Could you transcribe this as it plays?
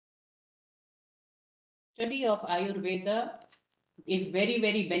study of Ayurveda is very,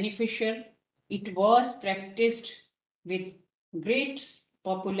 very beneficial. It was practiced with great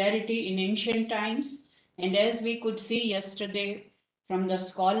popularity in ancient times. And as we could see yesterday from the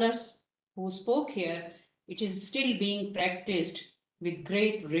scholars who spoke here, it is still being practiced with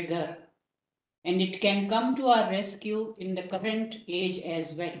great rigor. And it can come to our rescue in the current age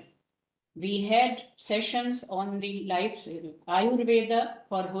as well. We had sessions on the life Ayurveda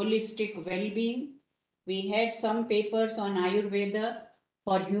for holistic well-being. We had some papers on Ayurveda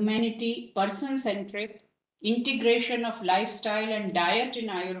for humanity, person-centric, integration of lifestyle and diet in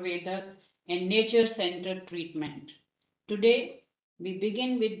Ayurveda, and nature-centered treatment. Today, we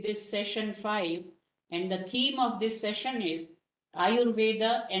begin with this session 5, and the theme of this session is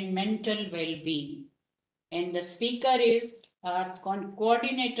Ayurveda and mental well-being. And the speaker is our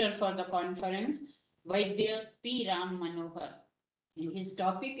coordinator for the conference, Vaidya P. Rammanohar. And his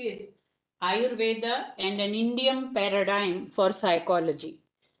topic is Ayurveda and an Indian paradigm for psychology.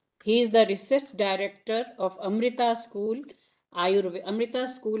 He is the research director of Amrita School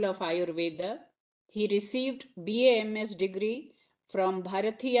of Ayurveda. He received BA/MS degree from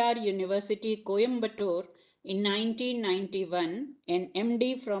Bharatiyar University, Coimbatore in 1991 and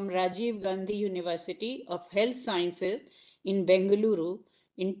MD from Rajiv Gandhi University of Health Sciences in Bengaluru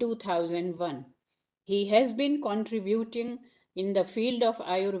in 2001. He has been contributing in the field of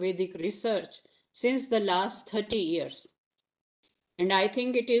Ayurvedic research since the last 30 years. And I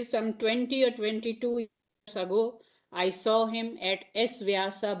think it is some 20 or 22 years ago, I saw him at S.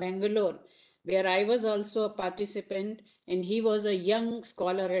 Vyasa, Bangalore, where I was also a participant, and he was a young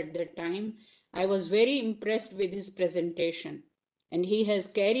scholar at that time. I was very impressed with his presentation, and he has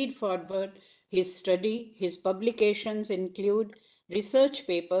carried forward his study. His publications include research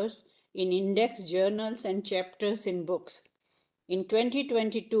papers in index journals and chapters in books. In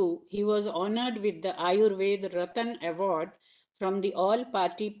 2022, he was honored with the Ayurveda Ratan Award from the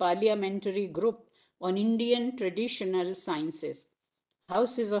All-Party Parliamentary Group on Indian Traditional Sciences,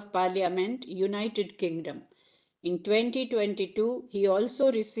 Houses of Parliament, United Kingdom. In 2022, he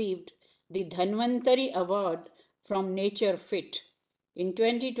also received the Dhanvantari Award from Nature Fit. In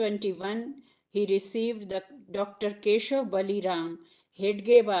 2021, he received the Dr. Keshav Baliram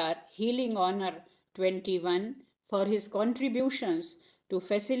Hedgebar Healing Honor 21 for his contributions to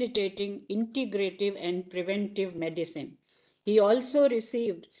facilitating integrative and preventive medicine. He also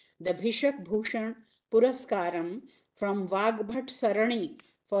received the Bhishak Bhushan Puraskaram from Vagbhat Sarani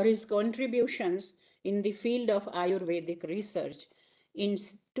for his contributions in the field of Ayurvedic research. In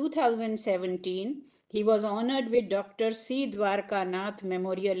 2017, he was honored with Dr. C. Dwarkanath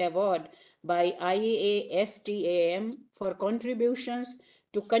Memorial Award by IIAS for contributions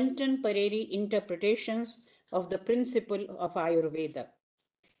to contemporary interpretations of the principle of Ayurveda.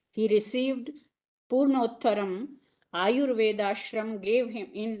 He received Purnottaram Ayurvedashram gave him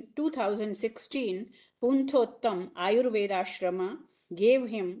in 2016. Puntottam Ayurvedashrama gave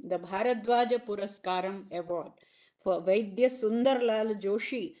him the Bharadwaja Puraskaram Award for Vaidya Sundarlal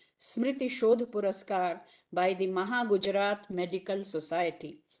Joshi Smriti Shodh Puraskar by the Maha Gujarat Medical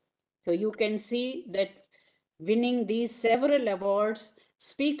Society. So you can see that winning these several awards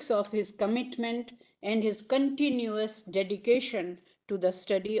speaks of his commitment and his continuous dedication to the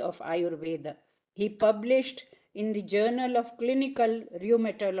study of Ayurveda. He published in the Journal of Clinical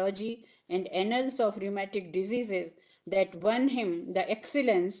Rheumatology and Annals of Rheumatic Diseases that won him the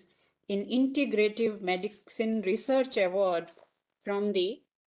Excellence in Integrative Medicine Research Award from the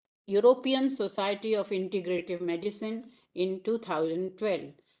European Society of Integrative Medicine in 2012.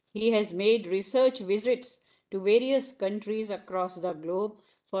 He has made research visits to various countries across the globe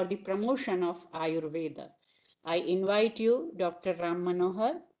for the promotion of Ayurveda. I invite you, Dr.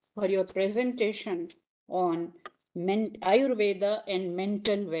 Rammanohar, for your presentation on Ayurveda and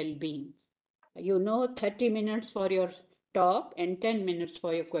mental well-being. You know, 30 minutes for your talk and 10 minutes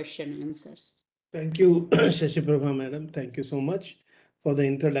for your question and answers. Thank you, Shashi Prabha Madam. Thank you so much for the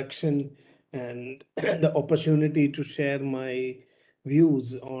introduction and the opportunity to share my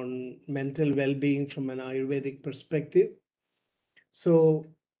views on mental well-being from an Ayurvedic perspective. So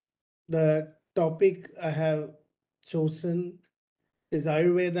the topic I have chosen is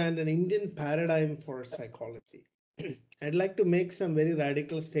Ayurveda and an Indian paradigm for psychology. I'd like to make some very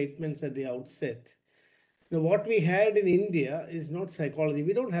radical statements at the outset. Now, what we had in India is not psychology.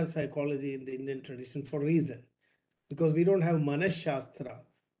 We don't have psychology in the Indian tradition for a reason, because we don't have Manas Shastra,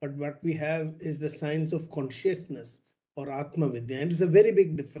 but what we have is the science of consciousness or Atma Vidya, and it's a very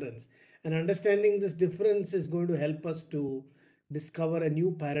big difference. And understanding this difference is going to help us to discover a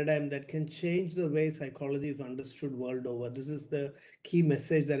new paradigm that can change the way psychology is understood world over. This is the key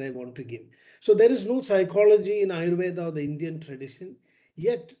message that I want to give. So there is no psychology in Ayurveda or the Indian tradition.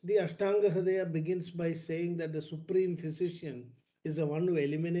 Yet the Ashtanga Hridaya begins by saying that the supreme physician is the one who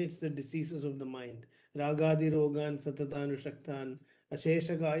eliminates the diseases of the mind. Ragadi Rogan Satatan Shaktan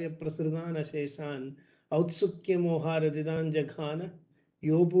Asheshagaya Prasridan Asheshan Autsukya Moharadidan Jaghana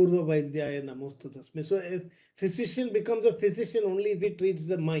Yopurva Vaidyaya Namostu Tasme. So if physician becomes a physician only if he treats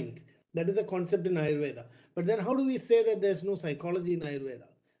the mind. That is the concept in Ayurveda. But then how do we say that there's no psychology in Ayurveda?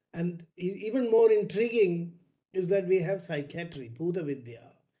 And even more intriguing is that we have psychiatry, Bhuta Vidya,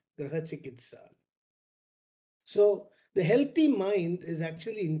 Graha Chikitsa. So the healthy mind is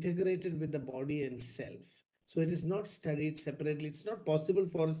actually integrated with the body and self. So it is not studied separately. It's not possible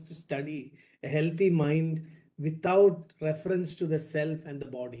for us to study a healthy mind without reference to the self and the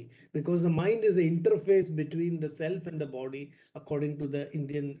body, because the mind is the interface between the self and the body according to the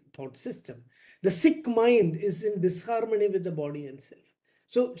Indian thought system. The sick mind is in disharmony with the body and self.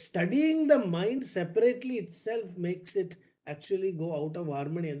 So studying the mind separately itself makes it actually go out of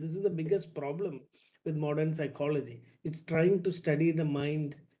harmony. And this is the biggest problem with modern psychology. It's trying to study the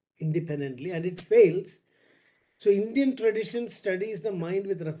mind independently and it fails. So Indian tradition studies the mind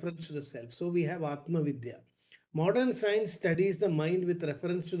with reference to the self. So we have Atma Vidya. Modern science studies the mind with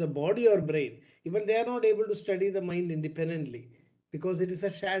reference to the body or brain. Even they are not able to study the mind independently because it is a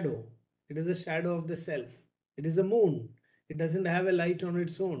shadow. It is a shadow of the self. It is a moon. It doesn't have a light on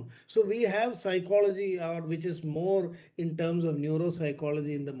its own. So we have psychology, or which is more in terms of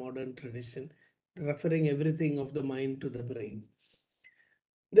neuropsychology in the modern tradition, referring everything of the mind to the brain.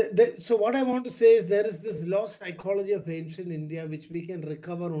 So what I want to say is there is this lost psychology of ancient India which we can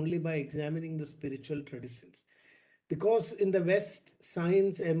recover only by examining the spiritual traditions. Because in the West,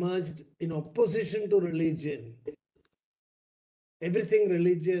 science emerged in opposition to religion. Everything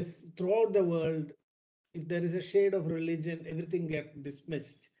religious throughout the world, if there is a shade of religion, everything gets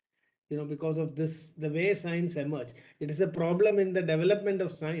dismissed. Because of this, the way science emerged. It is a problem in the development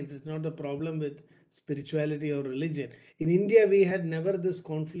of science. It's not a problem with spirituality or religion. In India, we had never this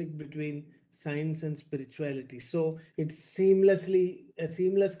conflict between science and spirituality. So it's seamlessly a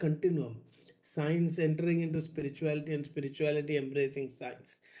seamless continuum. Science entering into spirituality and spirituality embracing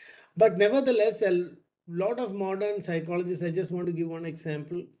science. But nevertheless, a lot of modern psychologists, I just want to give one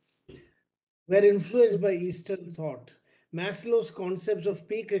example, were influenced by Eastern thought. Maslow's concepts of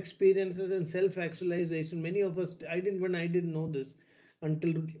peak experiences and self-actualization. Many of us, I didn't know this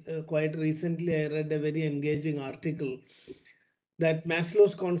until quite recently. I read a very engaging article that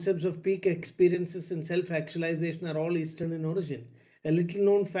Maslow's concepts of peak experiences and self-actualization are all Eastern in origin. A little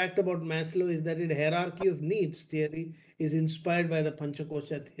known fact about Maslow is that his hierarchy of needs theory is inspired by the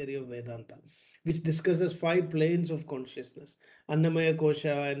Panchakosha theory of Vedanta, which discusses 5 planes of consciousness, Annamaya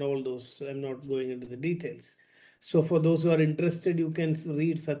Kosha and all those. I'm not going into the details. So for those who are interested, you can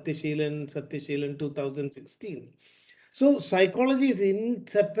read Satyashilan 2016. So psychology is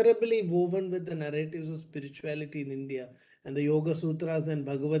inseparably woven with the narratives of spirituality in India, and the Yoga Sutras and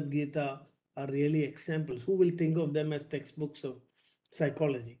Bhagavad Gita are really examples. Who will think of them as textbooks of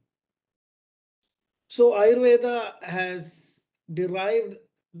psychology? So Ayurveda has derived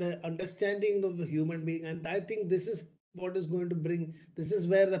the understanding of the human being, and I think this is what is going to bring, this is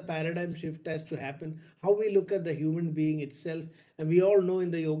where the paradigm shift has to happen, how we look at the human being itself. And we all know in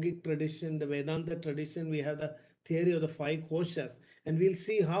the yogic tradition, the Vedanta tradition, we have the theory of the 5 koshas, and we'll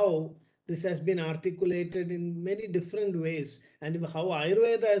see how this has been articulated in many different ways, and how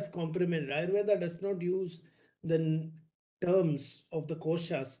Ayurveda is complemented. Ayurveda does not use the terms of the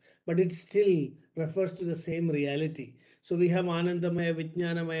koshas, but it still refers to the same reality. So we have Anandamaya,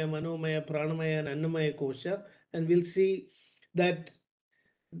 Vijnanamaya, Manomaya, Pranamaya, and Annamaya kosha, and we'll see that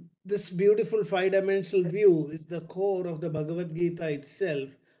this beautiful 5-dimensional view is the core of the Bhagavad Gita itself.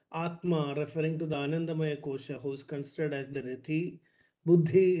 Atma, referring to the Anandamaya kosha, who is considered as the Rithi.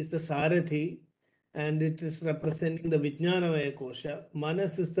 Buddhi is the Sarathi, and it is representing the Vijnanamaya kosha.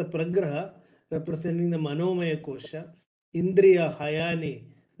 Manas is the Pragraha, representing the Manomaya kosha. Indriya, Hayani,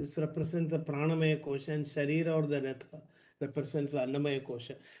 this represents the Pranamaya kosha, and Sharira or the Ratha represents the Annamaya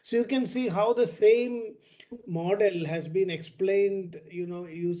kosha. So you can see how the same model has been explained,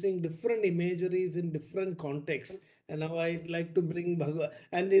 using different imageries in different contexts. And now I'd like to bring Bhagavad.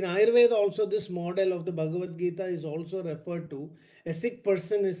 And in Ayurveda also, this model of the Bhagavad Gita is also referred to. A sick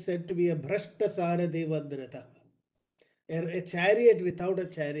person is said to be a Bhrashta Saradevadratha, a chariot without a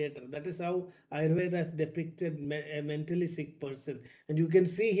charioteer. That is how Ayurveda has depicted a mentally sick person. And you can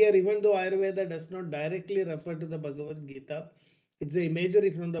see here, even though Ayurveda does not directly refer to the Bhagavad Gita, it's the imagery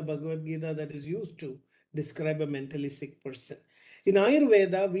from the Bhagavad Gita that is used to describe a mentally sick person. In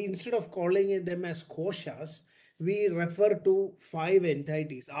Ayurveda, we instead of calling them as koshas, we refer to 5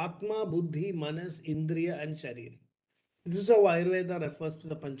 entities: Atma, Buddhi, Manas, Indriya, and Sharir. This is how Ayurveda refers to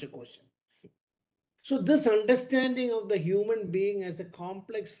the Panchakosha. So this understanding of the human being as a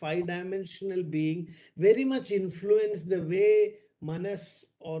complex 5-dimensional being very much influenced the way Manas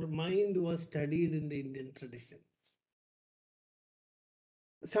or mind was studied in the Indian tradition.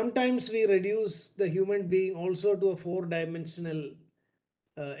 Sometimes we reduce the human being also to a 4-dimensional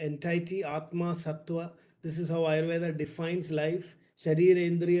entity, Atma, Sattva. This is how Ayurveda defines life. Sharira,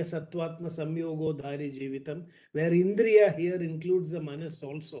 Indriya, Sattvatma, Samyogo, Dhari, Jivitam, where Indriya here includes the Manas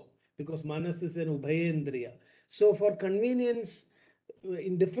also, because Manas is an Ubhayendriya. So for convenience,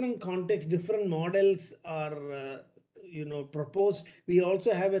 in different contexts, different models are proposed. We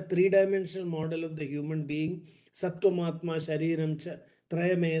also have a 3-dimensional model of the human being: Sattvamatma, Shariram cha,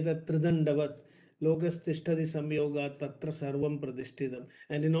 Trayameda, Tridandavat, Lokas Tishtadi Samyoga, Tatra Sarvam Pradishtidam.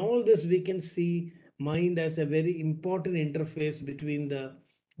 And in all this, we can see mind as a very important interface between the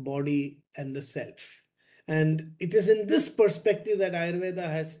body and the self. And it is in this perspective that Ayurveda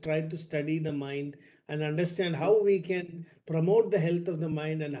has tried to study the mind and understand how we can promote the health of the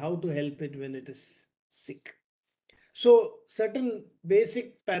mind and how to help it when it is sick. So, certain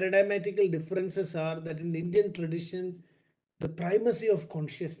basic paradigmatical differences are that in the Indian tradition, the primacy of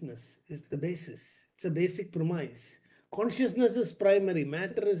consciousness is the basis. It's a basic premise. Consciousness is primary,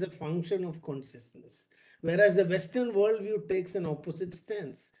 matter is a function of consciousness. Whereas the Western worldview takes an opposite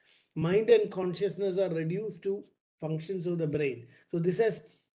stance. Mind and consciousness are reduced to functions of the brain. So, this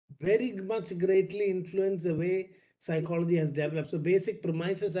has very much greatly influenced the way psychology has developed. So, basic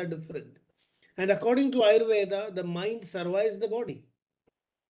premises are different. And according to Ayurveda, the mind survives the body.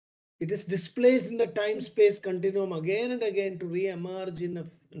 It is displaced in the time-space continuum again and again to re-emerge in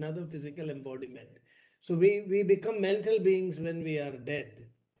another physical embodiment. So we become mental beings when we are dead.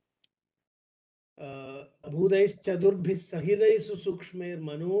 Bhudais chadurbhis sahidaisu sukshmer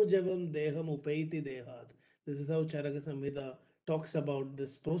manojavam deham upaiti dehat. This is how Charaka Samhita talks about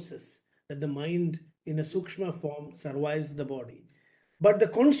this process, that the mind in a sukshma form survives the body. But the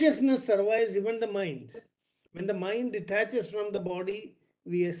consciousness survives even the mind. When the mind detaches from the body,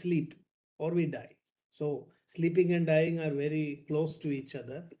 we sleep or we die. So sleeping and dying are very close to each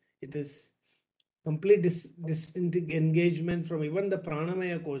other. It is complete disengagement from even the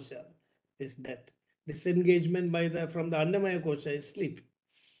pranamaya kosha is death. Disengagement from the annamaya kosha is sleep.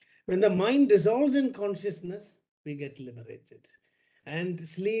 When the mind dissolves in consciousness, we get liberated. And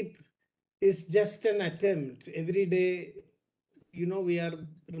sleep is just an attempt. Every day, we are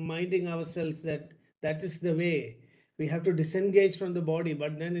reminding ourselves that that is the way. We have to disengage from the body,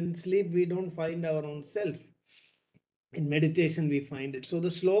 but then in sleep, we don't find our own self. In meditation, we find it. So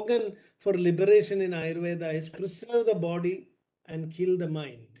the slogan for liberation in Ayurveda is preserve the body and kill the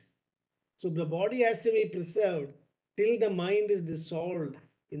mind. So the body has to be preserved till the mind is dissolved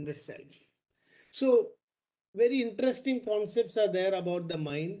in the self. So very interesting concepts are there about the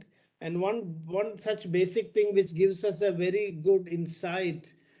mind. And one such basic thing which gives us a very good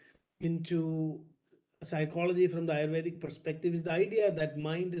insight into psychology from the Ayurvedic perspective is the idea that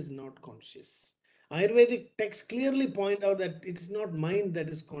mind is not conscious. Ayurvedic texts clearly point out that it's not mind that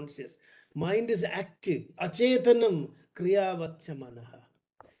is conscious. Mind is active. Achetanam kriyavatcha manaha.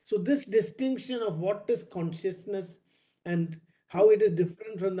 So this distinction of what is consciousness and how it is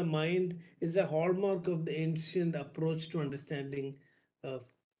different from the mind is a hallmark of the ancient approach to understanding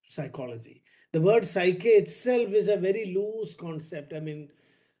psychology. The word psyche itself is a very loose concept. I mean,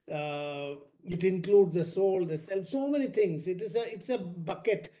 it includes the soul, the self, so many things. It's a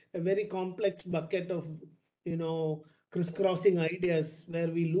bucket, a very complex bucket of crisscrossing ideas where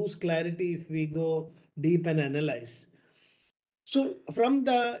we lose clarity if we go deep and analyze. So from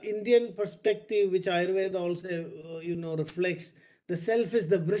the Indian perspective, which Ayurveda also reflects, the self is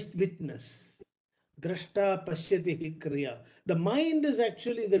the witness. Drashta pashyati kriya. The mind is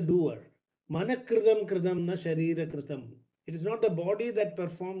actually the doer. Manakridam kridam na sharira kritam. It is not the body that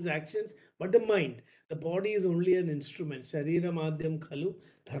performs actions, but the mind. The body is only an instrument. Sharira madhyam khalu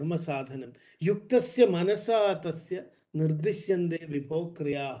dharma sadhanam. Yuktasya manasa tasya nirdishyande vibho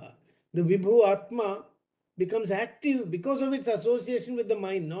kriyaha. The vibhu atma becomes active because of its association with the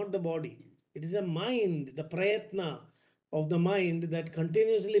mind, not the body. It is a mind, the prayatna of the mind that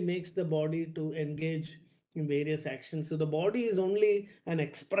continuously makes the body to engage in various actions. So the body is only an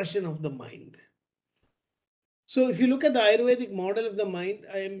expression of the mind. So if you look at the Ayurvedic model of the mind,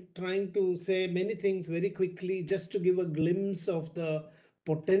 I am trying to say many things very quickly just to give a glimpse of the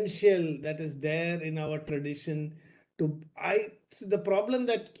potential that is there in our tradition. So the problem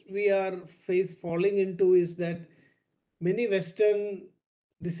that we are falling into is that many Western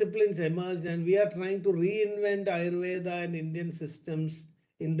disciplines emerged, and we are trying to reinvent Ayurveda and Indian systems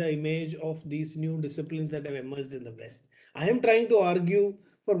in the image of these new disciplines that have emerged in the West. I am trying to argue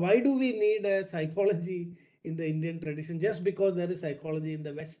for why do we need a psychology in the Indian tradition just because there is psychology in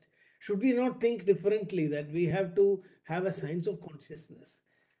the West? Should we not think differently that we have to have a science of consciousness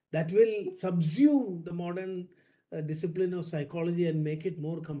that will subsume the modern discipline of psychology and make it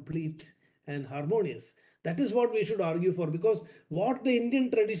more complete and harmonious? That is what we should argue for, because what the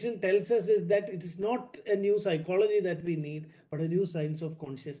Indian tradition tells us is that it is not a new psychology that we need, but a new science of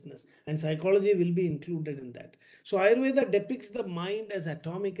consciousness, and psychology will be included in that. So Ayurveda depicts the mind as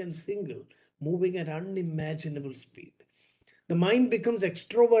atomic and single, moving at unimaginable speed. The mind becomes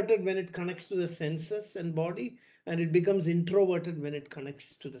extroverted when it connects to the senses and body, and it becomes introverted when it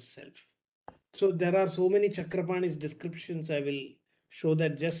connects to the self. So there are so many Chakrapani's descriptions. I will show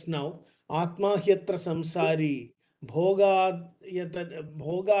that just now. Atma hyatra samsari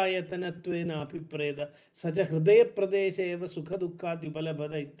bhogayatanattvena apipreda sacha hridaya pradeshe eva sukha dukkha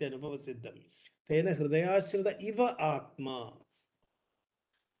dupalabhada ityanubhava siddham tena hridayashrita iva atma.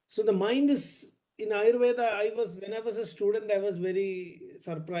 So the mind is in Ayurveda. When I was a student, I was very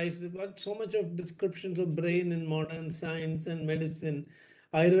surprised about so much of descriptions of brain in modern science and medicine.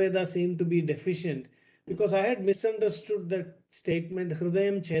 Ayurveda seemed to be deficient because I had misunderstood that statement,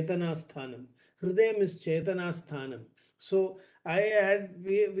 Hridayam Chetana Sthanam. Hridayam is Chetana Sthanam. So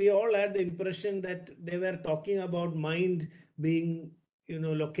we all had the impression that they were talking about mind being,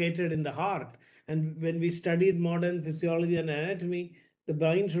 located in the heart. And when we studied modern physiology and anatomy, the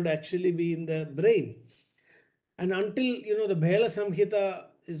mind should actually be in the brain. And until, the Bhela Samhita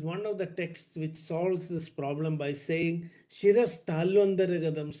is one of the texts which solves this problem by saying, Shiras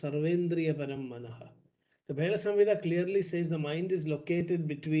Talvandaragadam Sarvendriya Param Manaha. The Bhela Samhita clearly says the mind is located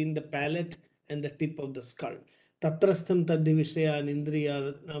between the palate and the tip of the skull. Tatrastham taddivishayan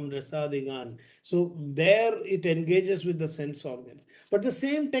indriyanam rasadigan. So there it engages with the sense organs. But the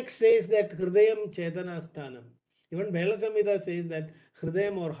same text says that Hridayam Chetana Sthanam. Even Bhela Samhita says that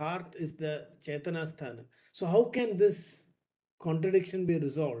Hridayam or heart is the Chetana Sthanam. So how can this contradiction be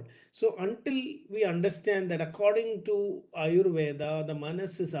resolved? So until we understand that according to Ayurveda, the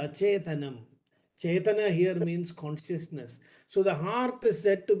manas is achetanam. Chetana here means consciousness. So the heart is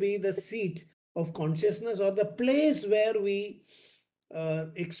said to be the seat of consciousness, or the place where we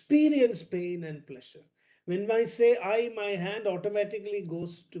experience pain and pleasure. When I say I, my hand automatically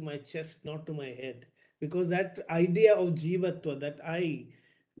goes to my chest, not to my head, because that idea of jivatva, that I,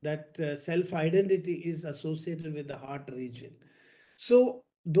 that self-identity is associated with the heart region. So,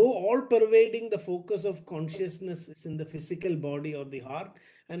 though all pervading, the focus of consciousness is in the physical body or the heart,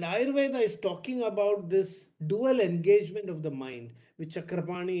 and Ayurveda is talking about this dual engagement of the mind, which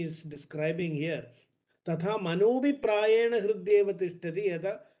Chakrapani is describing here. तथा मनोभि प्रायेण हृदयेव तिष्ठति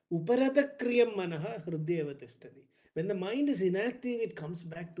यदा उपरतक्रियं मनः हृदयेव तिष्ठति. When the mind is inactive, it comes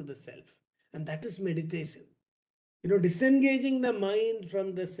back to the self, and that is meditation. Disengaging the mind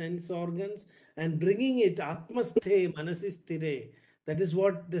from the sense organs and bringing it atmasthe manasisthire. That is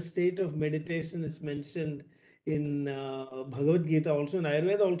what the state of meditation is mentioned in Bhagavad Gita also, and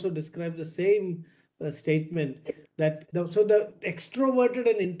Ayurveda also describes the same statement, that so the extroverted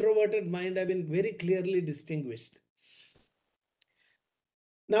and introverted mind have been very clearly distinguished.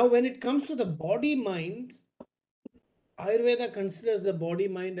 Now, when it comes to the body mind, Ayurveda considers the body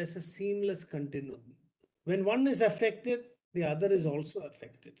mind as a seamless continuum. When one is affected, the other is also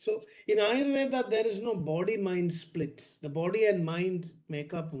affected. So in Ayurveda, there is no body-mind split. The body and mind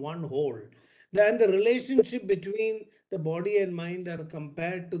make up one whole. Then the relationship between the body and mind are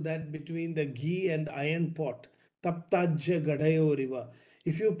compared to that between the ghee and iron pot. Taptajya gadayo riva.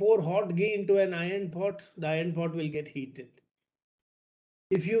 If you pour hot ghee into an iron pot, the iron pot will get heated.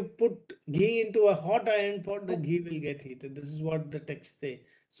 If you put ghee into a hot iron pot, the ghee will get heated. This is what the text say.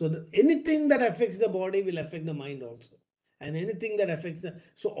 So anything that affects the body will affect the mind also. And anything that affects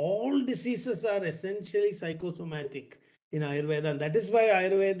so all diseases are essentially psychosomatic in Ayurveda. And that is why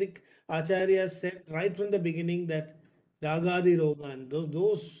Ayurvedic Acharyas said right from the beginning that Ragadi Rogan,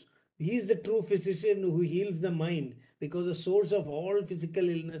 he is the true physician who heals the mind, because the source of all physical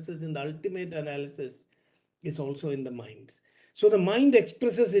illnesses in the ultimate analysis is also in the mind. So the mind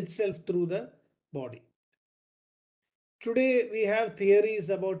expresses itself through the body. Today we have theories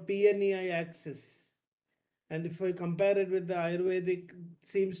about PNEI axis. And if I compare it with the Ayurvedic, it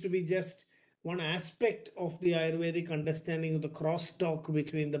seems to be just one aspect of the Ayurvedic understanding of the crosstalk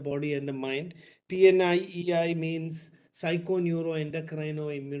between the body and the mind. PNEI means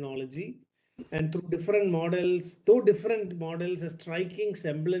psychoneuroendocrino-immunology. And through different models, a striking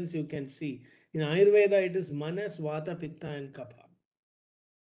semblance you can see. In Ayurveda, it is manas, vata, pitta, and kapha.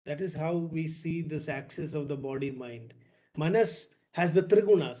 That is how we see this axis of the body mind. Manas has the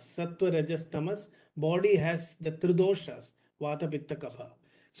trigunas, sattva, rajas, tamas. Body has the tridoshas, vata, pitta, kapha.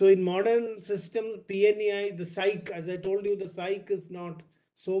 So in modern system, PNEI, the psyche, as I told you, the psyche is not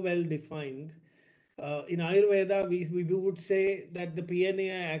so well defined. In Ayurveda, we would say that the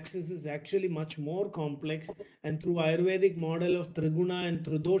PNAI axis is actually much more complex, and through Ayurvedic model of Triguna and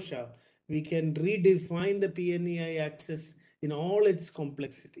Tridosha, we can redefine the PNAI axis in all its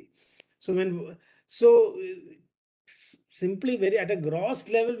complexity. So simply very at a gross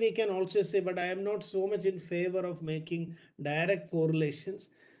level, we can also say, but I am not so much in favor of making direct correlations.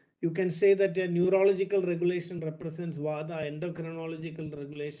 You can say that a neurological regulation represents Vada, endocrinological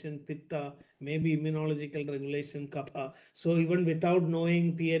regulation Pitta, maybe immunological regulation Kapha. So even without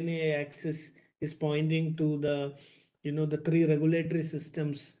knowing, PNA axis is pointing to the, the three regulatory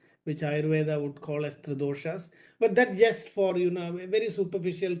systems which Ayurveda would call as Tridoshas. But that's just for, a very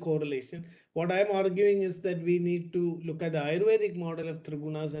superficial correlation. What I'm arguing is that we need to look at the Ayurvedic model of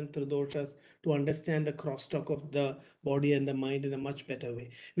Trigunas and Tridoshas to understand the crosstalk of the body and the mind in a much better way.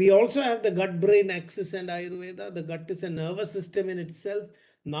 We also have the gut-brain axis and Ayurveda. The gut is a nervous system in itself.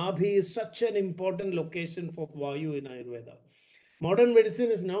 Nabhi is such an important location for Vayu in Ayurveda. Modern medicine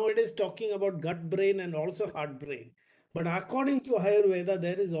is nowadays talking about gut-brain and also heart-brain. But according to Ayurveda,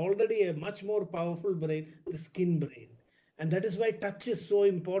 there is already a much more powerful brain, the skin brain. And that is why touch is so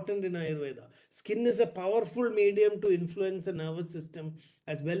important in Ayurveda. Skin is a powerful medium to influence the nervous system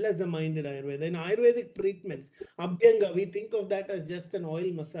as well as the mind in Ayurveda. In Ayurvedic treatments, Abhyanga, we think of that as just an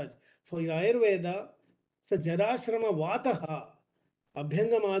oil massage. For Ayurveda, sa jarasrama vataha,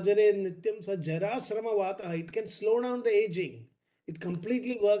 Abhyanga majare nityam sa jarasrama vataha. It can slow down the aging. It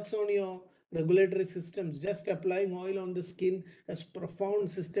completely works on your regulatory systems. Just applying oil on the skin has profound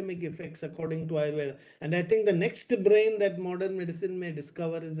systemic effects according to Ayurveda. And I think the next brain that modern medicine may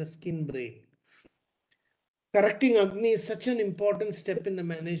discover is the skin brain. Correcting Agni is such an important step in the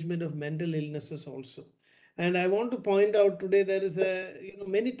management of mental illnesses also. And I want to point out today there is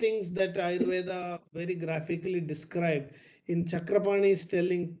many things that Ayurveda very graphically described. In Chakrapani is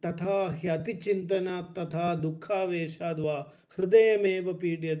telling Tatha Hyati Chintana Tatha Dukha Veshadva Hridayameva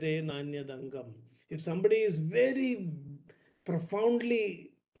Pidyate Nanyadangam. If somebody is very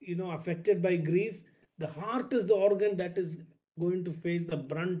profoundly affected by grief, the heart is the organ that is going to face the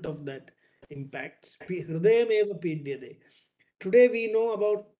brunt of that impact. Hridayameva Pidyate. Today we know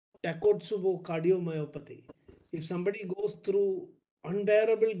about Takotsubo cardiomyopathy. If somebody goes through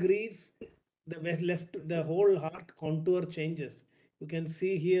unbearable grief, the whole heart contour changes. You can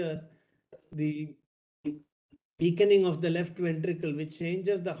see here the weakening of the left ventricle, which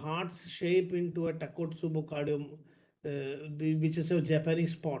changes the heart's shape into a Takotsubo which is a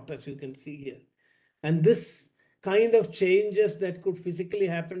Japanese spot, as you can see here. And this kind of changes that could physically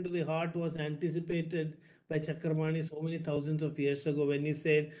happen to the heart was anticipated by Chakravarti so many thousands of years ago when he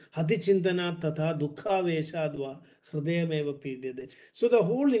said, Hati Chintana Tatha Dukha Veshadva Hridayameva Pidyate. So the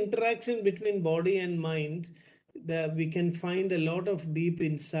whole interaction between body and mind, we can find a lot of deep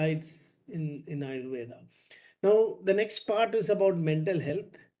insights in Ayurveda. Now, the next part is about mental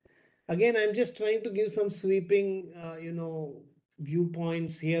health. Again, I'm just trying to give some sweeping,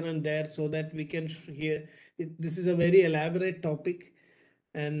 viewpoints here and there so that we can hear. This is a very elaborate topic,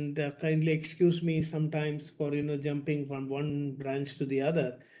 and kindly excuse me sometimes for jumping from one branch to the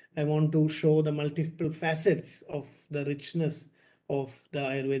other. I want to show the multiple facets of the richness of the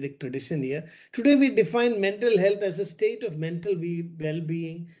Ayurvedic tradition here. Today, we define mental health as a state of mental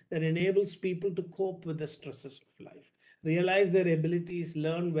well-being that enables people to cope with the stresses of life, realize their abilities,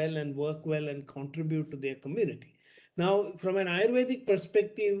 learn well and work well, and contribute to their community. Now, from an Ayurvedic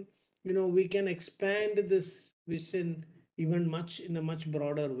perspective, we can expand this vision even in a much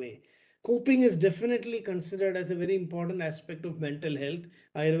broader way. Coping is definitely considered as a very important aspect of mental health.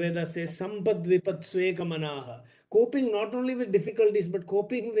 Ayurveda says sampad vipat svekamanaha. Coping not only with difficulties, but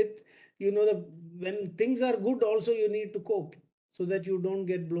coping with, when things are good, also you need to cope so that you don't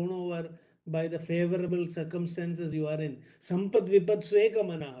get blown over by the favorable circumstances you are in. Sampad vipat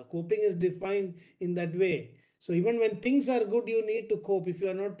svekamanaha. Coping is defined in that way. So even when things are good, you need to cope. If you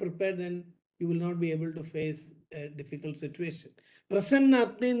are not prepared, then you will not be able to face a difficult situation.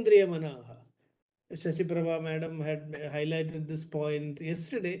 Prasanna Atmendriya Manaha. Shashi Prabha madam had highlighted this point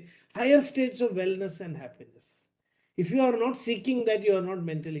yesterday. Higher states of wellness and happiness. If you are not seeking that, you are not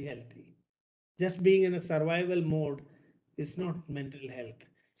mentally healthy. Just being in a survival mode is not mental health.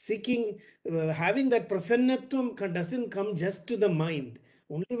 Seeking, having that prasannatvam doesn't come just to the mind.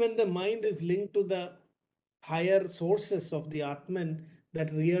 Only when the mind is linked to the higher sources of the Atman,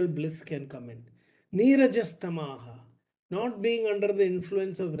 that real bliss can come in. Nirajastamaha, not being under the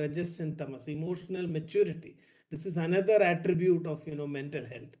influence of rajas and tamas, emotional maturity. This is another attribute of mental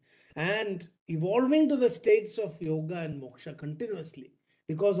health. And evolving to the states of yoga and moksha continuously.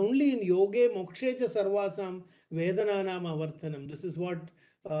 Because only in yoga, moksha cha sarvasam vedananam avartanam. This is what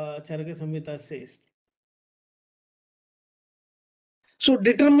Charaka Samhita says. So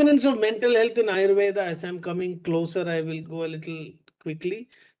determinants of mental health in Ayurveda, as I'm coming closer, I will go a little quickly.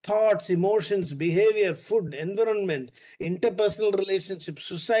 Thoughts, emotions, behavior, food, environment, interpersonal relationships,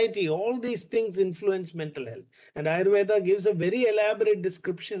 society, all these things influence mental health. And Ayurveda gives a very elaborate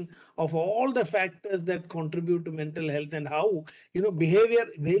description of all the factors that contribute to mental health and how, behavior,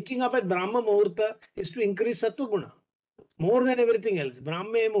 waking up at Brahma Muhurta is to increase Sattva Guna more than everything else.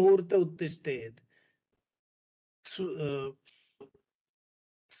 Brahme Muhurta Uttishted.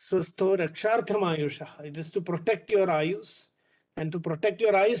 Swastho Rakshartham Ayusha. It is to protect your ayus. And to protect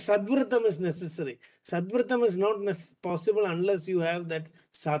your ayus, Sadvritam is necessary. Sadvritam is not possible unless you have that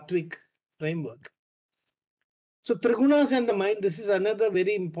Sattvic framework. So Trigunas and the mind, this is another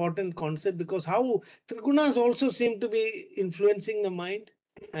very important concept because how Trigunas also seem to be influencing the mind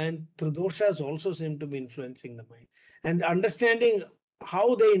and Tridoshas also seem to be influencing the mind. And understanding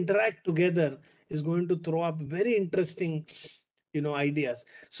how they interact together is going to throw up very interesting ideas.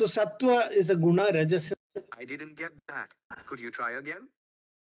 So Sattva is a guna, Rajas. I didn't get that. Could you try again?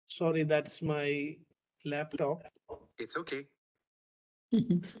 Sorry, that's my laptop. It's okay.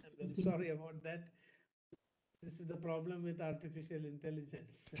 I'm very sorry about that. This is the problem with artificial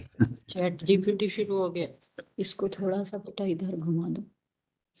intelligence. Chat GPT शुरू हो गया, इसको थोड़ा सा बेटा इधर घुमा दो.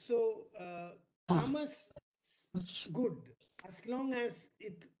 So tamas good as long as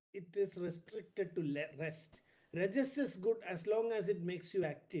it is restricted to rest. Rajas is good as long as it makes you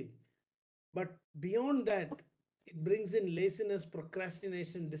active. But beyond that, it brings in laziness,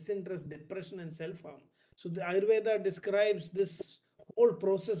 procrastination, disinterest, depression, and self-harm. So the Ayurveda describes this whole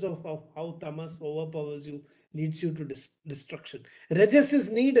process of how tamas overpowers you, leads you to destruction. Rajas is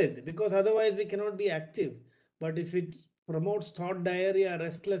needed because otherwise we cannot be active. But if it promotes thought diarrhea,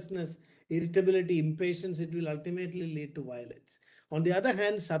 restlessness, irritability, impatience, it will ultimately lead to violence. On the other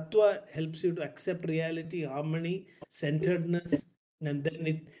hand, sattva helps you to accept reality, harmony, centeredness, and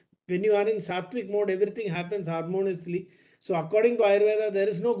then when you are in sattvic mode, everything happens harmoniously. So according to Ayurveda, there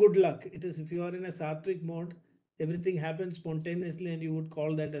is no good luck. It is if you are in a sattvic mode, everything happens spontaneously and you would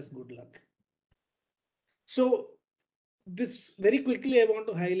call that as good luck. So this very quickly I want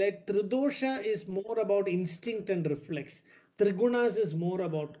to highlight Tridosha is more about instinct and reflex. Trigunas is more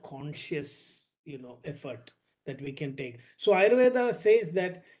about conscious, effort that we can take. So Ayurveda says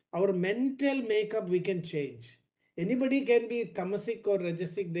that our mental makeup we can change. Anybody can be tamasic or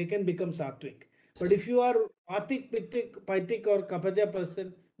rajasic, they can become sattvic. But if you are Vatik, Pitic or Kapaja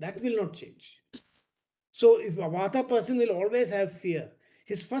person, that will not change. So if a Vata person will always have fear,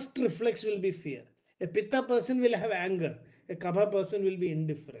 his first reflex will be fear. A Pitta person will have anger. A Kapha person will be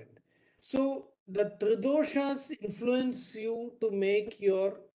indifferent. So the Tridoshas influence you to make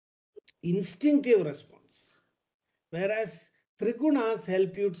your instinctive response. Whereas Trigunas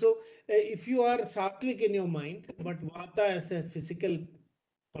help you. So if you are Sattvic in your mind, but Vata as a physical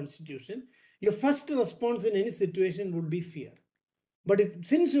constitution, your first response in any situation would be fear. But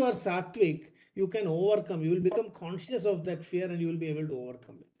since you are Sattvic, you can overcome, you will become conscious of that fear and you will be able to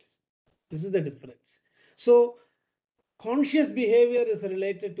overcome it. This is the difference. So conscious behavior is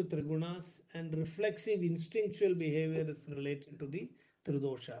related to Trigunas and reflexive instinctual behavior is related to the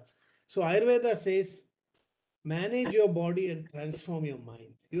Tridoshas. So Ayurveda says, manage your body and transform your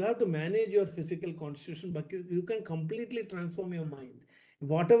mind. You have to manage your physical constitution, but you can completely transform your mind.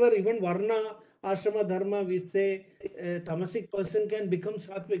 Whatever, even Varna, Ashrama, Dharma, we say a tamasic person can become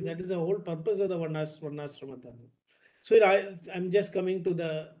sattvic. That is the whole purpose of the Varnashrama Dharma. So I'm just coming to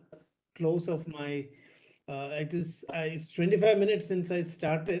the close of my, it's 25 minutes since I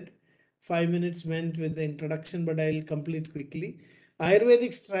started. 5 minutes went with the introduction, but I'll complete quickly.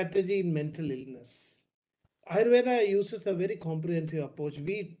 Ayurvedic strategy in mental illness. Ayurveda uses a very comprehensive approach.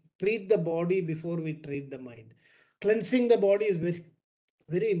 We treat the body before we treat the mind. Cleansing the body is very,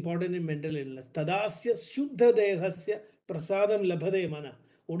 very important in mental illness. Tadasya shuddha dehasya prasadam labhade mana.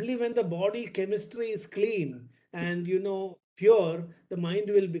 Only when the body chemistry is clean and pure, the mind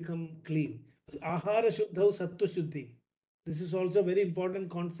will become clean. Ahara shuddha sattva shuddhi. This is also a very important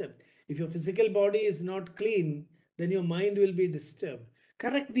concept. If your physical body is not clean, then your mind will be disturbed.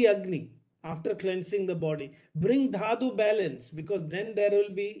 Correct the Agni after cleansing the body. Bring Dhatu balance because then there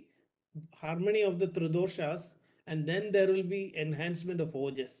will be harmony of the Tridoshas and then there will be enhancement of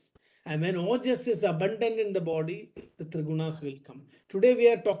Ojas. And when ojas is abundant in the body, the trigunas will come. Today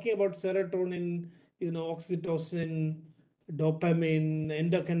we are talking about serotonin, oxytocin, dopamine,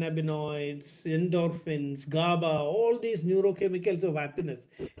 endocannabinoids, endorphins, GABA, all these neurochemicals of happiness.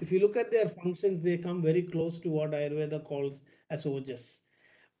 If you look at their functions, they come very close to what Ayurveda calls as ojas.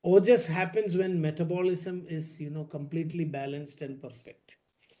 Ojas happens when metabolism is, completely balanced and perfect.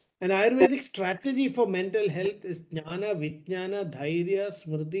 An Ayurvedic strategy for mental health is jnana, vijnana, dhairya,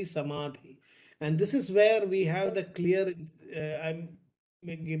 smriti, samadhi. And this is where we have the clear, I'm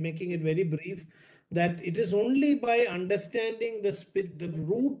making it very brief, that it is only by understanding the spirit, the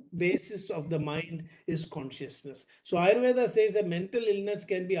root basis of the mind is consciousness. So Ayurveda says a mental illness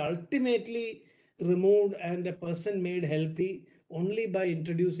can be ultimately removed and a person made healthy only by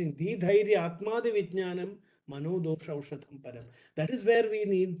introducing the dhairya atmadi vijnanam mano dosha aushadham param. That is where we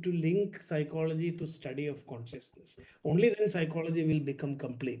need to link psychology to study of consciousness. Only then psychology will become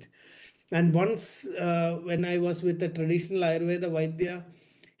complete. And once when I was with the traditional Ayurveda Vaidya,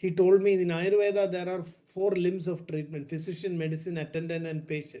 he told me in Ayurveda there are four limbs of treatment: physician, medicine, attendant, and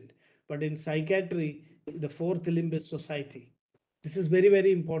patient. But in psychiatry, the fourth limb is society. This is very,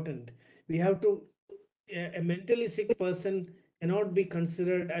 very important. We have to, a mentally sick person cannot be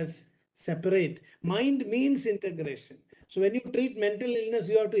considered as separate. Mind means integration. So when you treat mental illness,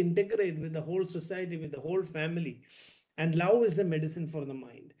 you have to integrate with the whole society, with the whole family. And love is the medicine for the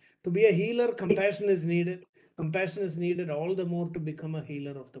mind. To be a healer, compassion is needed. Compassion is needed all the more to become a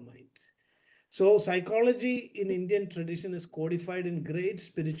healer of the mind. So psychology in Indian tradition is codified in great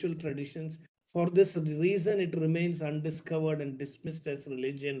spiritual traditions. For this reason, it remains undiscovered and dismissed as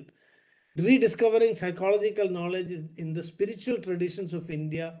religion. Rediscovering psychological knowledge in the spiritual traditions of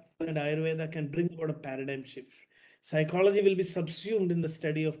India and Ayurveda can bring about a paradigm shift. Psychology will be subsumed in the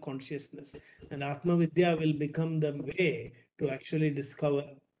study of consciousness, and Atma Vidya will become the way to actually discover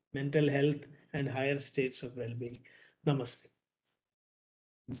mental health and higher states of well being. Namaste.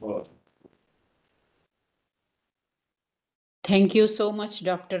 Thank you so much,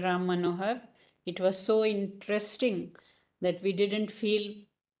 Dr. Rammanohar. It was so interesting that we didn't feel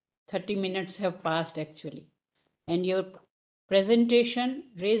 30 minutes have passed actually. And your presentation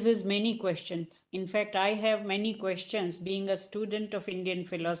raises many questions. In fact, I have many questions being a student of Indian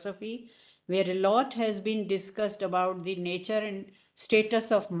philosophy, where a lot has been discussed about the nature and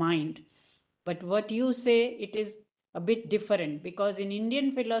status of mind. But what you say, it is a bit different, because in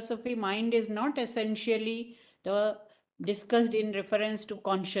Indian philosophy, mind is not essentially the discussed in reference to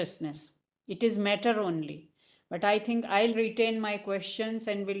consciousness. It is matter only. But I think I'll retain my questions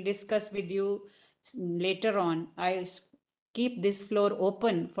and will discuss with you later on. I keep this floor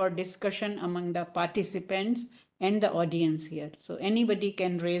open for discussion among the participants and the audience here. So anybody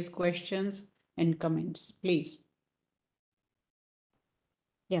can raise questions and comments, please.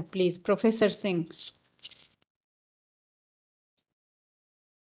 Yeah, please, Professor Singh.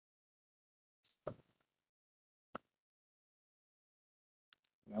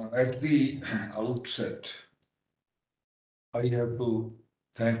 At the outset, I have to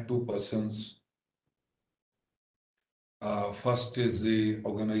thank two persons. First is the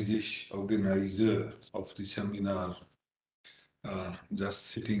organizer of the seminar, just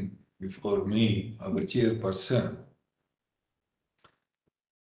sitting before me, our chairperson,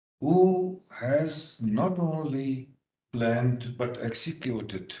 who has not only planned but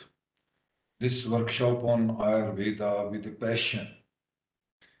executed this workshop on Ayurveda with a passion.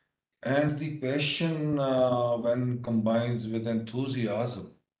 And the passion, when combines with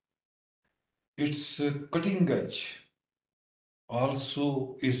enthusiasm, it's cutting edge,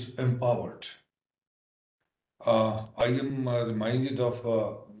 also is empowered. I am reminded of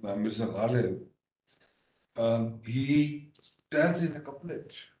Mirza Ghalib. He tells in a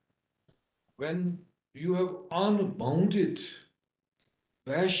couplet, when you have unbounded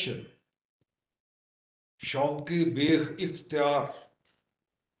passion, shauke beh ikhtiar.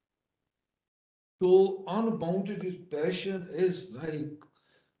 So unbounded his passion is like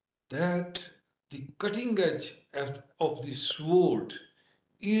that the cutting edge of the sword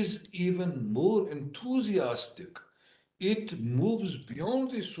is even more enthusiastic. It moves beyond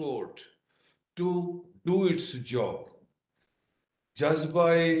the sword to do its job.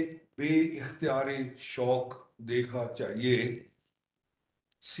 जज्बाए बे-इख्तियारे शौक देखा चाहिए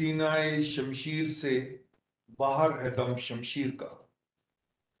सीनाए शमशीर से बाहर है दम शमशीर का.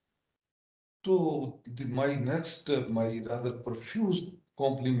 So my next, my rather profuse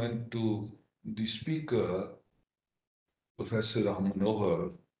compliment to the speaker, Professor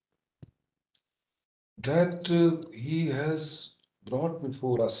Rammanohar, that he has brought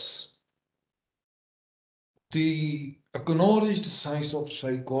before us the acknowledged science of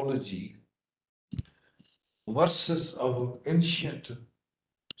psychology versus our ancient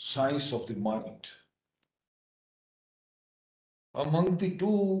science of the mind. Among the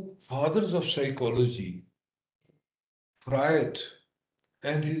two fathers of psychology, Freud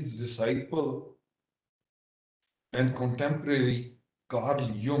and his disciple and contemporary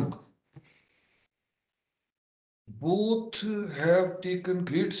Carl Jung, both have taken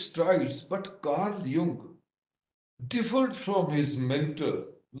great strides, but Carl Jung differed from his mentor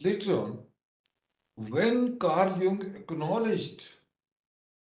later on when Carl Jung acknowledged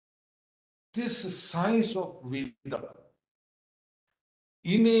this science of Veda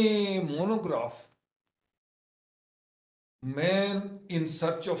in a monograph, Man in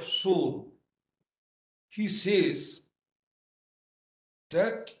Search of Soul. He says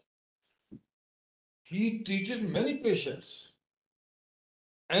that he treated many patients,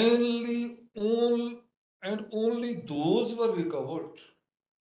 and only those were recovered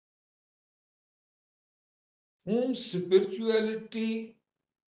whom spirituality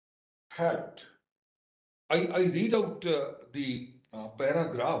helped. I read out the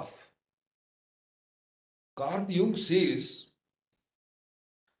paragraph. Carl Jung says,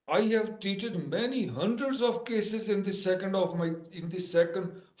 I have treated many hundreds of cases in the second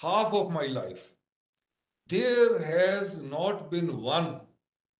half of my life. There has not been one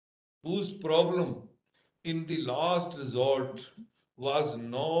whose problem in the last resort was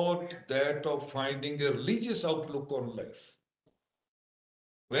not that of finding a religious outlook on life.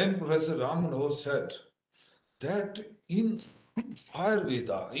 When Professor Rammanohar said that in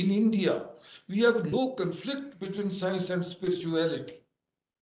Ayurveda, in India, we have no conflict between science and spirituality,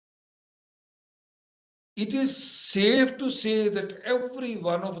 it is safe to say that every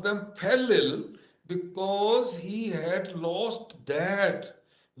one of them fell ill because he had lost that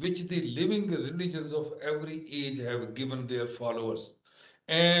which the living religions of every age have given their followers.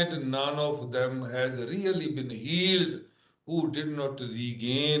 And none of them has really been healed who did not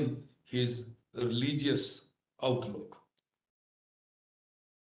regain his religious outlook.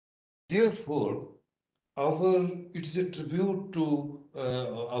 Therefore, it is a tribute to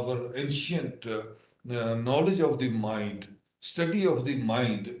our ancient knowledge of the mind, study of the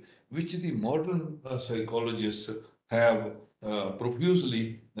mind, which the modern psychologists have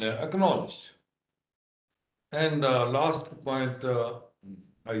profusely acknowledged. And last point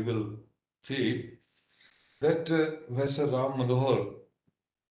I will say that Professor Ram Manohar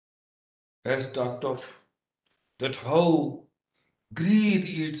has talked of that how greed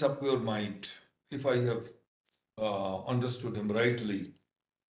eats up your mind, if I have understood him rightly.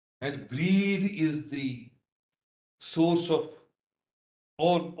 And greed is the source of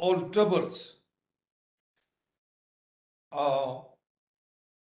all troubles. Uh,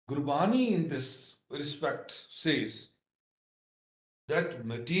 Gurbani in this respect says that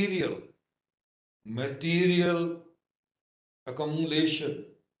material accumulation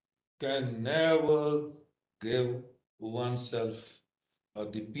can never give oneself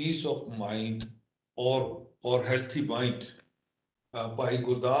the peace of mind or healthy mind. By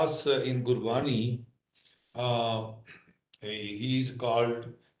Gurdas in Gurbani, uh, he is called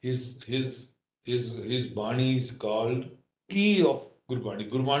his ਬਾਣੀ is called key of Gurbani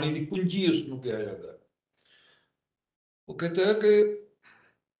Gurbani ਦੀ ਕੁੰਜੀ उसਨੂੰ ਕਿਹਾ ਜਾਂਦਾ है वो कहता है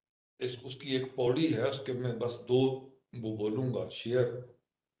कि उसकी एक पौड़ी है उसके मैं बस दो वो बोलूंगा शेयर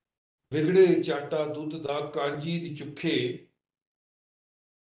ਵਿਗੜੇ ਚਾਟਾ ਦੁੱਧ ਦਾ ਕਾਂਜੀ ਦੀ ਚੁੱਖੇ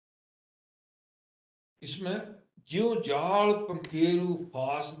इसमें ज्यों जाल पंखेरू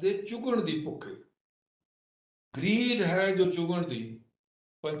फास दे चुगण दी भुखे ग्रीड है जो चुगण दी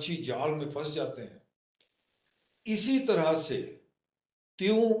पंछी जाल में फंस जाते हैं इसी तरह से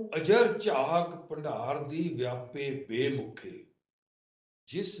त्यों अजर झाक भंडार दी व्यापे बेमुखे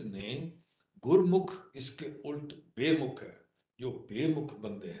जिसने गुरमुख इसके उल्ट बेमुख है जो बेमुख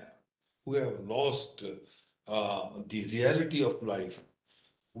बंदे हैं who have lost the reality of life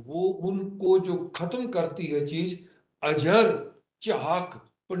वो उनको जो खत्म करती है चीज अजर झाक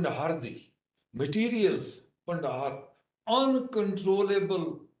भंडार दी materials भंडार uncontrollable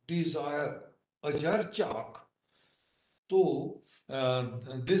desire अजर झाक तो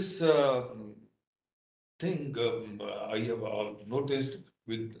this thing I have noticed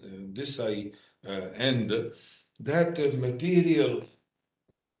with this I end that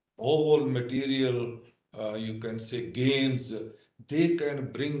all material you can say gains they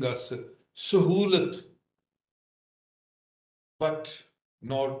can bring us suhulat but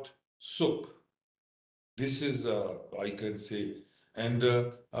not sukh. This is I can say and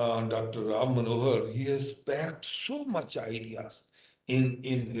Dr. Ram Manohar he has packed so much ideas in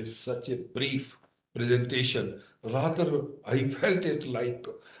his such a brief presentation. Rather, I felt it like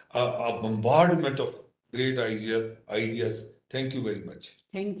a bombardment of great ideas. Thank you very much.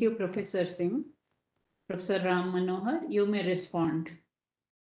 Thank you, Professor Singh. Professor Rammanohar, you may respond.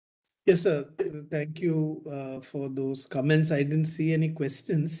 Yes, sir. Thank you for those comments. I didn't see any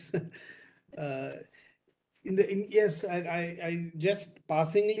questions. uh, yes, I just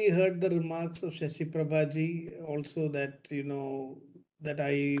passingly heard the remarks of Shashi Prabhaji also that, that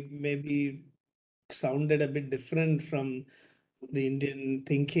I maybe sounded a bit different from the Indian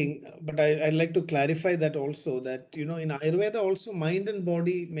thinking. But I'd like to clarify that also that, in Ayurveda also mind and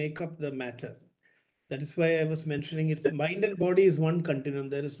body make up the matter. That is why I was mentioning it's mind and body is one continuum.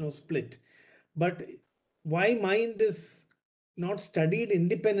 There is no split. But why mind is not studied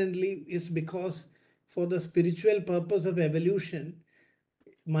independently is because for the spiritual purpose of evolution,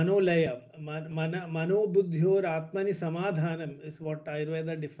 manolaya, mano buddhyor atmani samadhanam is what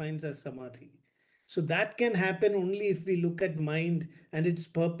Ayurveda defines as samadhi. So that can happen only if we look at mind and its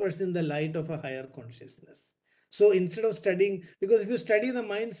purpose in the light of a higher consciousness. So instead of studying, because if you study the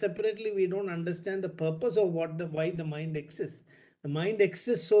mind separately, we don't understand the purpose of why the mind exists. The mind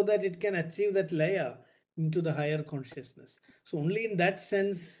exists so that it can achieve that laya into the higher consciousness. So only in that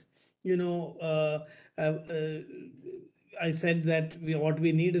sense, I said that what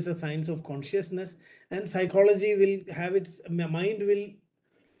we need is a science of consciousness, and psychology will have its mind will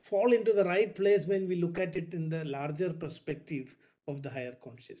fall into the right place when we look at it in the larger perspective of the higher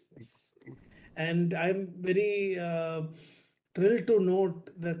consciousness. And I'm very thrilled to note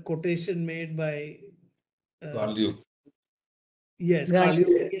the quotation made by Value. yes, Right.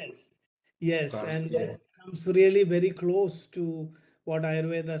 yes, and that comes really very close to what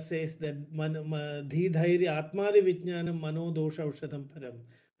Ayurveda says that dhidhairi atmadi vijnanam mano dosha aushadam param.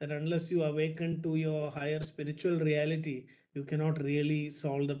 That unless you awaken to your higher spiritual reality, you cannot really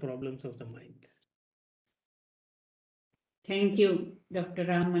solve the problems of the mind. Thank you, Dr.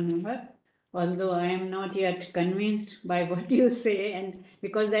 Ram Manohar. Although I am not yet convinced by what you say, and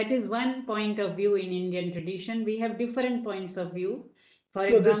because that is one point of view in Indian tradition, we have different points of view. For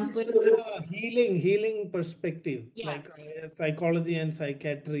So this is example, from a healing perspective, yeah, like psychology and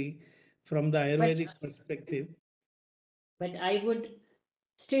psychiatry from the Ayurvedic perspective. but I would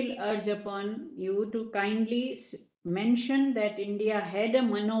still urge upon you to kindly mention that India had a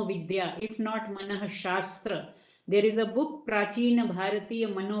Manovidya, if not Manah Shastra. There is a book, Prachina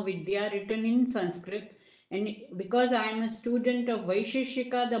Bharatiya Manovidya, written in Sanskrit. And because I am a student of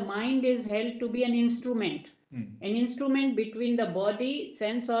Vaisheshika, the mind is held to be an instrument. An instrument between the body,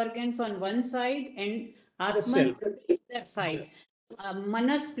 sense organs on one side, and Atman on the other side.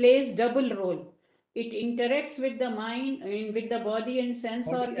 Manas plays double role. It interacts with the mind, with the body and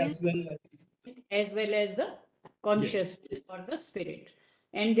sense Body organs, as well as the consciousness or the spirit.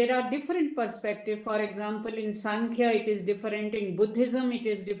 And there are different perspectives. For example, in Sankhya, it is different. In Buddhism, it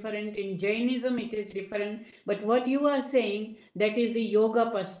is different. In Jainism, it is different. But what you are saying, that is the yoga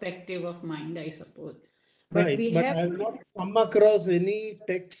perspective of mind, I suppose. But right, but I have not come across any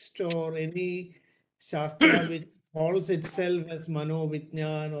text or any shastra which calls itself as Mano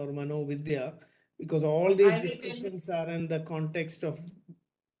Vijnan or Mano Vidya, because all these discussions are in the context of.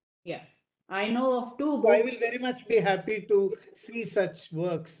 Yeah, I know of two So I books. will very much be happy to see such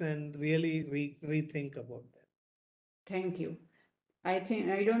works and really rethink about that. Thank you. I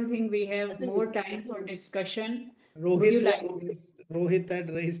don't think we have more time for discussion. Would you like? Rohit had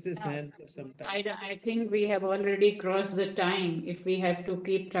raised his hand for some time. I think we have already crossed the time. If we have to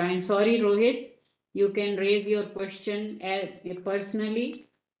keep trying, sorry, Rohit, you can raise your question personally,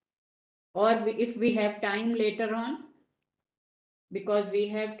 or if we have time later on, because we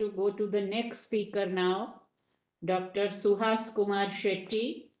have to go to the next speaker now, Dr. Suhas Kumar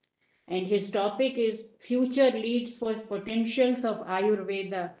Shetty, and his topic is Future Leads for Potentials of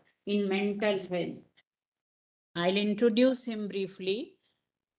Ayurveda in Mental Health. I'll introduce him briefly.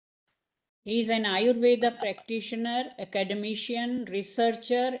 He is an Ayurveda practitioner, academician,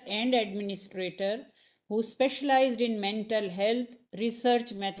 researcher, and administrator who specialized in mental health,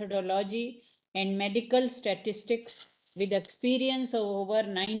 research methodology, and medical statistics with experience of over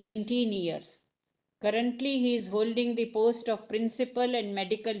 19 years. Currently, he is holding the post of principal and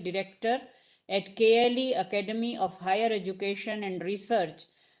medical director at KLE Academy of Higher Education and Research,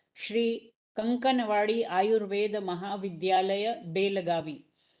 Shri Kankanwadi Ayurveda Mahavidyalaya, Belagavi.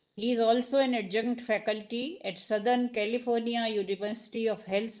 He is also an adjunct faculty at Southern California University of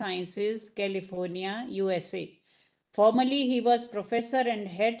Health Sciences, California, USA. Formerly, he was professor and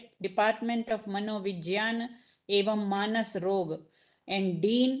head Department of Manovigyan Evam Manas Rog and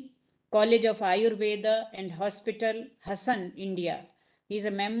Dean, College of Ayurveda and Hospital, Hassan, India. He is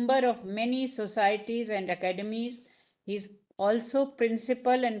a member of many societies and academies. He is also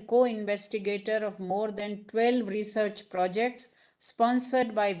principal and co-investigator of more than 12 research projects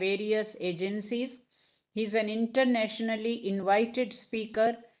sponsored by various agencies. He is an internationally invited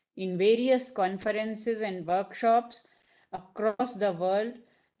speaker in various conferences and workshops across the world.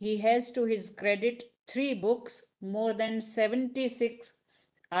 He has to his credit 3 books, more than 76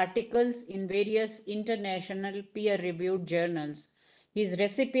 articles in various international peer-reviewed journals. He is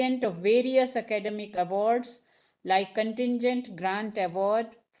recipient of various academic awards like Contingent Grant Award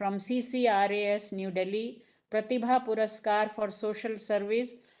from CCRAS New Delhi, Pratibha Puraskar for Social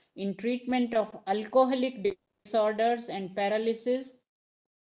Service in treatment of alcoholic disorders and paralysis,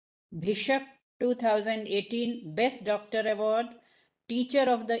 Bhishak 2018 Best Doctor Award, Teacher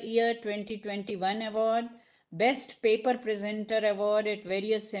of the Year 2021 Award, Best Paper Presenter Award at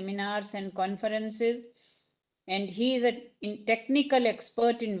various seminars and conferences, and he is a technical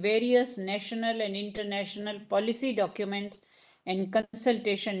expert in various national and international policy documents and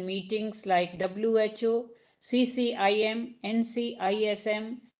consultation meetings like WHO, CCIM,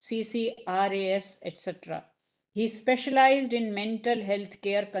 NCISM, CCRAS, etc. He specialized in mental health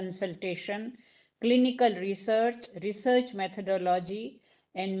care consultation, clinical research, research methodology,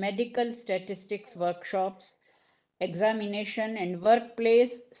 and medical statistics workshops, examination and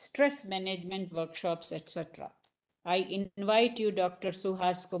workplace stress management workshops, etc. I invite you, Dr.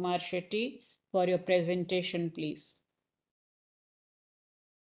 Suhas Kumar Shetty, for your presentation, please.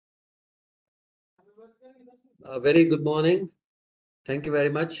 Very good morning. Thank you very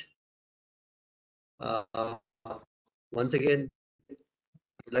much. Once again,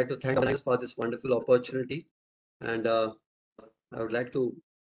 I'd like to thank organizers for this wonderful opportunity. And I would like to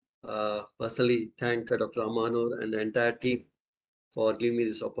personally thank Dr. Rammanohar and the entire team for giving me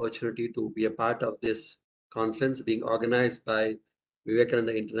this opportunity to be a part of this conference being organized by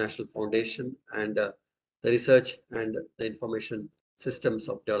Vivekananda International Foundation and the research and the information systems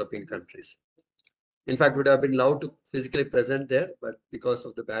of developing countries. In fact, would have been allowed to physically present there, but because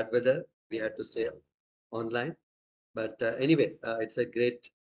of the bad weather, we had to stay online. But anyway, it's a great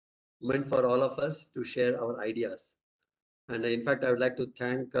moment for all of us to share our ideas. And in fact, I would like to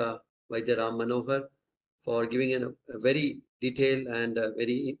thank Vaidya Rammanohar for giving a very detailed and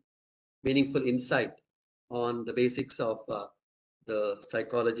very meaningful insight on the basics of the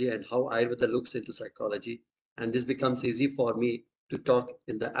psychology and how Ayurveda looks into psychology. And this becomes easy for me to talk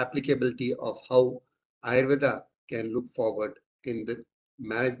in the applicability of how Ayurveda can look forward in the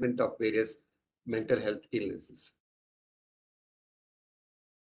management of various mental health illnesses.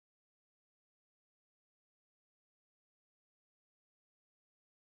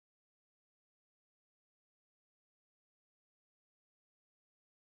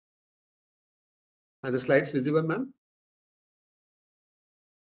 Are the slides visible, ma'am?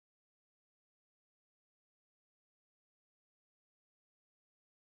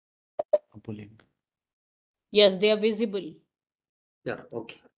 Yes, they are visible. Yeah,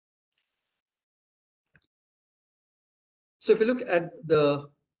 okay. So if you look at the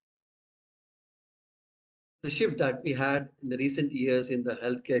shift that we had in the recent years in the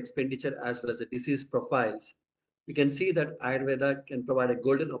healthcare expenditure as well as the disease profiles, we can see that Ayurveda can provide a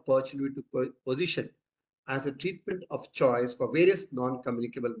golden opportunity to position as a treatment of choice for various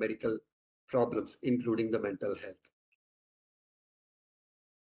non-communicable medical problems, including the mental health.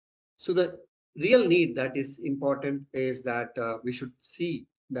 So the real need that is important is that we should see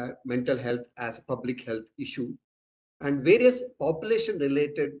that mental health as a public health issue and various population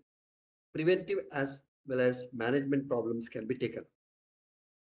related preventive as well as management problems can be taken.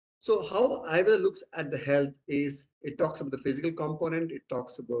 So how Ayurveda looks at the health is it talks about the physical component, it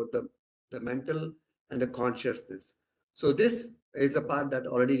talks about the mental and the consciousness. So this is a part that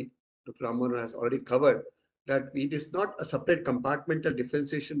already Dr. Rammanohar has already covered, that it is not a separate compartmental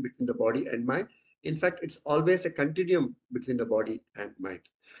differentiation between the body and mind. In fact, it's always a continuum between the body and mind.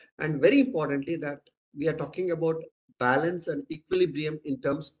 And very importantly, that we are talking about balance and equilibrium in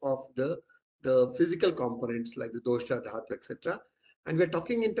terms of the physical components like the dosha, dhatu, etc. And we're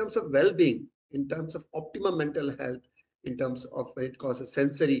talking in terms of well-being, in terms of optimum mental health, in terms of when it causes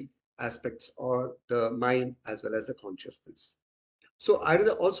sensory aspects or the mind as well as the consciousness. So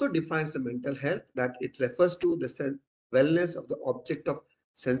Ayurveda also defines the mental health that it refers to the wellness of the object of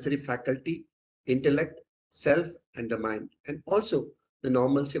sensory faculty, intellect, self, and the mind, and also the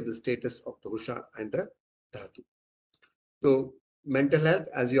normalcy of the status of dosha and the dhatu. So mental health,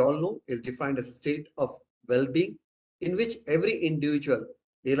 as you all know, is defined as a state of well-being in which every individual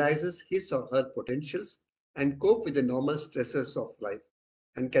realizes his or her potentials and cope with the normal stresses of life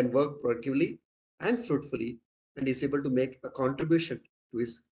and can work productively and fruitfully and is able to make a contribution to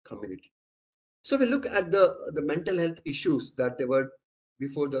his community. So we look at the mental health issues that there were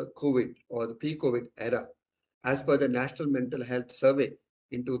before the COVID or the pre-COVID era. As per the National Mental Health Survey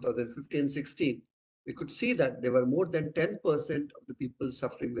in 2015-16, we could see that there were more than 10% of the people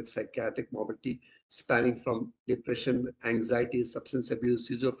suffering with psychiatric morbidity, spanning from depression, anxiety, substance abuse,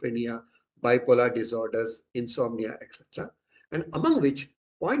 schizophrenia, bipolar disorders, insomnia, etc. And among which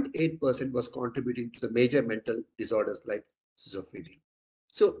 0.8% was contributing to the major mental disorders like schizophrenia.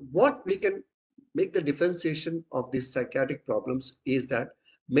 So what we can make the differentiation of these psychiatric problems is that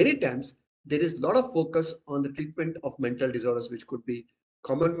many times there is a lot of focus on the treatment of mental disorders, which could be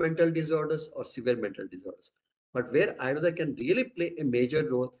common mental disorders or severe mental disorders. But where Ayurveda can really play a major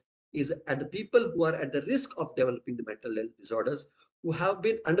role is at the people who are at the risk of developing the mental health disorders, who have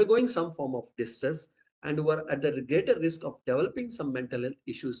been undergoing some form of distress and who are at the greater risk of developing some mental health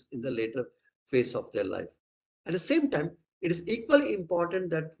issues in the later phase of their life. At the same time, it is equally important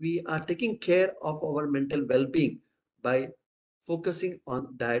that we are taking care of our mental well-being by focusing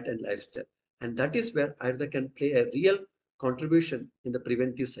on diet and lifestyle. And that is where Ayurveda can play a real contribution in the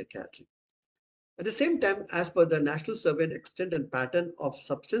preventive psychiatry. At the same time, as per the National Survey on Extent and Pattern of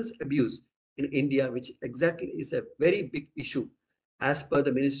Substance Abuse in India, which exactly is a very big issue, as per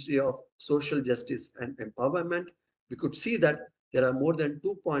the Ministry of Social Justice and Empowerment, we could see that there are more than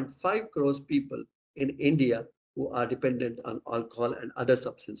 2.5 crores people in India who are dependent on alcohol and other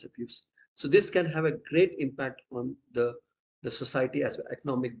substance abuse. So this can have a great impact on the society as an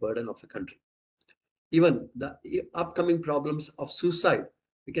economic burden of the country. Even the upcoming problems of suicide,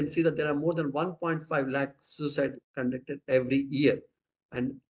 we can see that there are more than 1.5 lakh suicide conducted every year,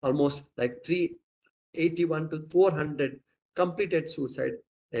 and almost like 381 to 400 completed suicide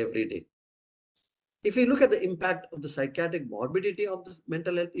every day. If we look at the impact of the psychiatric morbidity of the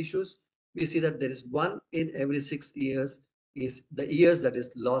mental health issues, we see that there is 1 in every 6 years is the years that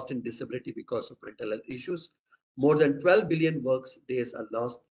is lost in disability because of mental health issues. More than 12 billion works days are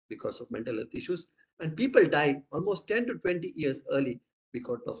lost because of mental health issues, and people die almost 10 to 20 years early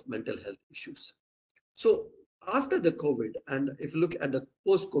because of mental health issues. So after the COVID, and if you look at the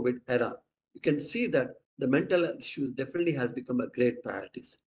post-COVID era, you can see that the mental health issues definitely has become a great priority.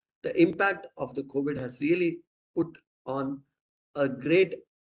 The impact of the COVID has really put on a great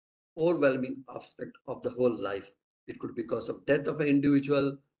overwhelming aspect of the whole life. It could be because of death of an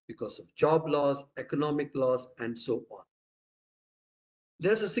individual, because of job loss, economic loss, and so on.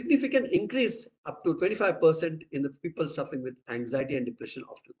 There's a significant increase up to 25% in the people suffering with anxiety and depression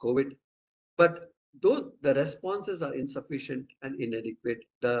after COVID. But though the responses are insufficient and inadequate,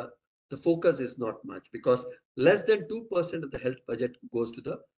 the focus is not much, because less than 2% of the health budget goes to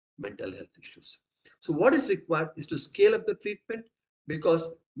the mental health issues. So what is required is to scale up the treatment, because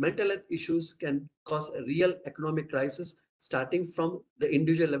mental health issues can cause a real economic crisis starting from the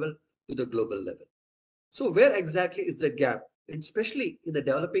individual level to the global level. So where exactly is the gap? And especially in the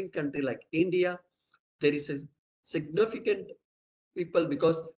developing country like India, there is a significant people,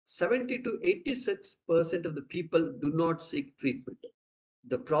 because 70 to 86% of the people do not seek treatment.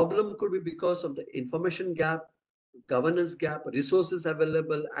 The problem could be because of the information gap, governance gap, resources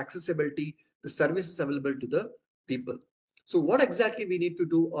available, accessibility, the services available to the people. So what exactly we need to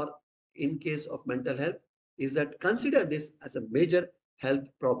do, or in case of mental health, is that consider this as a major health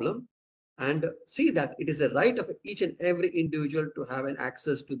problem and see that it is a right of each and every individual to have an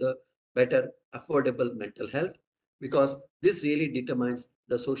access to the better affordable mental health, because this really determines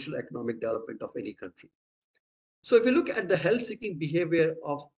the social economic development of any country. So if you look at the health seeking behavior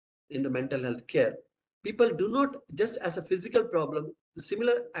of in the mental health care, people do not just as a physical problem, the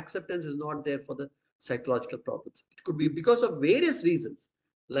similar acceptance is not there for the psychological problems. It could be because of various reasons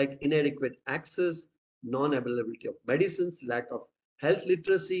like inadequate access, non-availability of medicines, lack of health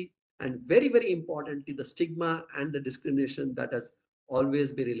literacy, and very, very importantly, the stigma and the discrimination that has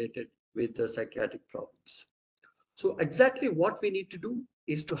always been related with the psychiatric problems. So exactly what we need to do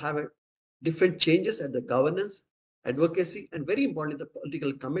is to have a different changes at the governance, advocacy, and very importantly, the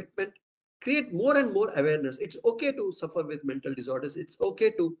political commitment. Create more and more awareness. It's okay to suffer with mental disorders. It's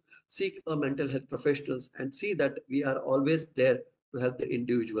okay to seek a mental health professionals and see that we are always there to help the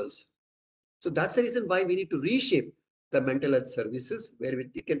individuals. So that's the reason why we need to reshape the mental health services, where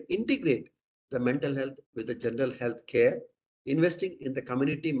we can integrate the mental health with the general health care, investing in the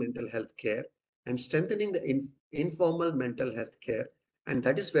community mental health care, and strengthening the informal mental health care. And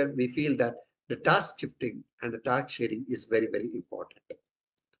that is where we feel that the task shifting and the task sharing is very, very important.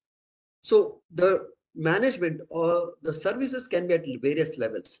 So the management or the services can be at various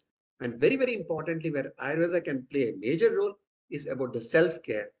levels. And very, very importantly, where Ayurveda can play a major role is about the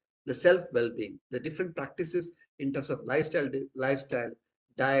self-care, the self-well-being, the different practices in terms of lifestyle,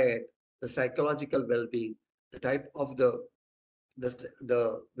 diet, the psychological well-being, the type of the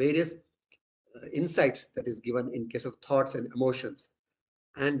various insights that is given in case of thoughts and emotions.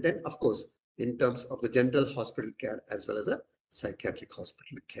 And then, of course, in terms of the general hospital care as well as a psychiatric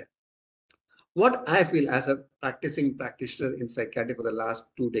hospital care. What I feel as a practicing practitioner in psychiatry for the last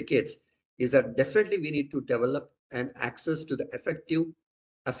 2 decades is that definitely we need to develop an access to the effective,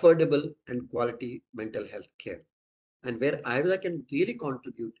 affordable, and quality mental health care. And where Ayurveda can really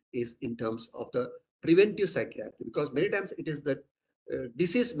contribute is in terms of the preventive psychiatry, because many times it is the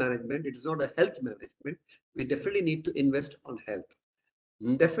disease management, it is not a health management. We definitely need to invest on health.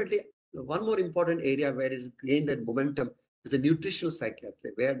 Definitely, one more important area where it's gained that momentum is the nutritional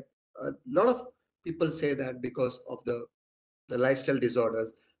psychiatry, where a lot of people say that because of the lifestyle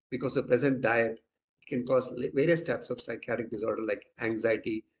disorders, because of present diet, it can cause various types of psychiatric disorder like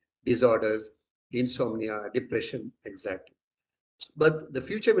anxiety disorders, insomnia, depression, anxiety. But the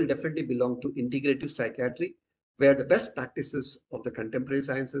future will definitely belong to integrative psychiatry, where the best practices of the contemporary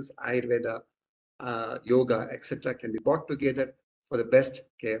sciences, Ayurveda, yoga, etc., can be brought together for the best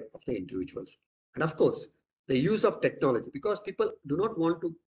care of the individuals. And of course, the use of technology, because people do not want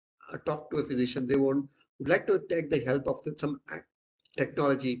to talk to a physician, they would like to take the help of some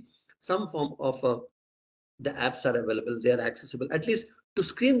technology, some form of the apps are available, they are accessible, at least to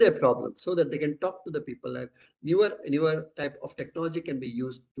screen their problems so that they can talk to the people. And newer type of technology can be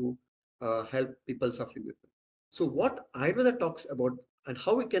used to help people suffering with it. So what Ayurveda talks about and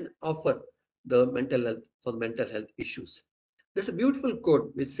how we can offer the mental health for mental health issues. There's a beautiful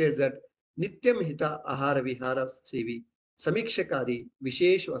quote which says that Nityam Hita Ahara Vihara Sevi Samikshakari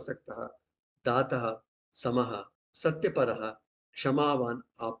Visheshu Asaktaha Dataha Samaha Satyaparaha Kshamavan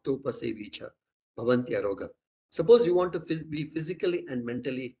Aptopasevicha Bhavanti Aroga. Suppose you want to be physically and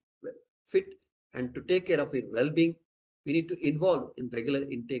mentally fit and to take care of your well-being, we need to involve in regular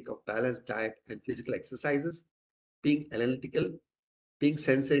intake of balanced diet and physical exercises, being analytical, being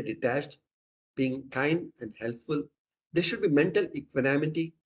sensory detached, being kind and helpful. There should be mental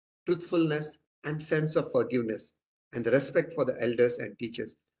equanimity, truthfulness, and sense of forgiveness. And the respect for the elders and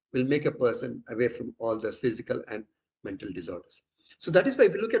teachers will make a person away from all the physical and mental disorders. So that is why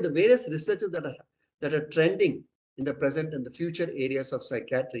if you look at the various researches that are trending in the present and the future areas of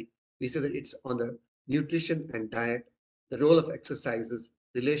psychiatry, we say that it's on the nutrition and diet, the role of exercises,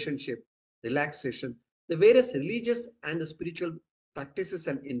 relationship, relaxation, the various religious and the spiritual practices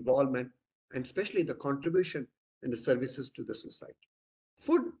and involvement, and especially the contribution and the services to the society.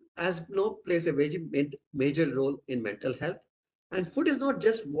 Food, as you know, plays a major role in mental health. And food is not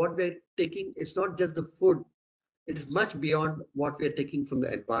just what we're taking, it's not just the food, it is much beyond what we are taking from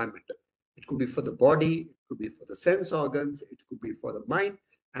the environment. It could be for the body, it could be for the sense organs, it could be for the mind,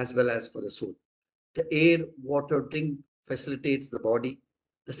 as well as for the soul. The air, water, drink facilitates the body.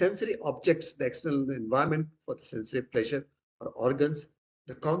 The sensory objects, the external environment for the sensory pleasure or organs,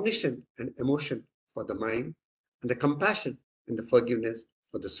 the cognition and emotion for the mind, and the compassion and the forgiveness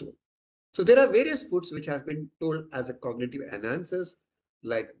for the soul. So there are various foods which has been told as a cognitive enhancers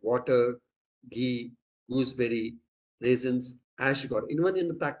like water, ghee, gooseberry, raisins, ashgore. Even in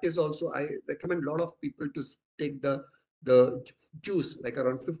the practice also, I recommend a lot of people to take the juice like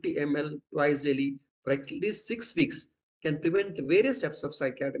around 50 ml twice daily for at least 6 weeks can prevent various types of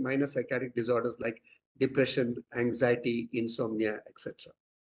minor psychiatric disorders like depression, anxiety, insomnia, etc.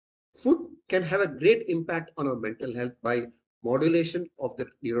 Food can have a great impact on our mental health by modulation of the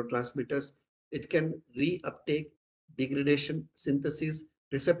neurotransmitters. It can reuptake, degradation, synthesis,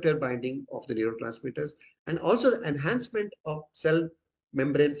 receptor binding of the neurotransmitters, and also the enhancement of cell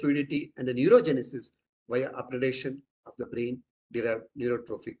membrane fluidity and the neurogenesis via upgradation of the brain derived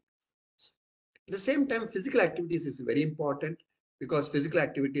neurotrophic. At the same time, physical activities is very important because physical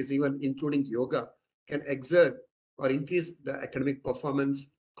activities, even including yoga, can exert or increase the academic performance,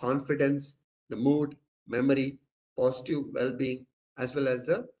 confidence, the mood, memory, positive well-being, as well as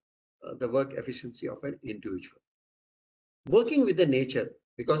the work efficiency of an individual. Working with the nature,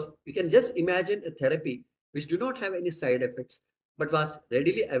 because we can just imagine a therapy which do not have any side effects, but was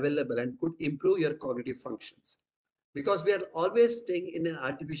readily available and could improve your cognitive functions. Because we are always staying in an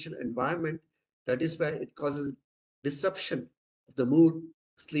artificial environment, that is why it causes disruption of the mood,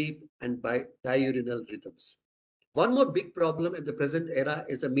 sleep, and by diurnal rhythms. One more big problem at the present era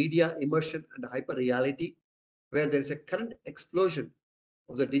is the media immersion and hyper reality, where there is a current explosion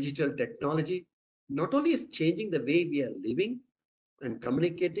of the digital technology. Not only is changing the way we are living and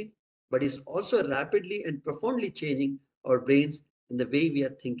communicating, but is also rapidly and profoundly changing our brains and the way we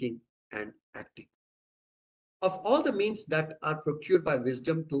are thinking and acting. Of all the means that are procured by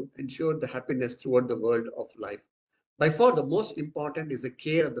wisdom to ensure the happiness throughout the world of life, By far, the most important is the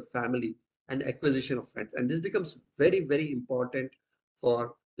care of the family and acquisition of friends. And this becomes very, very important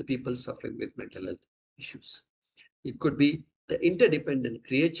for the people suffering with mental health issues. It could be the interdependent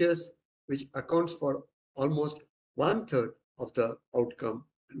creatures, which accounts for almost one third of the outcome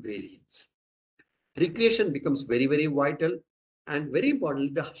and variance. Recreation becomes very, very vital, and very importantly,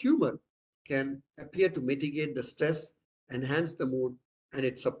 the humor can appear to mitigate the stress, enhance the mood, and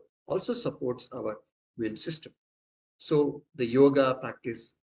it also supports our immune system. So the yoga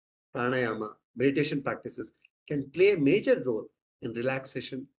practice, pranayama, meditation practices can play a major role in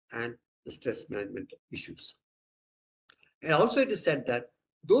relaxation and the stress management issues. And also it is said that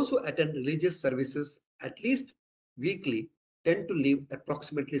those who attend religious services at least weekly tend to live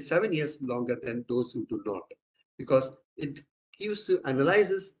approximately 7 years longer than those who do not, because it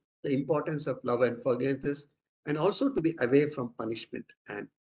analyzes the importance of love and forgiveness, and also to be away from punishment and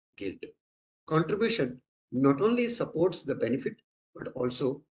guilt. Contribution not only supports the benefit, but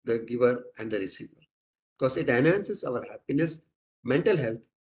also the giver and the receiver, because it enhances our happiness, mental health,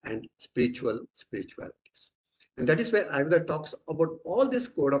 and spiritualities. And that is where Ayurveda talks about all this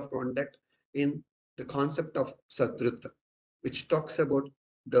code of conduct in the concept of Sadhrutta, which talks about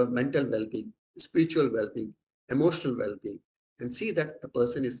the mental well-being, spiritual well-being, emotional well-being, and see that a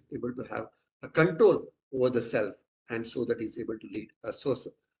person is able to have a control over the self, and so that he's able to lead a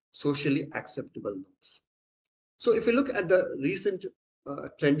socially acceptable norms. So if you look at the recent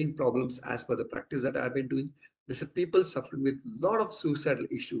trending problems as per the practice that I've been doing, there's people suffering with a lot of suicidal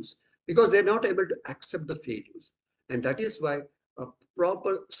issues because they're not able to accept the failures. And that is why a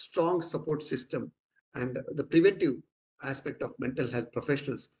proper, strong support system and the preventive aspect of mental health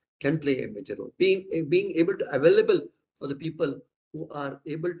professionals can play a major role. Being able to available for the people who are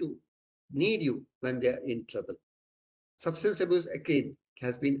able to need you when they are in trouble. Substance abuse, again,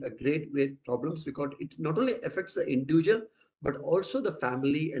 has been a great problems because it not only affects the individual, but also the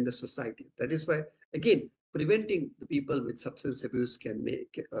family and the society. That is why, again, preventing the people with substance abuse can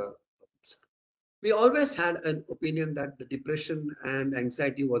make we always had an opinion that the depression and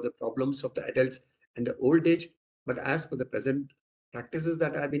anxiety were the problems of the adults and the old age. But as per the present practices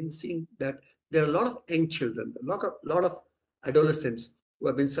that I've been seeing, that there are a lot of young children, a lot of adolescents who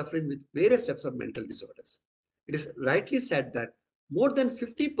have been suffering with various types of mental disorders. It is rightly said that more than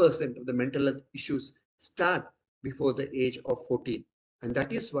 50% of the mental health issues start before the age of 14. And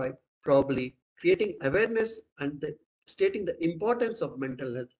that is why probably creating awareness and stating the importance of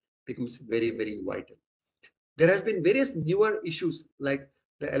mental health becomes very, very vital. There has been various newer issues like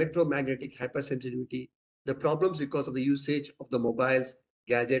the electromagnetic hypersensitivity, the problems because of the usage of the mobiles,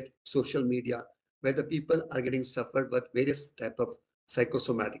 gadget, social media, where the people are getting suffered with various type of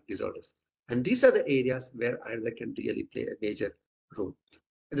psychosomatic disorders. And these are the areas where Ayurveda can really play a major role.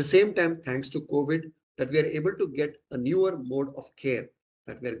 At the same time, thanks to COVID, that we are able to get a newer mode of care,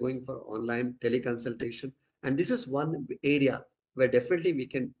 that we are going for online teleconsultation. And this is one area where definitely we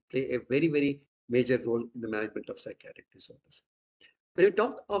can play a very, very major role in the management of psychiatric disorders. When we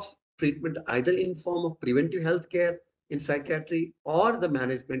talk of treatment, either in form of preventive health care in psychiatry or the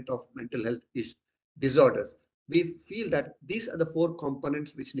management of mental health disorders, we feel that these are the four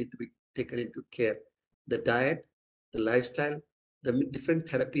components which need to be taken into care: the diet, the lifestyle, the different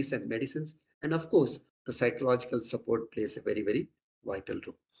therapies and medicines, and of course, the psychological support plays a very, very vital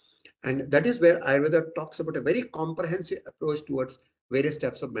role. And that is where Ayurveda talks about a very comprehensive approach towards various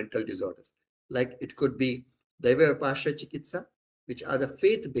types of mental disorders. Like it could be Daiva Vipasha Chikitsa, which are the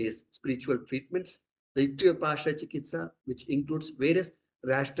faith-based spiritual treatments, the Yukti Vipasha Chikitsa, which includes various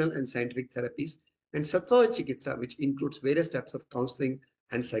rational and scientific therapies, and Sattva Chikitsa, which includes various types of counseling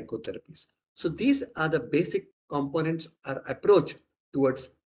and psychotherapies. So these are the basic components or approach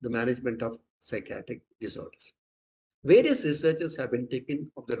towards the management of psychiatric disorders. Various researchers have been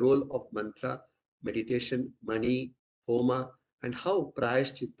taken of the role of mantra, meditation, money, homa, and how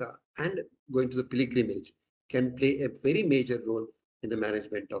prayashchitta and going to the pilgrimage can play a very major role in the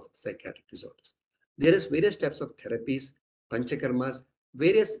management of psychiatric disorders. There is various types of therapies, panchakarmas,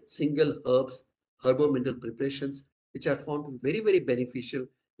 various single herbs, herbo-mineral preparations, which are found to be very, very beneficial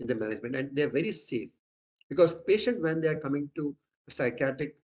in the management, and they are very safe because patient, when they are coming to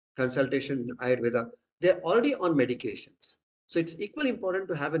psychiatric consultation in Ayurveda, they're already on medications. So it's equally important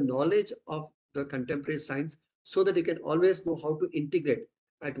to have a knowledge of the contemporary science so that you can always know how to integrate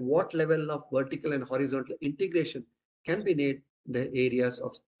at what level of vertical and horizontal integration can be made in the areas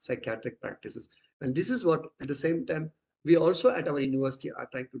of psychiatric practices. And this is what, at the same time, we also at our university are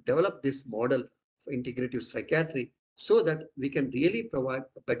trying to develop this model of integrative psychiatry so that we can really provide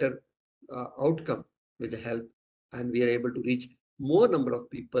a better outcome with the help, and we are able to reach more number of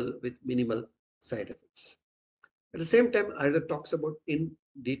people with minimal side effects. At the same time, Ayurveda talks about in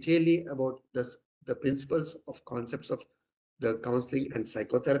detail about the principles of concepts of the counseling and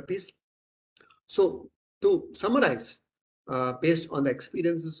psychotherapies. So to summarize, based on the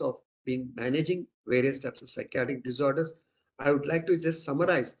experiences of being managing various types of psychiatric disorders, I would like to just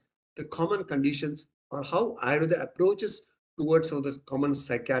summarize the common conditions or how Ayurveda approaches towards some of the common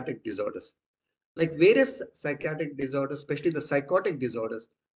psychiatric disorders. Like various psychiatric disorders, especially the psychotic disorders,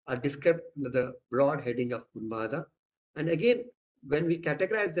 are described under the broad heading of Unmada. And again, when we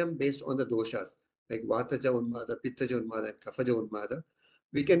categorize them based on the doshas, like Vataja Unmada, Pittaja Unmada, and Kaphaja Unmada,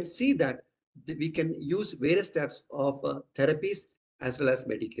 we can see that we can use various types of therapies as well as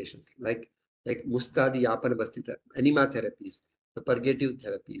medications, like Mustadi Yapana Bastita, anima therapies, the purgative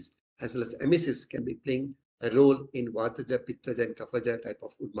therapies, as well as emesis can be playing a role in Vataja, Pittaja, and Kaphaja type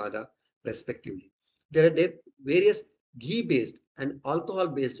of Unmada respectively. There are various ghee-based and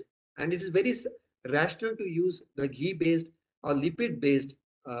alcohol-based, and it is very rational to use the ghee-based or lipid-based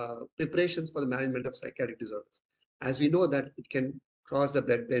preparations for the management of psychiatric disorders, as we know that it can cross the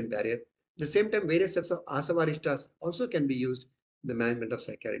blood-brain barrier. At the same time, various types of asavarishtas also can be used in the management of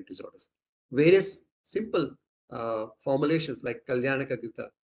psychiatric disorders. Various simple formulations like Kalyanaka Grita,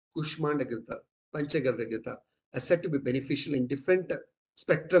 Kushmanda Grita, Panchagavya Grita are said to be beneficial in different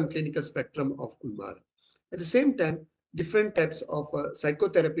clinical spectrum of Unmada. At the same time, different types of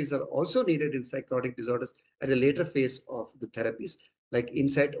psychotherapies are also needed in psychotic disorders at a later phase of the therapies, like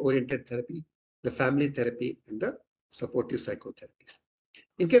insight-oriented therapy, the family therapy, and the supportive psychotherapies.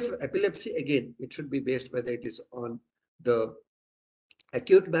 In case of epilepsy, again, it should be based whether it is on the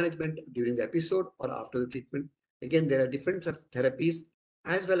acute management during the episode or after the treatment. Again, there are different types of therapies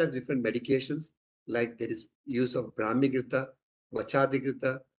as well as different medications, like there is use of Brahmigrita,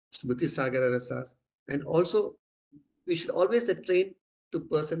 Vachadigrita, Smriti Sagara Rasas, and also we should always train to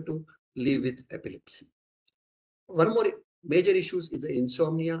person to live with epilepsy. One more major issue is the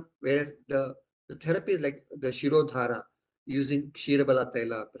insomnia, whereas the therapy like the Shirodhara using Kshirabala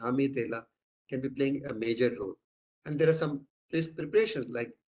Tela, Brahmi Tela can be playing a major role. And there are some preparations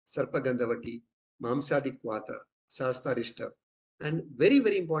like Sarpagandhavati, Mamsadi Kwata, Sastarishta. And very,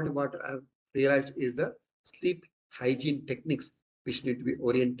 very important what I've realized is the sleep hygiene techniques which need to be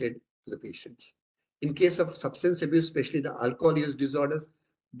oriented to the patients. In case of substance abuse, especially the alcohol use disorders,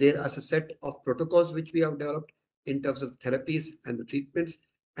 there is a set of protocols which we have developed in terms of therapies and the treatments.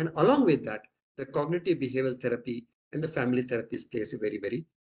 And along with that, the cognitive behavioral therapy and the family therapies plays a very, very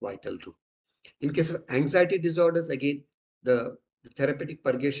vital role. In case of anxiety disorders, again, the therapeutic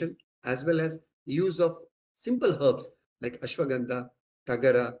purgation as well as use of simple herbs like ashwagandha,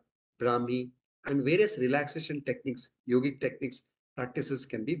 tagara, brahmi, and various relaxation techniques, yogic techniques, practices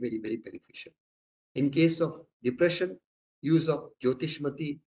can be very, very beneficial. In case of depression, use of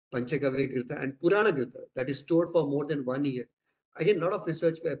Jyotishmati, Panchagavya Grita, and Purana Grita that is stored for more than 1 year. Again, a lot of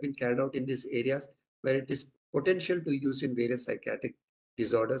research have been carried out in these areas where it is potential to use in various psychiatric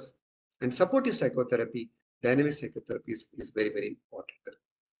disorders. And supportive psychotherapy, dynamic psychotherapy is very, very important.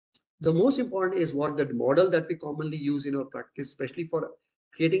 The most important is what the model that we commonly use in our practice, especially for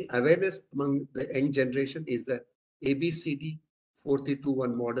creating awareness among the young generation, is the ABCD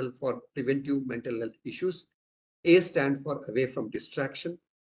 4321 model for preventive mental health issues. A stands for away from distraction.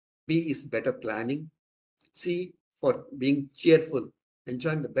 B is better planning. C for being cheerful,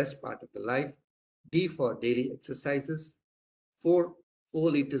 enjoying the best part of the life. D for daily exercises. 4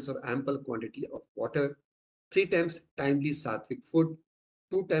 liters of ample quantity of water. 3 times timely sattvic food.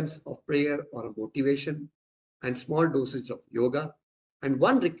 2 times of prayer or motivation, and small dosage of yoga, and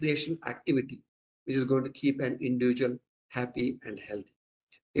 1 recreation activity which is going to keep an individual happy and healthy.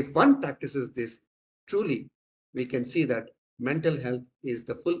 If one practices this, truly we can see that mental health is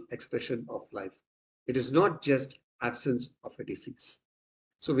the full expression of life. It is not just absence of a disease.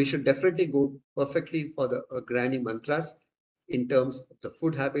 So we should definitely go perfectly for the granny mantras in terms of the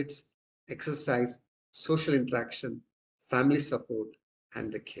food habits, exercise, social interaction, family support, and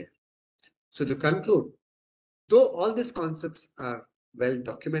the care. So to conclude, though all these concepts are well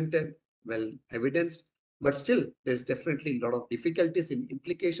documented, well evidenced, but still there's definitely a lot of difficulties in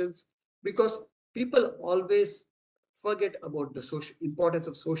implications because people always forget about the social importance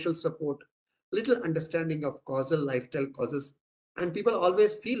of social support, little understanding of causal lifestyle causes, and people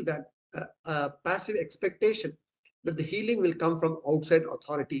always feel that a passive expectation that the healing will come from outside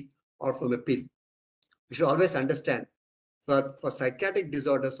authority or from a pill. We should always understand for psychiatric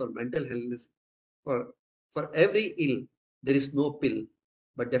disorders or mental illness, for every ill, there is no pill,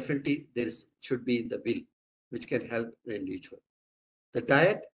 but definitely should be the will, which can help the individual. The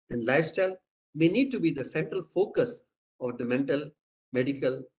diet and lifestyle may need to be the central focus of the mental,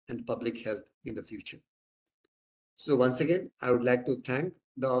 medical, and public health in the future. So once again, I would like to thank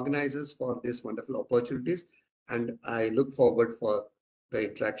the organizers for these wonderful opportunities, and I look forward for the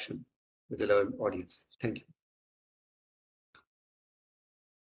interaction with the learned audience. Thank you.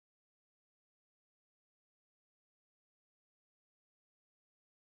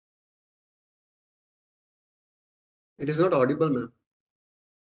 It is not audible, ma'am.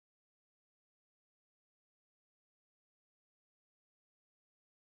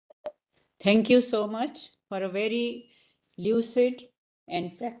 Thank you so much for a very lucid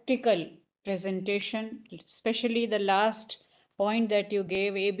and practical presentation, especially the last point that you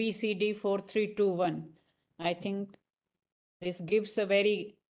gave, ABCD 4321. I think this gives a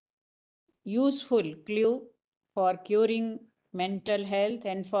very useful clue for curing mental health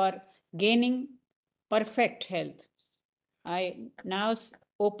and for gaining perfect health. I now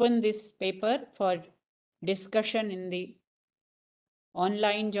open this paper for discussion in the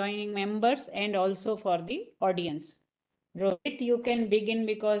online joining members and also for the audience. Rohit, you can begin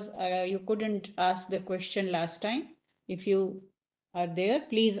because you couldn't ask the question last time. If you are there,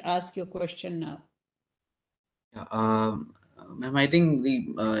 please ask your question now. Yeah, ma'am, I think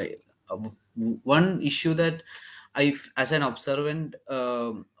the one issue that as an observant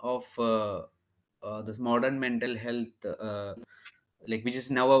of this modern mental health, like which is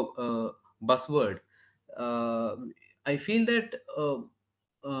now a buzzword, uh, I feel that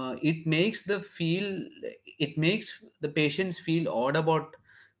it makes the patients feel odd about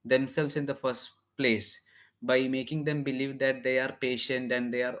themselves in the first place by making them believe that they are patient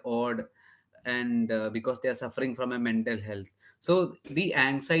and they are odd, and because they are suffering from a mental health, so the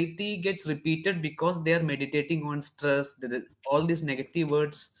anxiety gets repeated because they are meditating on stress. All these negative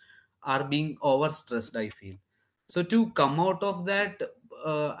words are being overstressed, I feel. So to come out of that,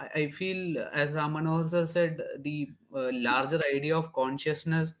 I feel, as Rammanohar sir said, the larger idea of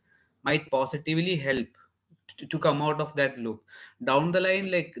consciousness might positively help to come out of that loop down the line.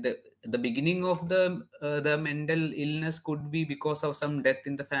 Like the beginning of the mental illness could be because of some death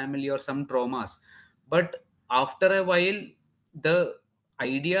in the family or some traumas, but after a while the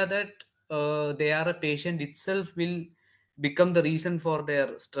idea that they are a patient itself will become the reason for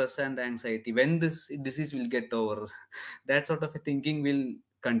their stress and anxiety when this disease will get over. That sort of a thinking will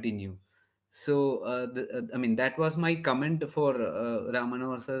continue. So I mean, that was my comment for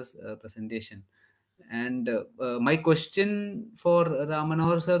Ramanohar sir's presentation. And my question for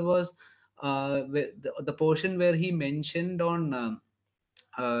Ramanohar sir was the portion where he mentioned on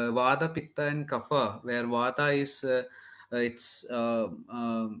Vata, Pitta, and Kapha, where Vata is it's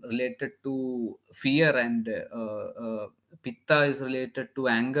related to fear, and Pitta is related to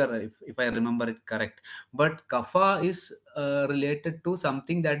anger, if I remember it correct. But Kapha is related to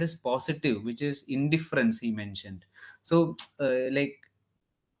something that is positive, which is indifference, he mentioned. So, like,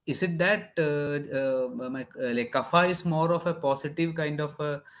 is it that like kapha is more of a positive kind of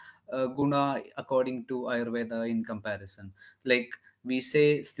a guna according to Ayurveda in comparison? Like we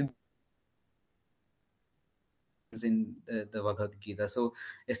say in the Bhagavad Gita. So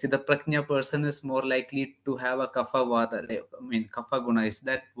a Siddha Prajna person is more likely to have a kapha vata, like, I mean kapha guna. Is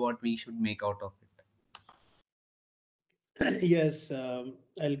that what we should make out of it? Yes,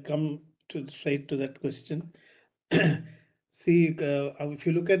 I'll come to straight to that question. See, if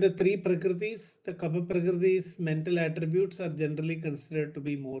you look at the three prakritis, the Kapha prakritis mental attributes are generally considered to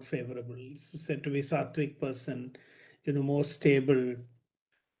be more favorable. It's said to be sattvic person, more stable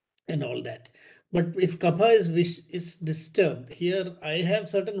and all that. But if kapha is disturbed, here I have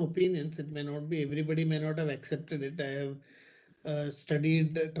certain opinions. It may not be, everybody may not have accepted it. I have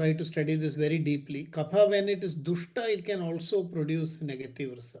tried to study this very deeply. Kapha, when it is dushta, it can also produce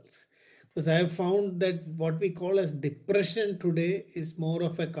negative results. Because I have found that what we call as depression today is more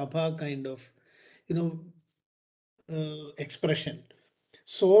of a kapha kind of, you know, expression.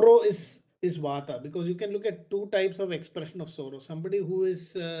 Sorrow is vata, because you can look at two types of expression of sorrow. Somebody who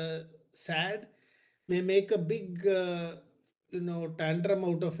is sad may make a big tantrum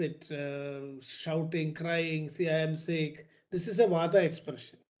out of it, shouting, crying, see, I am sick. This is a vata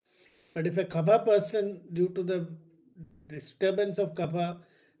expression. But if a kapha person, due to the disturbance of kapha,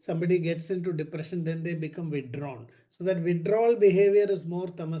 somebody gets into depression, then they become withdrawn. So that withdrawal behavior is more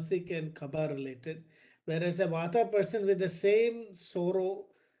tamasic and kapha related. Whereas a vata person with the same sorrow,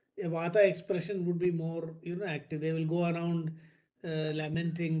 a vata expression would be more, active. They will go around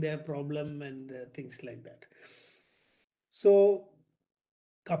lamenting their problem and things like that. So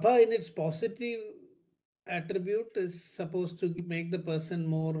kapha in its positive attribute is supposed to make the person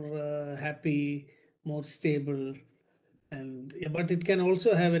more happy, more stable, and yeah, but it can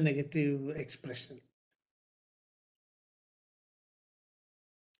also have a negative expression.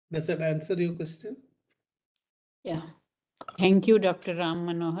 Does that answer your question? Yeah. Thank you, Dr.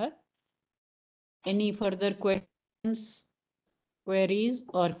 Rammanohar. Any further questions, queries,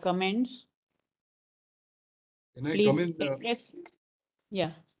 or comments? Can I come Please in? express.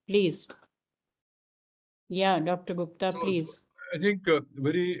 Yeah, please. Yeah, Dr. Gupta, So please. I think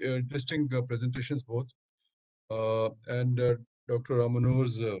very interesting presentations both. And Dr.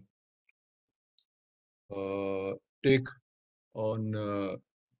 Ramanohar's take on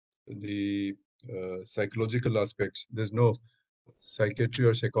the psychological aspects. There's no psychiatry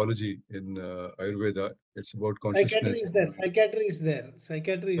or psychology in Ayurveda. It's about consciousness. Psychiatry is there. Psychiatry is there.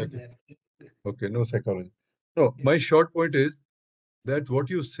 Psychiatry is there. Okay, no psychology. No, my short point is that what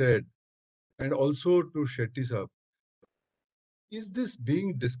you said, and also to Shetty sir, is this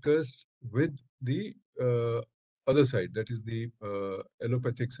being discussed with the other side, that is the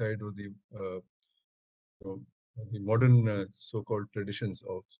allopathic side, or the you know, the modern so-called traditions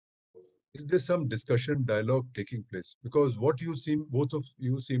of? Is there some discussion, dialogue taking place? Because what you seem, both of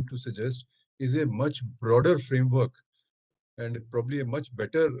you seem to suggest, is a much broader framework and probably a much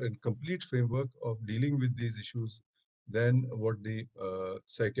better and complete framework of dealing with these issues than what the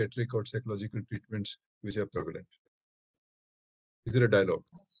psychiatric or psychological treatments which are prevalent. Is there a dialogue?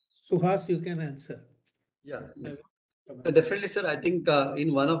 Suhas, you can answer. Yeah. I- Definitely, sir. I think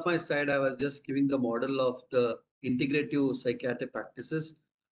in one of my slide, I was just giving the model of the integrative psychiatric practices,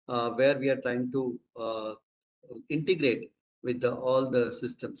 where we are trying to integrate with all the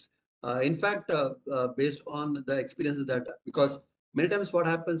systems. In fact, based on the experiences that, because many times what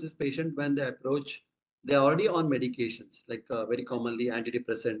happens is patient when they approach, they're already on medications, like very commonly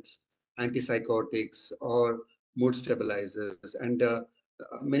antidepressants, antipsychotics, or mood stabilizers, and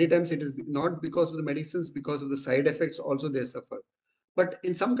many times it is not because of the medicines, because of the side effects also they suffer. But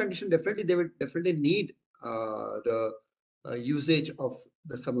in some condition, definitely they would definitely need the usage of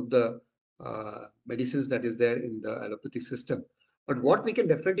some of the medicines that is there in the allopathic system. But what we can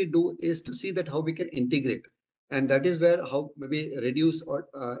definitely do is to see that how we can integrate, and that is where how maybe reduce, or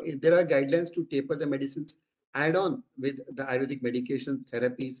there are guidelines to taper the medicines, add on with the Ayurvedic medication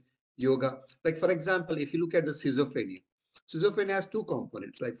therapies, yoga. Like for example, if you look at the schizophrenia, schizophrenia has two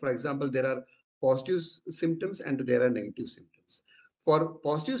components. Like for example, there are positive symptoms and there are negative symptoms. For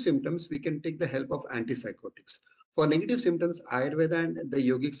positive symptoms, we can take the help of antipsychotics. For negative symptoms, Ayurveda and the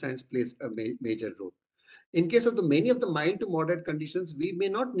yogic science plays a major role. In case of the many of the mild to moderate conditions, we may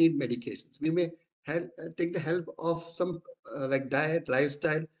not need medications. We may take the help of some like diet,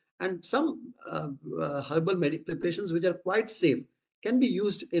 lifestyle, and some herbal preparations which are quite safe, can be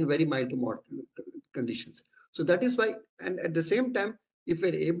used in very mild to moderate conditions. So that is why, and at the same time, if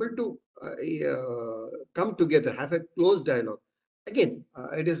we're able to come together, have a close dialogue, again,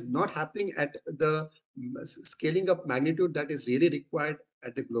 it is not happening at the scaling up magnitude that is really required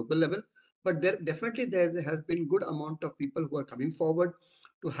at the global level, but there has been good amount of people who are coming forward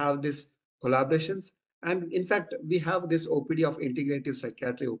to have these collaborations. And in fact, we have this OPD of integrative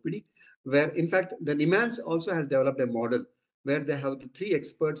psychiatry OPD, where in fact the NIMANS also has developed a model where they have the three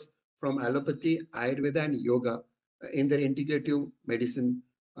experts from allopathy, Ayurveda, and yoga in their integrative medicine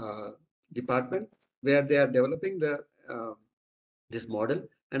department, where they are developing the this model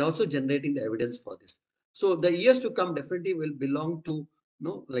and also generating the evidence for this. So the years to come definitely will belong to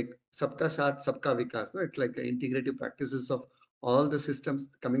like Sabka Saath, Sabka Vikas. No? It's like the integrative practices of all the systems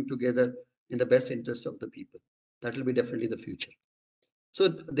coming together in the best interest of the people. That will be definitely the future. So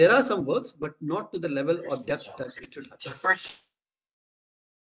there are some works, but not to the level or depth that it should happen.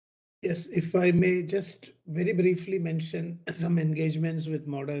 Yes, if I may just very briefly mention some engagements with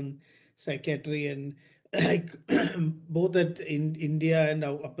modern psychiatry and like both in India and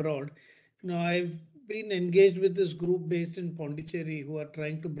abroad. I've been engaged with this group based in Pondicherry who are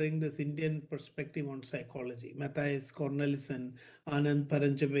trying to bring this Indian perspective on psychology. Matthias Cornelissen, Anand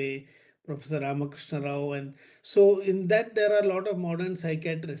Paranjave, Professor Ramakrishna Rao. And so in that there are a lot of modern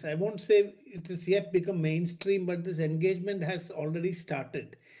psychiatrists. I won't say it has yet become mainstream, but this engagement has already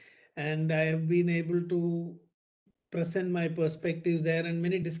started. And I have been able to present my perspective there, and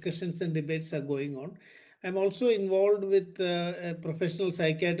many discussions and debates are going on. I'm also involved with a professional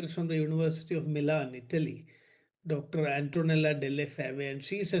psychiatrist from the University of Milan, Italy, Dr. Antonella Delle Fave, and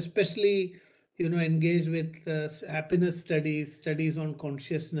she's especially, engaged with happiness studies on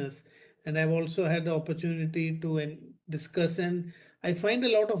consciousness. And I've also had the opportunity to discuss, and I find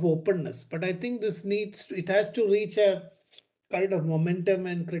a lot of openness. But I think it has to reach a kind of momentum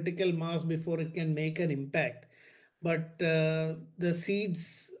and critical mass before it can make an impact. But the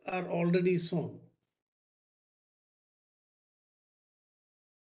seeds are already sown.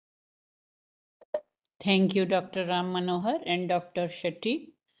 Thank you, Dr. Rammanohar and Dr.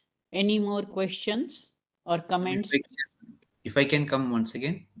 Shetty. Any more questions? or comments? If I can come once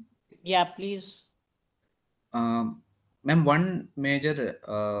again. Yeah, please. Ma'am, one major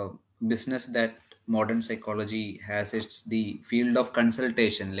business that modern psychology has, it's the field of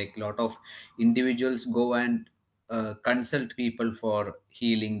consultation. Like, a lot of individuals go and consult people for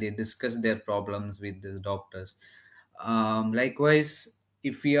healing. They discuss their problems with the doctors. Likewise,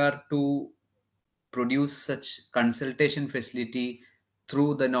 if we are to produce such consultation facility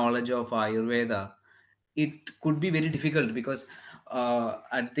through the knowledge of Ayurveda, it could be very difficult because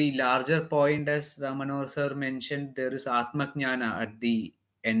at the larger point, as Rammanohar sir mentioned, there is Atma Jnana at the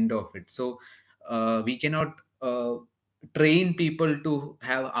end of it. So we cannot train people to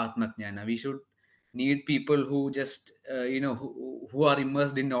have Atma Jnana. We should need people who just who are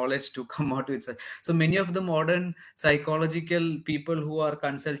immersed in knowledge to come out with so many of the modern psychological people who are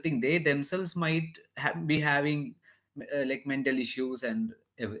consulting, they themselves might be having like mental issues and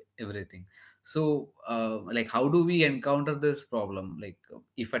everything. So like, how do we encounter this problem, like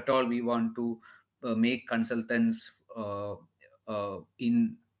if at all we want to make consultants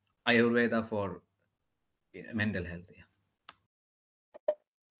in Ayurveda for mental health? Yeah.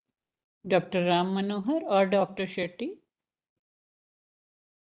 Dr. Ram Manohar or Dr. Shetty?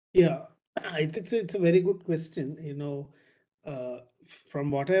 Yeah, I think it's a very good question.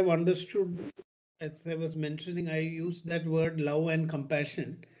 From what I've understood, as I was mentioning, I used that word love and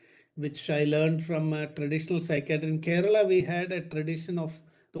compassion, which I learned from a traditional psychiatry. In Kerala, we had a tradition of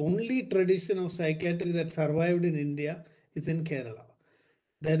the only tradition of psychiatry that survived in India is in Kerala.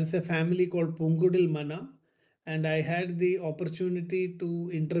 There is a family called Pungudil Mana, and I had the opportunity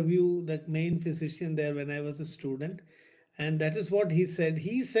to interview the main physician there when I was a student, and that is what he said.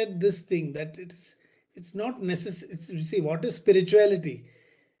 He said this thing that it's not necessary. You see, what is spirituality?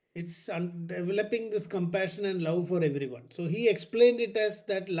 It's developing this compassion and love for everyone. So he explained it as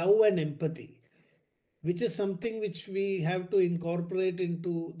that love and empathy, which is something which we have to incorporate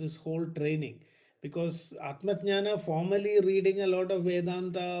into this whole training, because Atmajnana, formally reading a lot of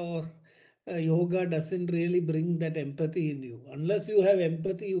Vedanta or yoga doesn't really bring that empathy in you. Unless you have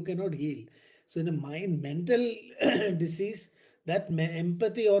empathy, you cannot heal. So in a mind mental disease, that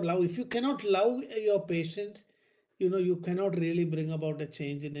empathy or love, if you cannot love your patient, you cannot really bring about a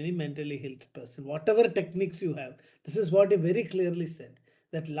change in any mentally health person, whatever techniques you have. This is what he very clearly said,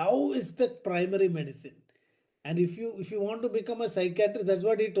 that love is the primary medicine. And if you want to become a psychiatrist, that's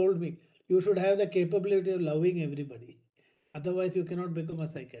what he told me, you should have the capability of loving everybody, otherwise you cannot become a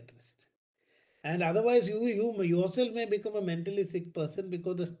psychiatrist. And otherwise you yourself may become a mentally sick person,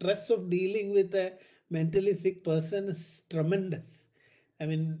 because the stress of dealing with a mentally sick person is tremendous. I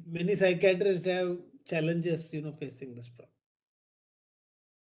mean, many psychiatrists have challenges facing this problem.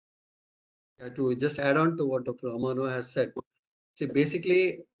 Yeah, to just add on to what Dr. Amano has said. See,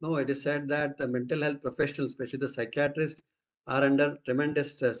 basically, no, it is said that the mental health professionals, especially the psychiatrists, are under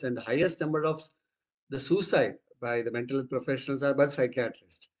tremendous stress, and the highest number of the suicide by the mental health professionals are by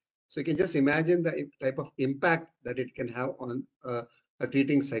psychiatrists. So you can just imagine the type of impact that it can have on a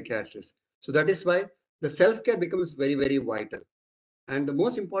treating psychiatrist. So that is why the self-care becomes very, very vital. And the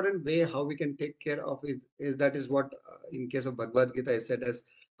most important way how we can take care of it is that is what in case of Bhagavad Gita I said as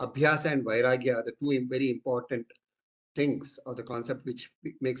Abhyasa and Vairagya, the two very important things or the concept which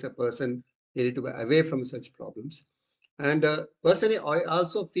makes a person ready to be away from such problems. And personally, I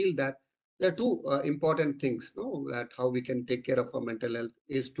also feel that there are two important things, no, that how we can take care of our mental health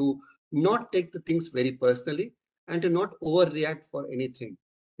is to not take the things very personally and to not overreact for anything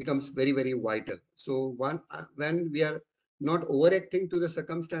becomes very, very vital. So when we are not overreacting to the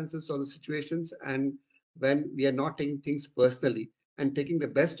circumstances or the situations, and when we are not taking things personally and taking the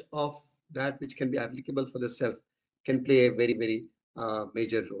best of that which can be applicable for the self, can play a very, very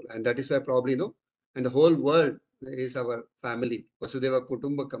major role. And that is why probably, and the whole world is our family, Vasudeva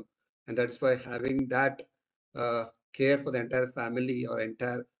Kutumbakam. And that is why having that care for the entire family or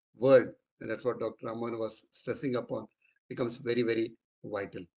entire world, and that's what Dr. Raman was stressing upon, becomes very, very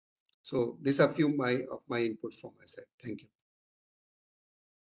vital. So these are few of my input from my side. Thank you.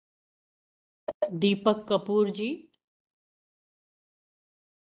 Deepak Kapoor ji.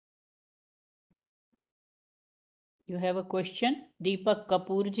 You have a question? Deepak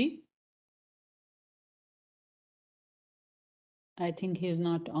Kapoor ji. I think he's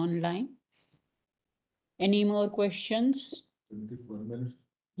not online. Any more questions?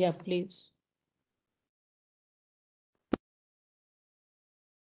 Yeah, please.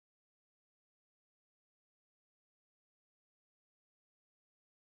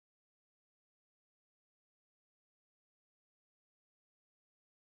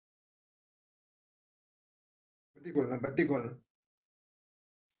 Particular.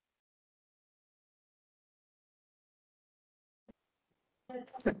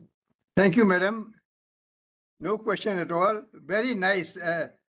 Thank you, madam. No question at all. Very nice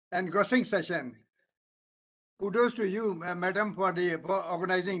and engrossing session. Kudos to you, madam, for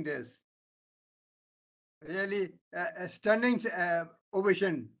organizing this. Really a stunning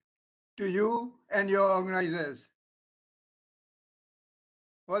ovation to you and your organizers.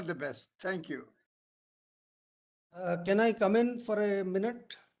 All the best. Thank you. Can I come in for a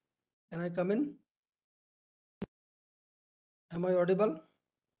minute? Can I come in? Am I audible?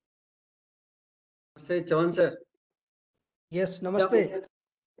 Say, Chauhan sir. Yes, namaste.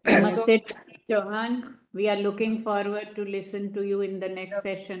 Namaste, Chauhan. We are looking forward to listen to you in the next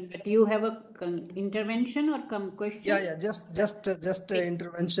session. But you have a intervention or question? Yeah, just an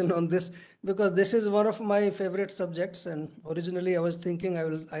intervention on this, because this is one of my favorite subjects, and originally I was thinking I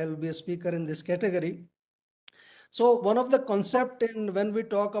will be a speaker in this category. So one of the concept in when we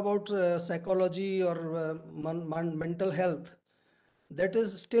talk about psychology or mental health, that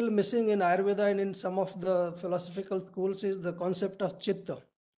is still missing in Ayurveda and in some of the philosophical schools is the concept of chitta.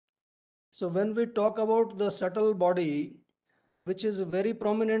 So when we talk about the subtle body, which is very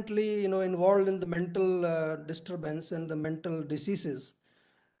prominently involved in the mental disturbance and the mental diseases,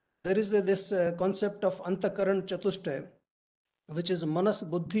 there is this concept of antakaran chatushtay, which is manas,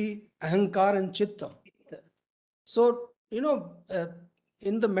 buddhi, ahankar and chitta. So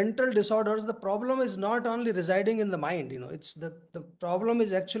in the mental disorders, the problem is not only residing in the mind, it's the problem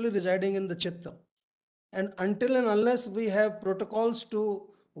is actually residing in the chitta. And until and unless we have protocols to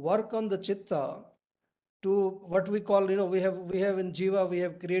work on the chitta, to what we call, we have in Jiva, we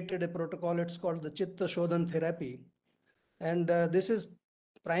have created a protocol, it's called the Chitta Shodhan therapy. And this is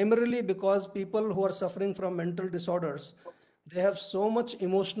primarily because people who are suffering from mental disorders, they have so much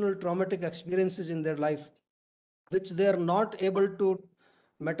emotional traumatic experiences in their life, which they are not able to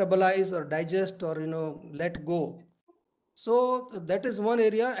metabolize or digest or let go. So that is one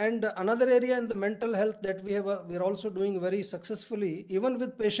area. And another area in the mental health that we are also doing very successfully, even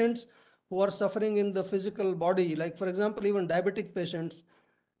with patients who are suffering in the physical body, like for example, even diabetic patients,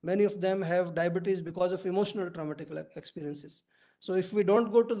 many of them have diabetes because of emotional traumatic experiences. So if we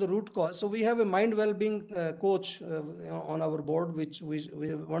don't go to the root cause, so we have a mind well-being coach on our board, which we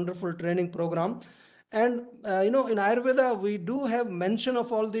have a wonderful training program. And in Ayurveda, we do have mention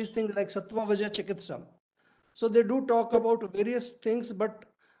of all these things like Sattva Vajra Chikitsa. So they do talk about various things, but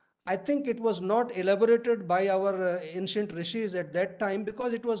I think it was not elaborated by our ancient rishis at that time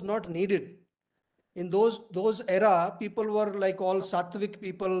because it was not needed. In those era, people were like all sattvic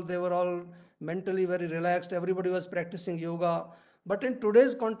people. They were all mentally very relaxed. Everybody was practicing yoga. But in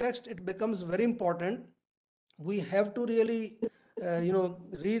today's context, it becomes very important. We have to really,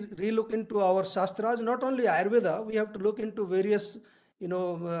 re-look into our shastras, not only Ayurveda, we have to look into various,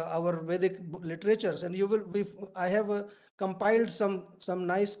 our Vedic literatures. And I have compiled some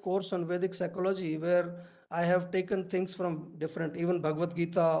nice course on Vedic psychology where I have taken things from different, even Bhagavad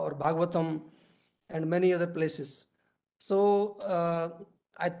Gita or Bhagavatam and many other places. So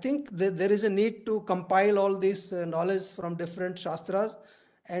I think that there is a need to compile all this knowledge from different shastras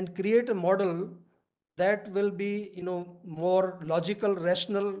and create a model that will be more logical,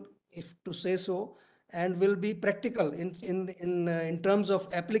 rational, if to say so, and will be practical in terms of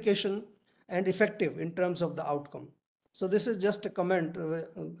application and effective in terms of the outcome. So this is just a comment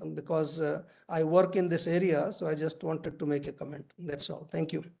because I work in this area, so I just wanted to make a comment. That's all.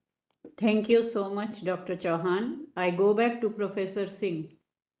 Thank you. Thank you so much, Dr. Chauhan. I go back to Professor Singh.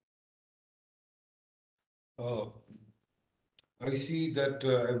 I see that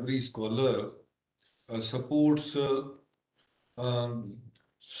every scholar supports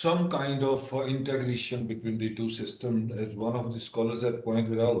some kind of integration between the two systems, as one of the scholars had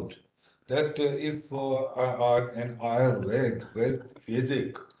pointed out, that if an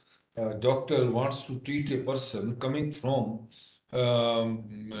Ayurvedic doctor wants to treat a person coming from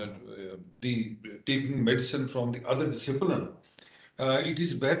the taking medicine from the other discipline, it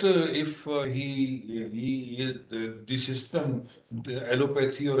is better if the system, the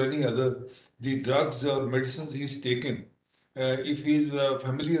allopathy or any other, the drugs or medicines he's taken, if he's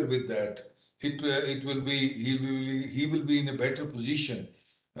familiar with that, it will be he will be in a better position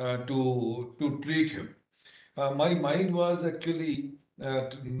to treat him. My mind was actually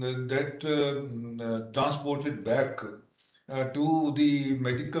transported back to the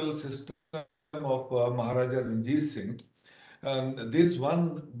medical system of Maharaja Ranjit Singh. There's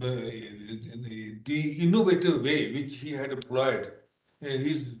one, the innovative way which he had employed.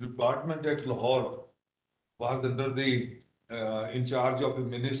 His department at Lahore was under the in charge of a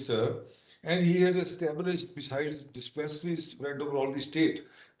minister, and he had established, besides dispensaries spread over all the state,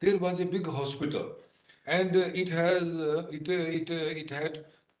 there was a big hospital. and it had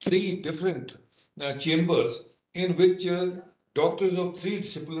three different chambers in which doctors of three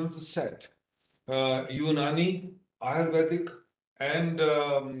disciplines sat: Unani, Ayurvedic, and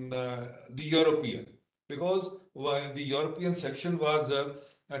the European. Because the European section was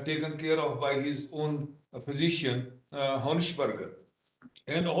taken care of by his own physician, Honishberger.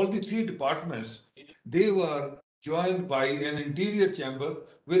 And all the three departments, they were joined by an interior chamber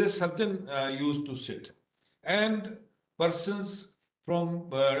where a surgeon used to sit. And persons from,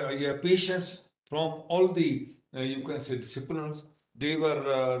 patients from all the, you can say, disciplines, they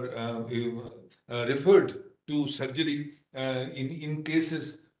were referred to surgery in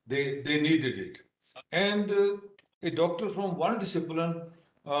cases they needed it. And a doctor from one discipline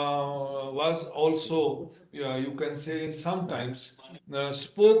was also, you can say, sometimes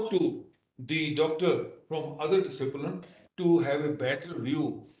spoke to the doctor from other discipline to have a better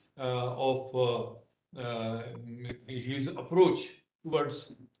view of his approach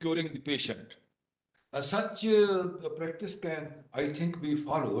towards curing the patient. Such a practice can, I think, be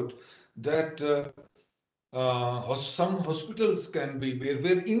followed, that some hospitals can be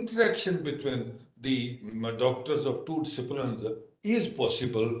where interaction between the doctors of two disciplines is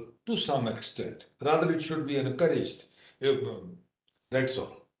possible to some extent. Rather, it should be encouraged. That's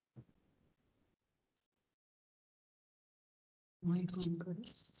all.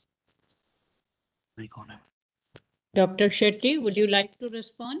 Dr. Shetty, would you like to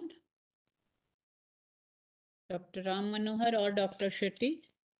respond? Dr. Rammanohar or Dr. Shetty?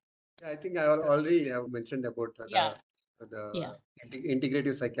 I think I already have mentioned about Yeah. the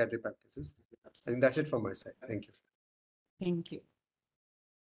integrative psychiatry practices. I think that's it from my side. Thank you. Thank you.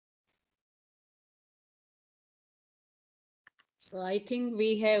 So I think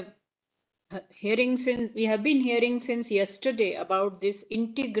we have been hearing since yesterday about this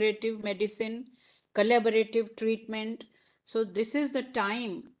integrative medicine, collaborative treatment. So this is the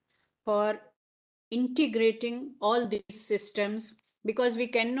time for integrating all these systems, because we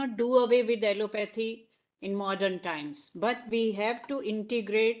cannot do away with allopathy in modern times, but we have to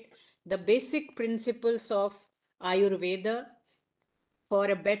integrate the basic principles of Ayurveda for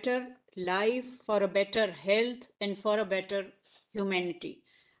a better life, for a better health, and for a better humanity.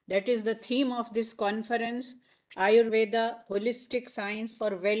 That is the theme of this conference, Ayurveda, Holistic Science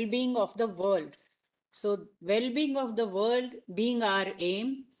for Well-being of the World. So, well-being of the world being our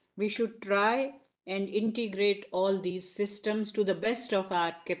aim, we should try and integrate all these systems to the best of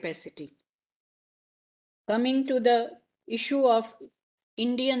our capacity. Coming to the issue of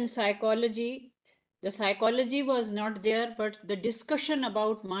Indian psychology, the psychology was not there, but the discussion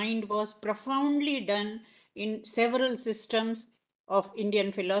about mind was profoundly done in several systems of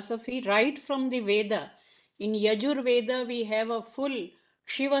Indian philosophy, right from the Veda. In Yajurveda, we have a full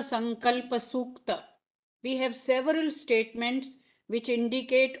Shiva Sankalpa Sukta. We have several statements which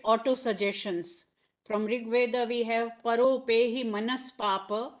indicate auto-suggestions. From Rig Veda, we have Paro Pehi Manas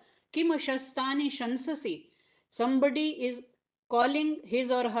Papa Kim Shastani Shansasi. Somebody is calling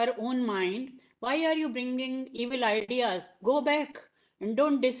his or her own mind, why are you bringing evil ideas? Go back and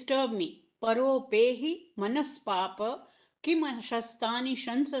don't disturb me. Paro Pehi Manas Papa Kim Shastani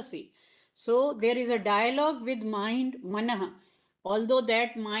Shansasi. So there is a dialogue with mind, Manaha. Although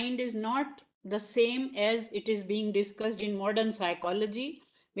that mind is not the same as it is being discussed in modern psychology,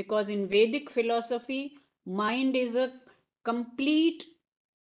 because in Vedic philosophy, mind is a complete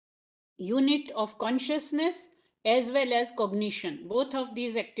unit of consciousness as well as cognition. Both of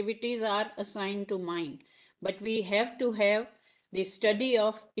these activities are assigned to mind. But we have to have the study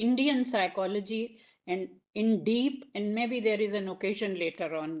of Indian psychology and in deep, and maybe there is an occasion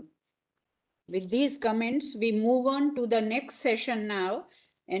later on. With these comments, we move on to the next session now.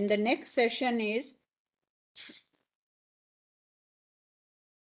 And the next session is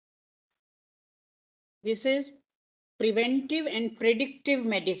preventive and predictive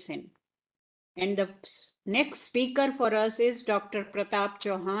medicine. And the next speaker for us is Dr. Pratap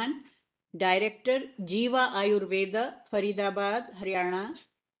Chauhan, Director, Jiva Ayurveda, Faridabad, Haryana.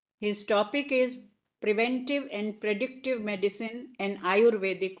 His topic is Preventive and Predictive Medicine and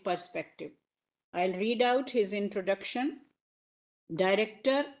Ayurvedic Perspective. I'll read out his introduction.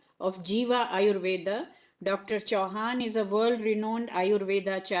 Director of Jiva Ayurveda, Dr. Chauhan is a world-renowned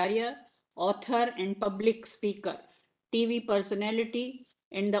Ayurveda Acharya, author and public speaker, TV personality,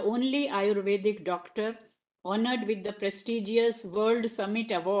 and the only Ayurvedic doctor honored with the prestigious World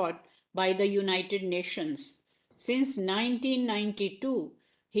Summit Award by the United Nations. Since 1992,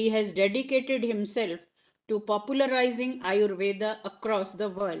 he has dedicated himself to popularizing Ayurveda across the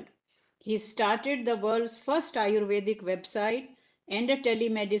world. He started the world's first Ayurvedic website and a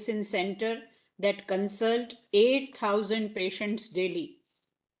telemedicine center that consult 8,000 patients daily.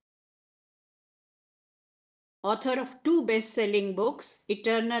 Author of 2 best-selling books,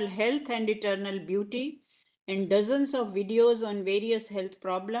 Eternal Health and Eternal Beauty, and dozens of videos on various health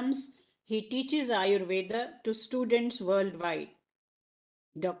problems, he teaches Ayurveda to students worldwide.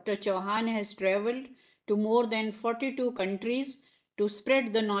 Dr. Chauhan has traveled to more than 42 countries to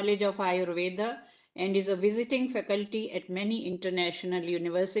spread the knowledge of Ayurveda and is a visiting faculty at many international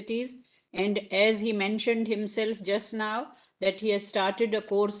universities. And as he mentioned himself just now, that he has started a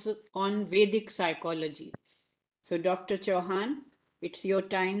course on Vedic psychology. So, Dr. Chauhan, it's your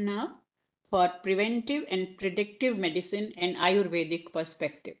time now for preventive and predictive medicine and Ayurvedic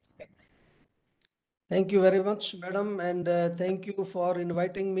perspective. Thank you very much, madam, and thank you for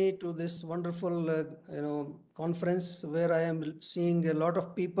inviting me to this wonderful, conference where I am seeing a lot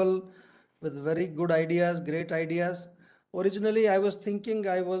of people with very good ideas, great ideas. Originally, I was thinking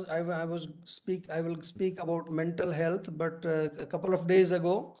I will speak about mental health, but a couple of days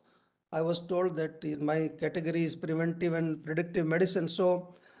ago, I was told that my category is preventive and predictive medicine.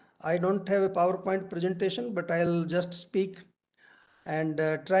 So I don't have a PowerPoint presentation, but I'll just speak and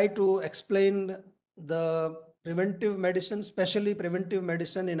try to explain the preventive medicine, especially preventive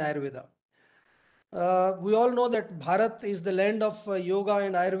medicine in Ayurveda. We all know that Bharat is the land of yoga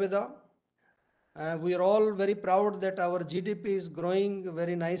and Ayurveda. We are all very proud that our GDP is growing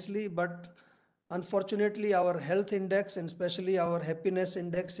very nicely, but unfortunately our health index and especially our happiness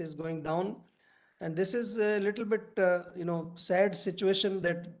index is going down. And this is a little bit, sad situation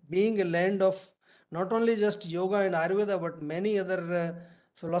that being a land of not only just yoga and Ayurveda, but many other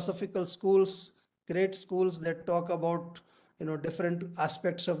philosophical schools, great schools that talk about, different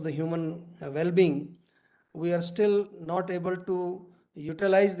aspects of the human well-being, we are still not able to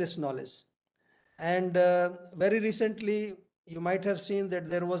utilize this knowledge. And very recently, you might have seen that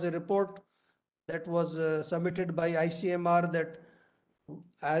there was a report that was submitted by ICMR that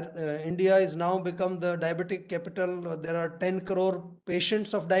India is now become the diabetic capital. There are 10 crore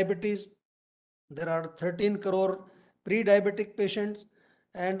patients of diabetes. There are 13 crore pre-diabetic patients.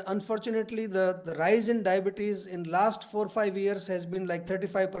 And unfortunately, the rise in diabetes in last 4-5 years has been like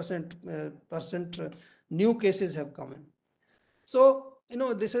 35% new cases have come in. So,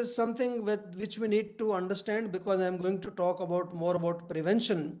 this is something which we need to understand, because I'm going to talk about more about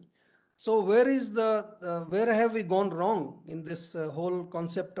prevention. So where have we gone wrong in this whole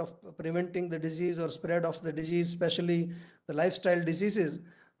concept of preventing the disease or spread of the disease, especially the lifestyle diseases,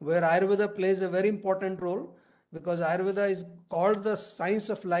 where Ayurveda plays a very important role, because Ayurveda is called the science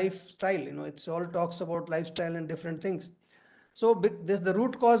of lifestyle. It's all talks about lifestyle and different things. So the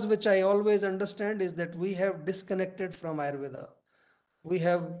root cause, which I always understand, is that we have disconnected from Ayurveda. We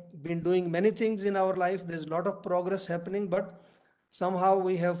have been doing many things in our life. There's a lot of progress happening, but somehow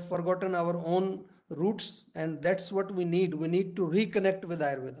we have forgotten our own roots, and that's what we need. We need to reconnect with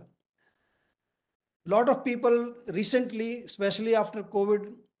Ayurveda. A lot of people recently, especially after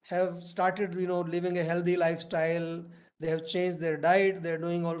COVID, have started, living a healthy lifestyle. They have changed their diet. They're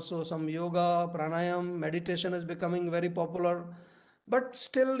doing also some yoga, pranayam, meditation is becoming very popular. But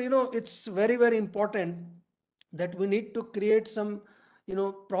still, it's very, very important that we need to create some,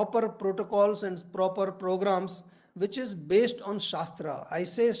 proper protocols and proper programs which is based on Shastra. I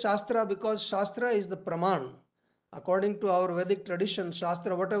say Shastra because Shastra is the Praman. According to our Vedic tradition,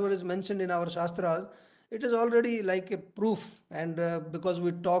 Shastra, whatever is mentioned in our Shastras, it is already like a proof. And because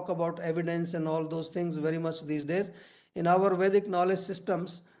we talk about evidence and all those things very much these days, in our Vedic knowledge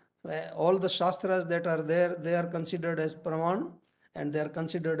systems, all the Shastras that are there, they are considered as Praman and they are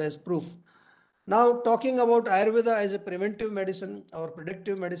considered as proof. Now, talking about Ayurveda as a preventive medicine or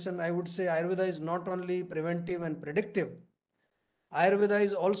predictive medicine, I would say Ayurveda is not only preventive and predictive. Ayurveda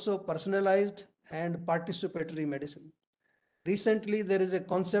is also personalized and participatory medicine. Recently, there is a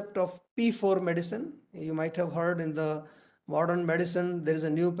concept of P4 medicine. You might have heard in the modern medicine, there is a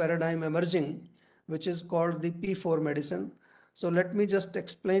new paradigm emerging, which is called the P4 medicine. So let me just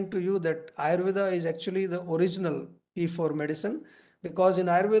explain to you that Ayurveda is actually the original P4 medicine, because in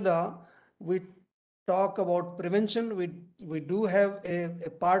Ayurveda, we talk about prevention. We do have a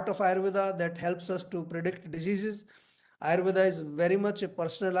part of Ayurveda that helps us to predict diseases. Ayurveda is very much a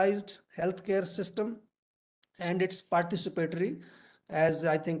personalized healthcare system, and it's participatory. As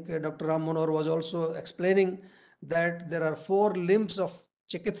I think Dr. Rammanohar was also explaining, that there are 4 limbs of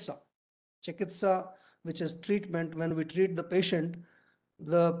chikitsa. Chikitsa, which is treatment. When we treat the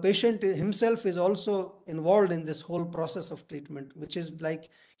patient himself is also involved in this whole process of treatment, which is like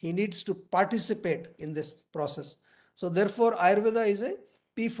he needs to participate in this process. So therefore, Ayurveda is a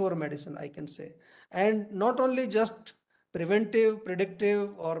P4 medicine, I can say. And not only just preventive,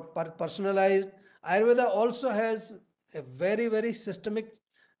 predictive, or personalized. Ayurveda also has a very systematic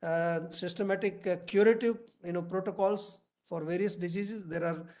curative protocols for various diseases. There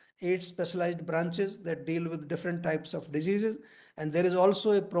are 8 specialized branches that deal with different types of diseases, and there is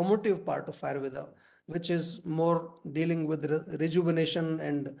also a promotive part of Ayurveda, which is more dealing with rejuvenation,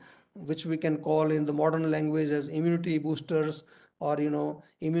 and which we can call in the modern language as immunity boosters, or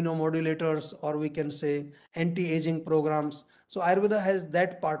immunomodulators, or we can say anti-aging programs. So Ayurveda has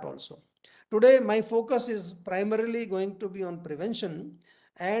that part also. Today my focus is primarily going to be on prevention,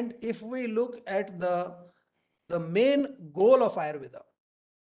 and if we look at the main goal of Ayurveda,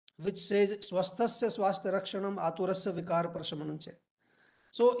 which says swasthasya swasthya rakshanam aturasya vikara prashamanam.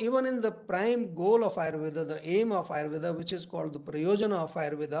 So even in the prime goal of Ayurveda, the aim of Ayurveda, which is called the prayojana of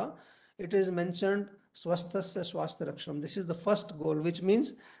Ayurveda, it is mentioned swasthasya swasthya rakshanam. This is the first goal, which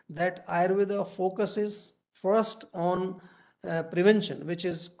means that Ayurveda focuses first on prevention, which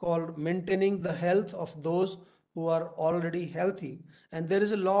is called maintaining the health of those who are already healthy. And there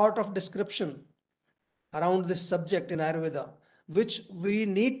is a lot of description around this subject in Ayurveda, which we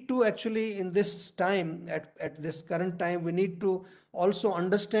need to actually in this time, at this current time, we need to also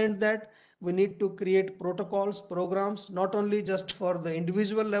understand that we need to create protocols, programs, not only just for the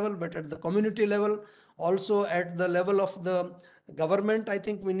individual level, but at the community level, also at the level of the government. I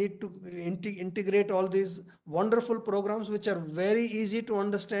think we need to integrate all these wonderful programs, which are very easy to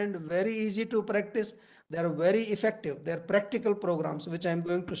understand, very easy to practice. They are very effective. They are practical programs, which I'm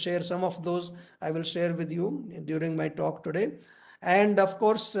going to share. Some of those I will share with you during my talk today. And of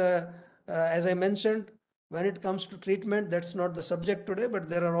course, as I mentioned, when it comes to treatment, that's not the subject today, but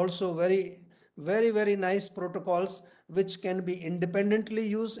there are also very nice protocols which can be independently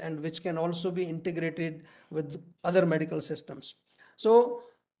used and which can also be integrated with other medical systems. So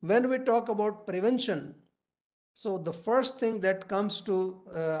when we talk about prevention, so the first thing that comes to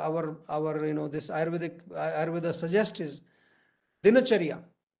our this Ayurveda suggests is dinacharya.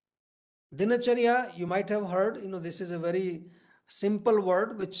 Dinacharya, you might have heard, this is a very simple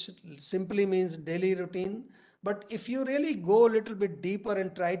word which simply means daily routine. But if you really go a little bit deeper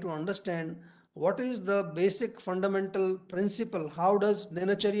and try to understand what is the basic fundamental principle, how does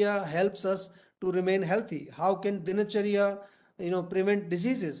dinacharya helps us to remain healthy? How can dinacharya, prevent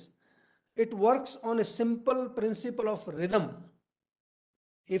diseases? It works on a simple principle of rhythm.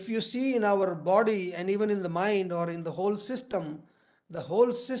 If you see in our body and even in the mind or in the whole system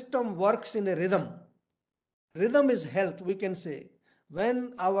works in a rhythm. Rhythm is health, we can say.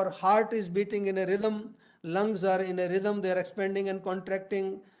 When our heart is beating in a rhythm, lungs are in a rhythm, they are expanding and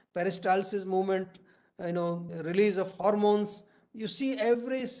contracting, peristalsis movement, release of hormones. You see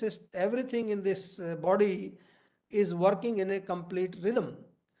everything in this body is working in a complete rhythm.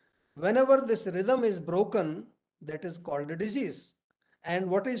 Whenever this rhythm is broken, that is called a disease. And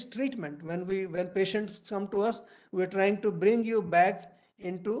what is treatment? When patients come to us, we're trying to bring you back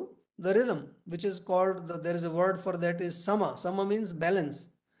into the rhythm, which is called, there is a word for that, is sama. Sama means balance.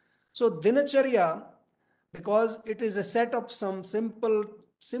 So dinacharya, because it is a set of some simple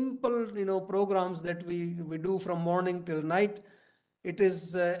programs that we do from morning till night. It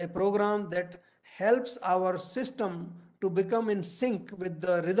is a program that helps our system to become in sync with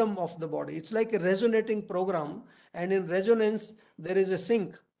the rhythm of the body. It's like a resonating program, and in resonance there is a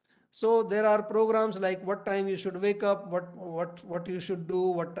sync. So there are programs like what time you should wake up, what you should do,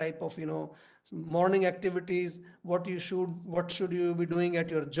 what type of morning activities, what should you be doing at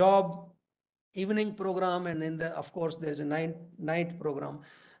your job, evening program, and of course there's a night program.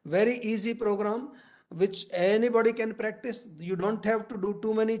 Very easy program which anybody can practice. You don't have to do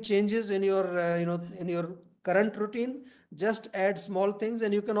too many changes in your in your current routine. Just add small things,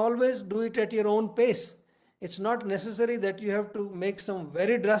 and you can always do it at your own pace. It's not necessary that you have to make some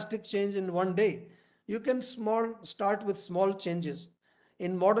very drastic change in one day. You can start with small changes.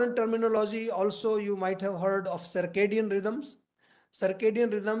 In modern terminology also, you might have heard of circadian rhythms.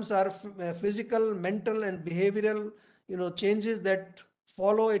 Circadian rhythms are physical, mental, and behavioral changes that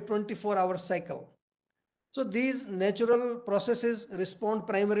follow a 24-hour cycle. So these natural processes respond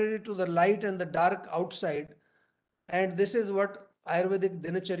primarily to the light and the dark outside, and this is what Ayurvedic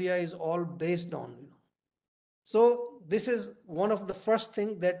dinacharya is all based on. So this is one of the first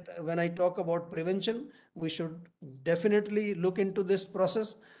thing that when I talk about prevention, we should definitely look into this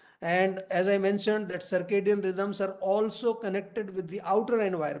process. And as I mentioned, that circadian rhythms are also connected with the outer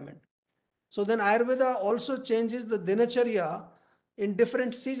environment. So then Ayurveda also changes the dinacharya in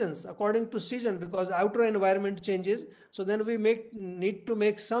different seasons according to season, because outer environment changes. So then we need to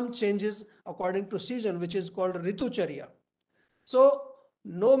make some changes according to season, which is called ritucharya. So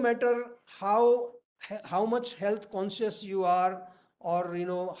no matter how how much health conscious you are, or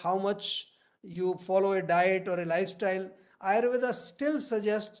how much you follow a diet or a lifestyle, Ayurveda still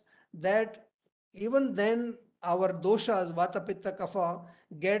suggests that even then our doshas, vata, pitta, kapha,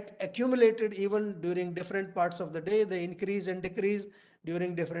 get accumulated even during different parts of the day. They increase and decrease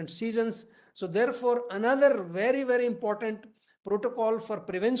during different seasons. So therefore, another very, very important protocol for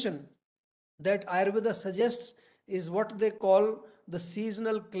prevention that Ayurveda suggests is what they call the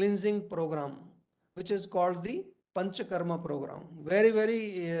seasonal cleansing program, which is called the Panchakarma program. Very,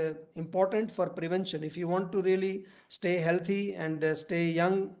 very important for prevention. If you want to really stay healthy and stay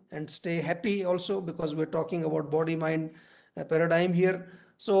young and stay happy also, because we're talking about body mind paradigm here.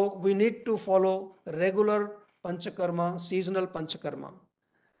 So we need to follow regular Panchakarma, seasonal Panchakarma.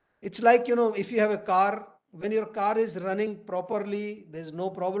 It's like, if you have a car, when your car is running properly, there's no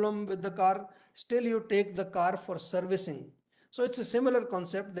problem with the car, still you take the car for servicing. So it's a similar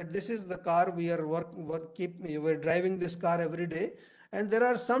concept that this is the car we are we're driving this car every day, and there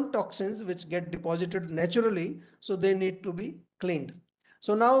are some toxins which get deposited naturally, so they need to be cleaned.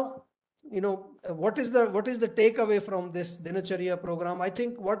 So now, what is the takeaway from this Dinacharya program? I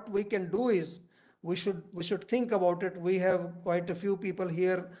think what we can do is we should think about it. We have quite a few people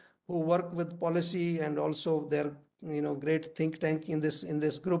here who work with policy, and also their great think tank in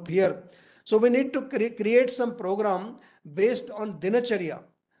this group here. So we need to create some program based on Dinacharya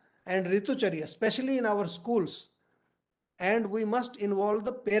and Ritucharya, especially in our schools. And we must involve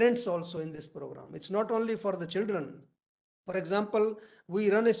the parents also in this program. It's not only for the children. For example,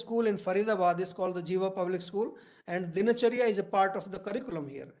 we run a school in Faridabad. It's called the Jiva Public School, and Dinacharya is a part of the curriculum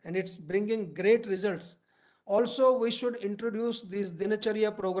here, and it's bringing great results. Also, we should introduce these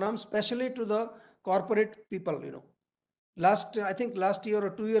Dinacharya programs, especially to the corporate people. I think last year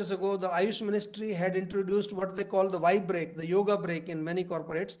or 2 years ago, the Ayush Ministry had introduced what they call the Y break, the yoga break in many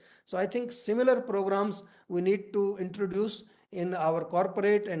corporates. So I think similar programs we need to introduce in our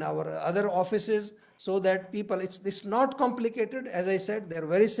corporate and our other offices, so that people, it's not complicated. As I said, they're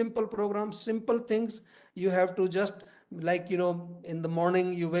very simple programs, simple things. You have to just, like, in the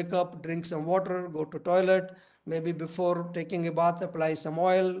morning you wake up, drink some water, go to toilet, maybe before taking a bath, apply some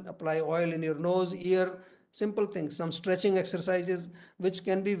oil, apply oil in your nose, ear. Simple things, some stretching exercises, which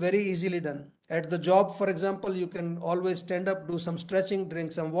can be very easily done. At the job, for example, you can always stand up, do some stretching,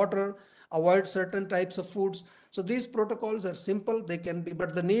 drink some water, avoid certain types of foods. So these protocols are simple, they can be,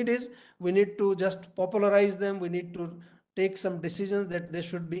 but the need is we need to just popularize them. We need to take some decisions that they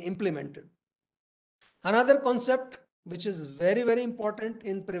should be implemented. Another concept which is very, very important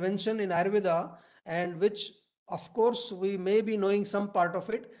in prevention in Ayurveda, and which of course we may be knowing some part of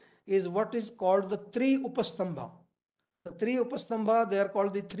it, is what is called the three upastambha. The three upastambha, they are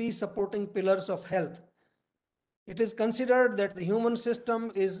called the three supporting pillars of health. It is considered that the human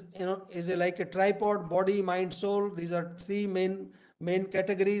system is like a tripod: body, mind, soul. These are three main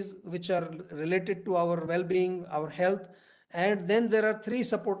categories which are related to our well-being, our health. And then there are three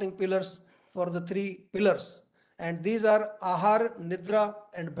supporting pillars for the three pillars, and these are ahar, nidra,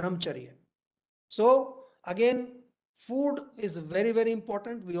 and brahmacharya. So again, food is very, very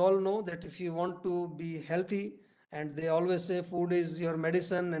important. We all know that if you want to be healthy, and they always say food is your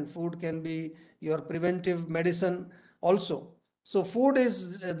medicine, and food can be your preventive medicine also. So food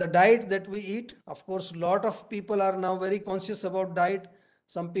is the diet that we eat. Of course, a lot of people are now very conscious about diet.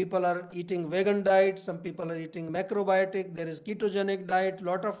 Some people are eating vegan diet, some people are eating macrobiotic, there is ketogenic diet,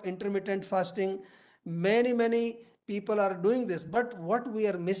 lot of intermittent fasting. Many people are doing this. But what we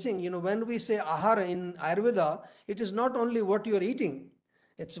are missing, when we say ahara in Ayurveda, it is not only what you are eating.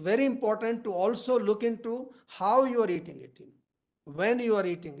 It's very important to also look into how you are eating it, when you are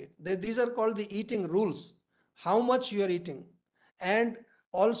eating it. These are called the eating rules. How much you are eating, and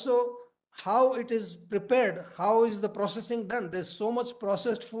also how it is prepared, how is the processing done. There's so much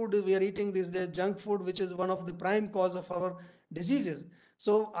processed food we are eating these days, junk food, which is one of the prime cause of our diseases.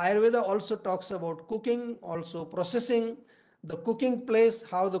 So Ayurveda also talks about cooking, also processing, the cooking place,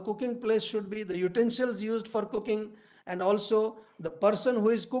 how the cooking place should be, the utensils used for cooking, and also the person who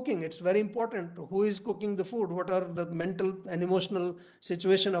is cooking. It's very important who is cooking the food, what are the mental and emotional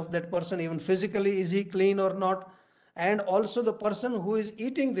situation of that person, even physically, is he clean or not. And also the person who is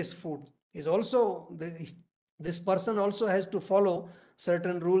eating this food is also, this person also has to follow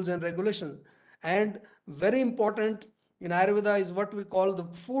certain rules and regulations. And very important in Ayurveda is what we call the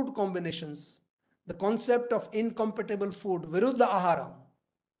food combinations, the concept of incompatible food, viruddha ahara.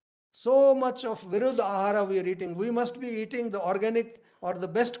 So much of viruddha ahara we are eating. We must be eating the organic or the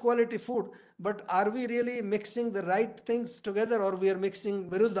best quality food, but are we really mixing the right things together, or we are mixing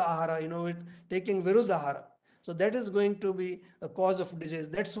viruddha ahara, taking viruddha ahara? So that is going to be a cause of disease.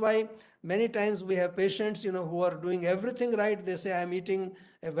 That's why many times we have patients, who are doing everything right. They say, I'm eating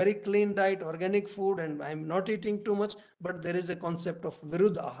a very clean diet, organic food, and I'm not eating too much. But there is a concept of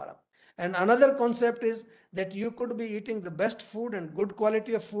viruddha ahara. And another concept is that you could be eating the best food and good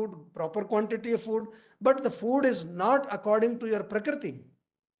quality of food, proper quantity of food, but the food is not according to your prakriti.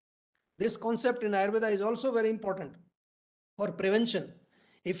 This concept in Ayurveda is also very important for prevention.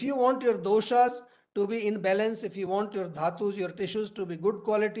 If you want your doshas to be in balance, if you want your dhatus, your tissues to be good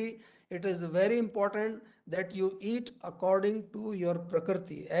quality, it is very important that you eat according to your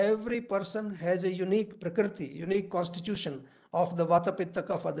prakriti. Every person has a unique prakriti, unique constitution of the vata pitta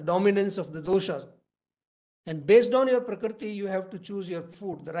kapha, the dominance of the doshas. And based on your prakriti, you have to choose your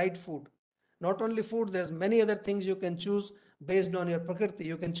food, the right food. Not only food, there's many other things you can choose based on your prakriti.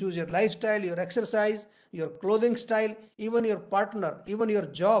 You can choose your lifestyle, your exercise, your clothing style, even your partner, even your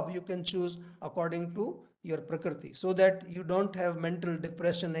job, you can choose according to your prakriti, so that you don't have mental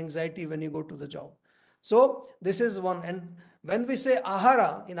depression, anxiety when you go to the job. So this is one. And when we say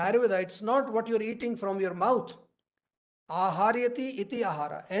ahara in Ayurveda, it's not what you're eating from your mouth. Aharyati iti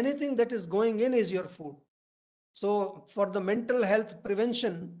ahara. Anything that is going in is your food. So for the mental health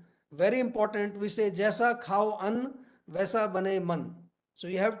prevention, very important, we say jaisa khao an, vaisa bane man. So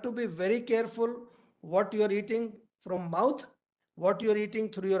you have to be very careful what you are eating from mouth, what you are eating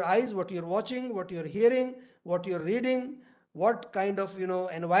through your eyes, what you're watching, what you're hearing, what you're reading, what kind of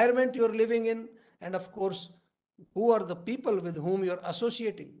environment you're living in, and of course, who are the people with whom you're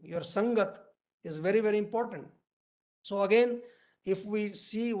associating. Your sangat is very, very important. So again, if we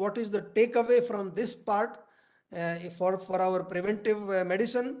see what is the takeaway from this part for our preventive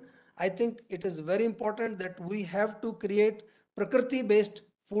medicine, I think it is very important that we have to create prakriti-based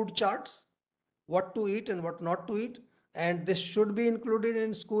food charts, what to eat and what not to eat. And this should be included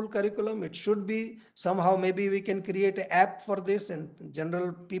in school curriculum. It should be somehow, maybe we can create an app for this and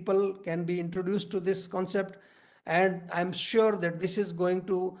general people can be introduced to this concept. And I'm sure that this is going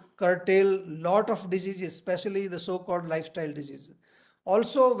to curtail lot of diseases, especially the so-called lifestyle diseases.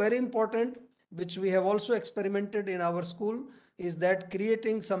 Also very important, which we have also experimented in our school, is that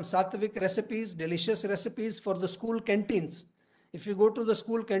creating some sattvic recipes, delicious recipes for the school canteens. If you go to the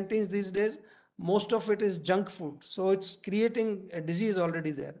school canteens these days, most of it is junk food. So it's creating a disease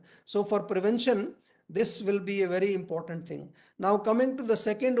already there. So for prevention, this will be a very important thing. Now coming to the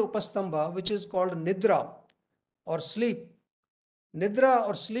second upastamba, which is called nidra or sleep. Nidra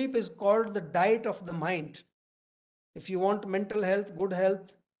or sleep is called the diet of the mind. If you want mental health, good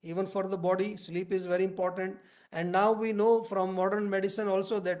health, even for the body, sleep is very important. And now we know from modern medicine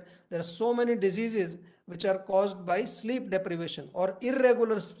also that there are so many diseases which are caused by sleep deprivation or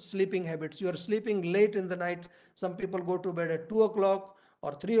irregular sleeping habits. You are sleeping late in the night. Some people go to bed at 2 o'clock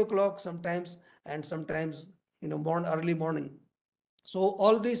or 3 o'clock sometimes, and sometimes early morning. So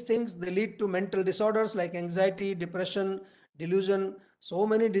all these things, they lead to mental disorders like anxiety, depression, delusion, so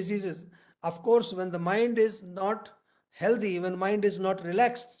many diseases. Of course, when the mind is not healthy, when mind is not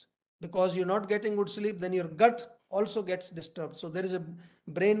relaxed, because you're not getting good sleep, then your gut also gets disturbed. So there is a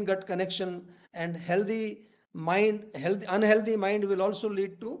brain gut connection, and unhealthy mind will also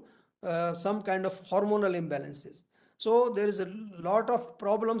lead to some kind of hormonal imbalances. So there is a lot of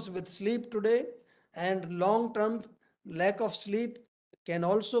problems with sleep today, and long-term lack of sleep can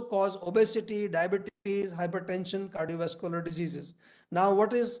also cause obesity, diabetes, hypertension, cardiovascular diseases. Now,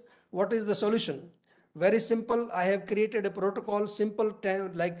 what is the solution? Very simple. I have created a protocol, simple,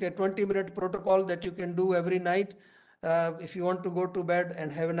 like a 20-minute protocol that you can do every night. If you want to go to bed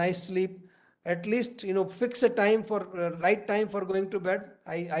and have a nice sleep, at least fix a time for right time for going to bed.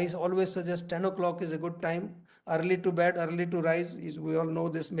 I always suggest 10 o'clock is a good time. Early to bed, early to rise, we all know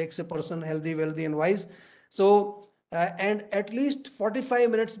this makes a person healthy, wealthy, and wise. So and at least 45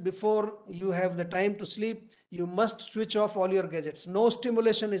 minutes before you have the time to sleep, you must switch off all your gadgets. No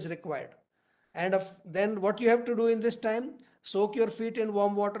stimulation is required. And then what you have to do in this time, soak your feet in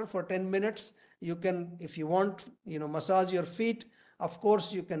warm water for 10 minutes. You can, if you want, massage your feet. Of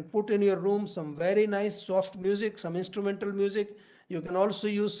course, you can put in your room some very nice soft music, some instrumental music. You can also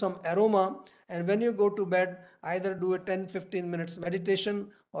use some aroma. And when you go to bed, either do a 10-15 minutes meditation,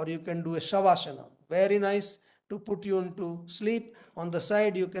 or you can do a shavasana. Very nice to put you into sleep. On the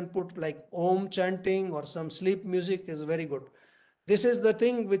side, you can put like Om chanting or some sleep music is very good. This is the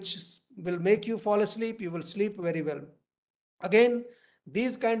thing which will make you fall asleep. You will sleep very well. Again,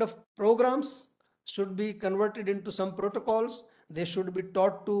 these kind of programs should be converted into some protocols. They should be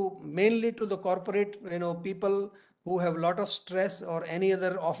taught to mainly to the corporate, people who have a lot of stress, or any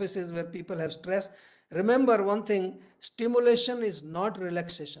other offices where people have stress. Remember one thing, stimulation is not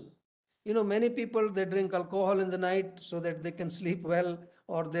relaxation. Many people, they drink alcohol in the night so that they can sleep well,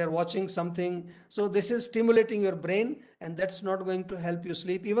 or they're watching something. So this is stimulating your brain, and that's not going to help you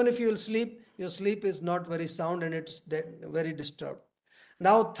sleep. Even if you will sleep, your sleep is not very sound and it's very disturbed.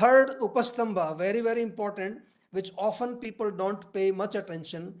 Now, third upastamba, very, very important, which often people don't pay much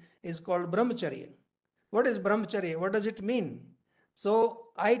attention, is called brahmacharya. What is brahmacharya? What does it mean? So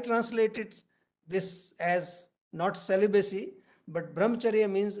I translated this as not celibacy, but brahmacharya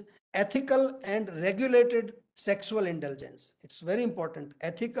means ethical and regulated sexual indulgence. It's very important.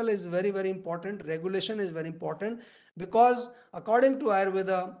 Ethical is very, very important. Regulation is very important, because according to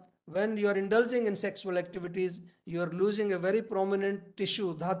Ayurveda, when you are indulging in sexual activities, you are losing a very prominent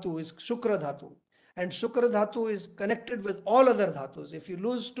tissue, dhatu, is Shukra dhatu. And Shukra dhatu is connected with all other dhatus. If you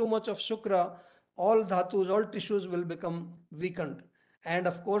lose too much of Shukra, all dhatus, all tissues will become weakened. And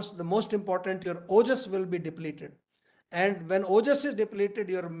of course, the most important, your ojas will be depleted. And when ojas is depleted,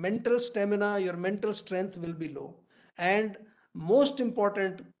 your mental stamina, your mental strength will be low. And most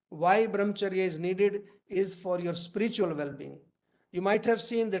important, why brahmacharya is needed is for your spiritual well-being. You might have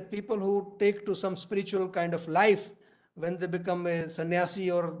seen that people who take to some spiritual kind of life, when they become a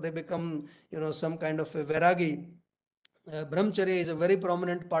sannyasi or they become, some kind of a vairagi, brahmacharya is a very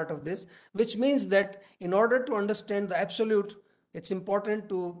prominent part of this, which means that in order to understand the absolute, it's important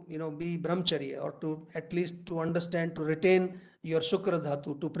to, be brahmacharya, or to at least to understand, to retain your shukra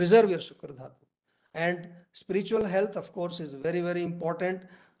dhatu, to preserve your shukra dhatu. And spiritual health, of course, is very, very important.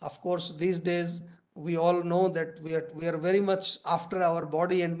 Of course, these days, we all know that we are very much after our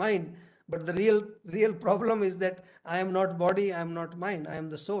body and mind. But the real problem is that I am not body, I am not mind, I am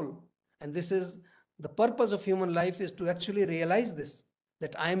the soul. And this is the purpose of human life, is to actually realize this,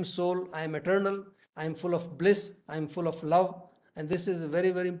 that I am soul, I am eternal, I am full of bliss, I am full of love. And this is a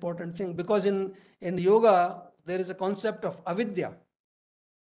very, very important thing, because in yoga, there is a concept of avidya.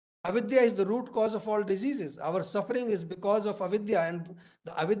 Avidya is the root cause of all diseases. Our suffering is because of avidya, and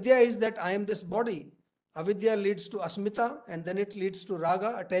the avidya is that I am this body. Avidya leads to asmita, and then it leads to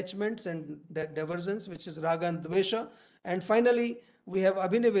raga, attachments and divergence, which is raga and dvesha. And finally, we have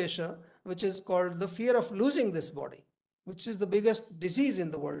abhinivesha, which is called the fear of losing this body, which is the biggest disease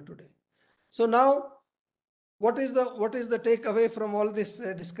in the world today. So now, what is the takeaway from all this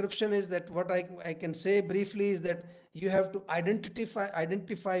description is that what I can say briefly is that you have to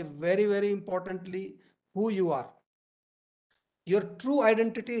identify very, very importantly who you are. Your true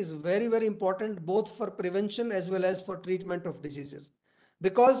identity is very, very important, both for prevention as well as for treatment of diseases.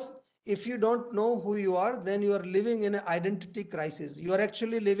 Because if you don't know who you are, then you are living in an identity crisis. You are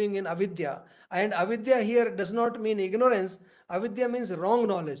actually living in avidya. And avidya here does not mean ignorance. Avidya means wrong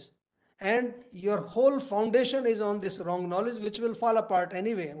knowledge. And your whole foundation is on this wrong knowledge, which will fall apart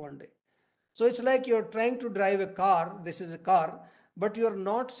anyway one day. So it's like you're trying to drive a car. This is a car, but you're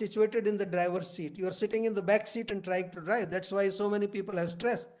not situated in the driver's seat. You're sitting in the back seat and trying to drive. That's why so many people have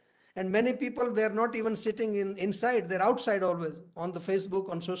stress. And many people, they're not even sitting inside. They're outside always, on the Facebook,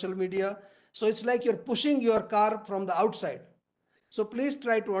 on social media. So it's like you're pushing your car from the outside. So please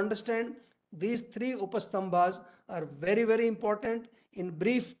try to understand these three upastambhas are very, very important. In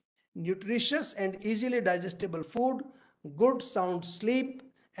brief, nutritious and easily digestible food, good sound sleep,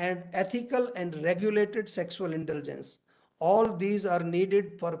 and ethical and regulated sexual indulgence. All these are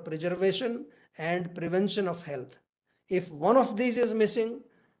needed for preservation and prevention of health. If one of these is missing,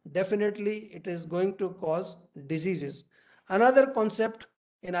 definitely it is going to cause diseases. Another concept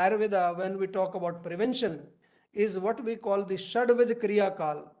in Ayurveda, when we talk about prevention, is what we call the Shadvid Kriya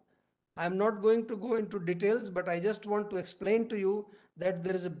Kal. I am not going to go into details, but I just want to explain to you that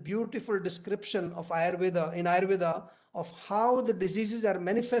there is a beautiful description of Ayurveda, in Ayurveda, of how the diseases are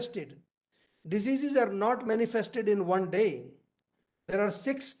manifested. Diseases are not manifested in one day. There are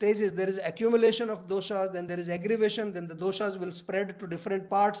 6 stages. There is accumulation of doshas, then there is aggravation, then the doshas will spread to different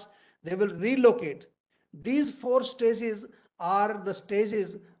parts. They will relocate. These 4 stages are the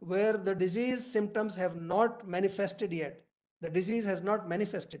stages where the disease symptoms have not manifested yet. The disease has not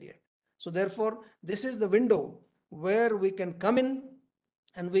manifested yet. So therefore, this is the window where we can come in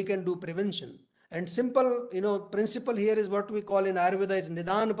and we can do prevention. And simple, principle here is what we call in Ayurveda is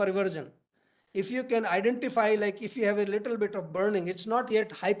Nidan Parivarjan. If you can identify, like if you have a little bit of burning, it's not yet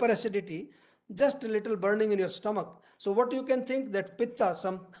hyperacidity, just a little burning in your stomach. So what you can think that pitta,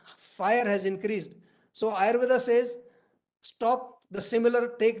 some fire has increased. So Ayurveda says, stop the similar,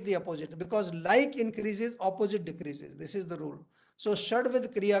 take the opposite, because like increases, opposite decreases. This is the rule. So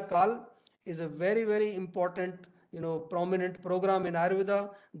Shadvid Kriya Kal is a very, very important, prominent program in Ayurveda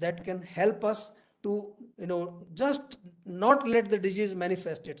that can help us to, just not let the disease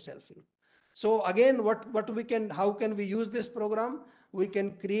manifest itself. So again, how can we use this program? we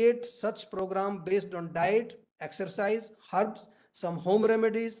can create such program based on diet, exercise, herbs, some home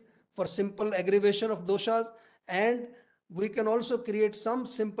remedies for simple aggravation of doshas, and we can also create some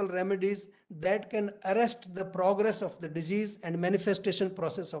simple remedies that can arrest the progress of the disease and manifestation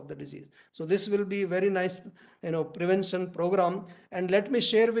process of the disease. So this will be very nice, prevention program. And let me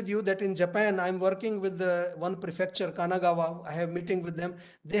share with you that in Japan, I'm working with the one prefecture, Kanagawa. I have meeting with them.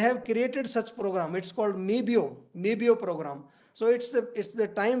 They have created such program. It's called Mebio program. So it's the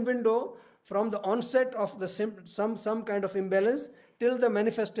time window from the onset of the some kind of imbalance till the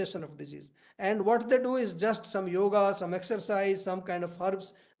manifestation of disease. And what they do is just some yoga, some exercise, some kind of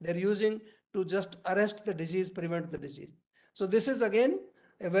herbs they're using to just arrest the disease, prevent the disease. So this is again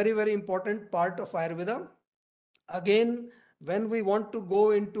a very, very important part of Ayurveda. Again, when we want to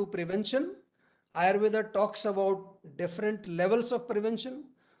go into prevention, Ayurveda talks about different levels of prevention.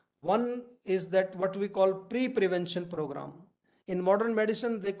 One is that what we call pre-prevention program. In modern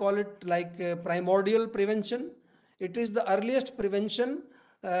medicine, they call it like primordial prevention. It is the earliest prevention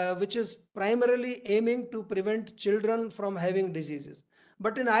which is primarily aiming to prevent children from having diseases.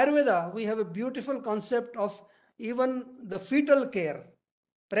 But in Ayurveda, we have a beautiful concept of even the fetal care,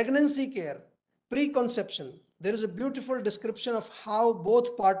 pregnancy care, preconception. There is a beautiful description of how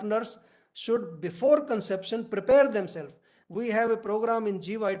both partners should, before conception, prepare themselves. We have a program in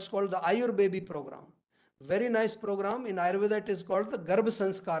Jiva, it's called the Ayurveda program. Very nice program. In Ayurveda, it is called the Garbh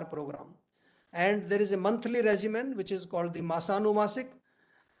Sanskar program. And there is a monthly regimen which is called the Masanumasik,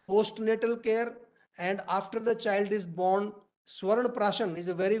 postnatal care, and after the child is born, Swarna Prashan is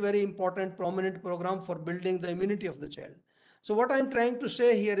a very, very important prominent program for building the immunity of the child. So what I'm trying to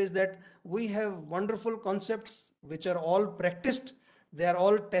say here is that we have wonderful concepts which are all practiced, they are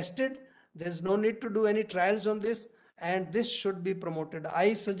all tested, there's no need to do any trials on this, and this should be promoted.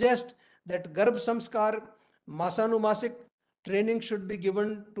 I suggest that Garbh Samskar, Masanumasik training should be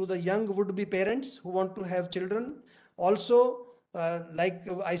given to the young would-be parents who want to have children. Also, like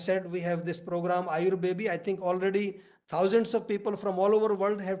I said, we have this program Ayurveda. I think already thousands of people from all over the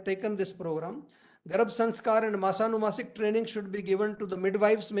world have taken this program. Garbh Sanskar and Masanumasik training should be given to the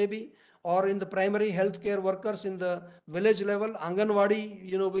midwives maybe, or in the primary healthcare workers in the village level,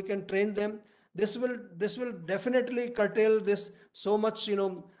 Anganwadi, we can train them. This will definitely curtail this so much,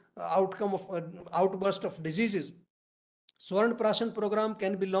 outcome of outburst of diseases. Swarna Prashan program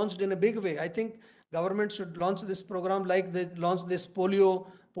can be launched in a big way. I think government should launch this program like they launched this polio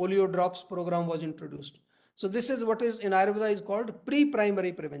drops program was introduced. So this is what is in Ayurveda is called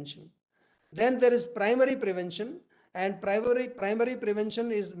pre-primary prevention. Then there is primary prevention, and primary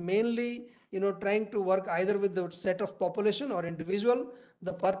prevention is mainly trying to work either with the set of population or individual.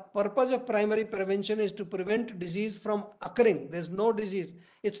 The purpose of primary prevention is to prevent disease from occurring. There's no disease.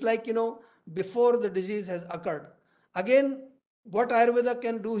 It's like before the disease has occurred. Again, what Ayurveda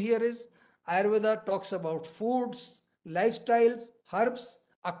can do here is Ayurveda talks about foods, lifestyles, herbs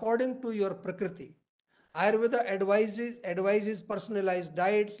according to your prakriti. Ayurveda advises personalized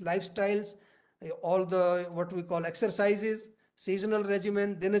diets, lifestyles, all the what we call exercises, seasonal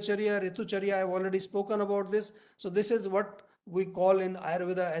regimen, dinacharya, ritucharya. I've already spoken about this. So this is what we call in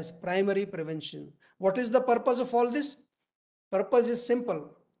Ayurveda as primary prevention. What is the purpose of all this? Purpose is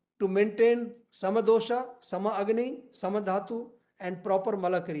simple: to maintain samadosha, sama agni, sama dhatu, and proper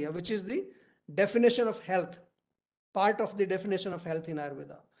malakriya, which is the definition of health, part of the definition of health in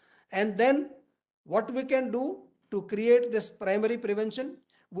Ayurveda. And then what we can do to create this primary prevention,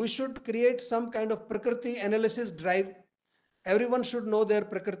 we should create some kind of prakriti analysis drive. Everyone should know their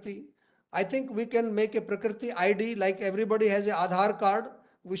prakriti. I think we can make a prakriti ID, like everybody has an Aadhaar card.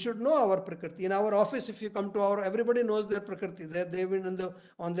 We should know our prakriti. In our office, if you come to everybody knows their prakriti. They've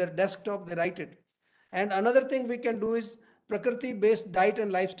on their desktop, they write it. And another thing we can do is prakriti-based diet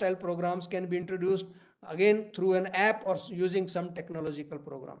and lifestyle programs can be introduced again through an app or using some technological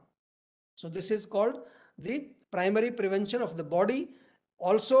program. So this is called the primary prevention of the body.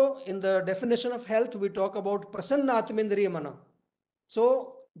 Also, in the definition of health, we talk about prasanna atmendriya mana.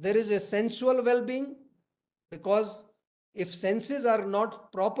 So there is a sensual well-being, because if senses are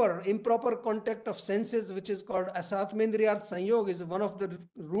not proper, improper contact of senses, which is called asatmendriyarth sanyog, is one of the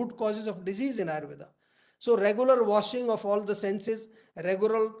root causes of disease in Ayurveda. So regular washing of all the senses,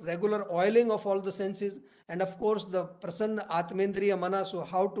 regular oiling of all the senses, and of course the prasanna atmendriya mana. So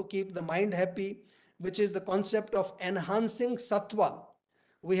how to keep the mind happy, which is the concept of enhancing sattva.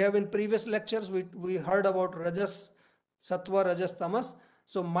 We have in previous lectures, we heard about rajas, sattva, rajas, tamas.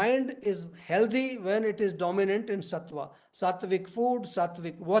 So mind is healthy when it is dominant in sattva. Sattvic food,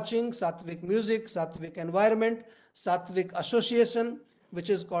 sattvic watching, sattvic music, sattvic environment, sattvic association, which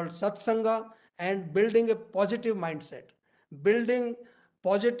is called satsanga, and building a positive mindset. building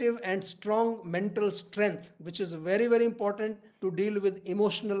positive and strong mental strength, which is very, very important to deal with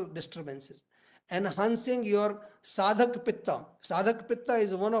emotional disturbances. Enhancing your sadhak pitta. Sadhak pitta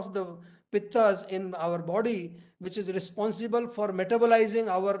is one of the pittas in our body which is responsible for metabolizing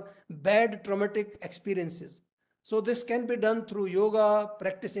our bad traumatic experiences. So this can be done through yoga,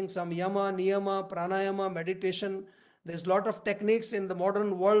 practicing some yama, niyama, pranayama, meditation. There's a lot of techniques in the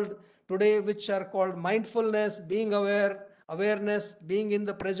modern world today which are called mindfulness, being aware, awareness, being in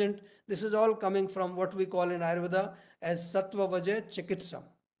the present. This is all coming from what we call in Ayurveda as Sattva Vajay Chikitsa.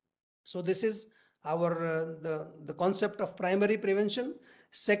 So this is our the concept of primary prevention.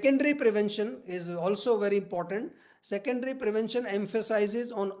 Secondary prevention is also very important. Secondary prevention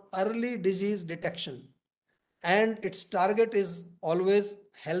emphasizes on early disease detection, and its target is always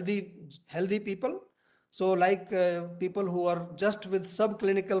healthy people. So like people who are just with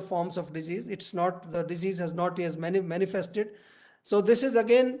subclinical forms of disease, it's not, the disease has not yet manifested. So this is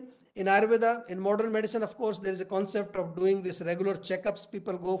again in Ayurveda. In modern medicine, of course, there is a concept of doing this regular checkups.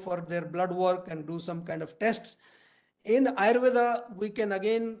 People go for their blood work and do some kind of tests. In Ayurveda, we can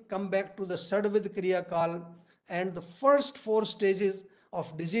again come back to the Sadvid Kriya Kal and the first 4 stages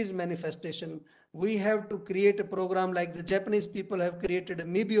of disease manifestation. We have to create a program like the Japanese people have created a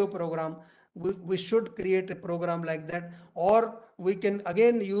MIBIO program. We should create a program like that, or we can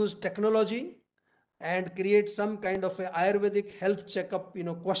again use technology and create some kind of a Ayurvedic health checkup,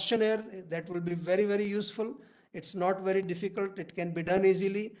 questionnaire that will be very, very useful. It's not very difficult. It can be done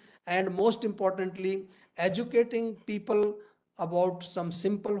easily. And most importantly, educating people about some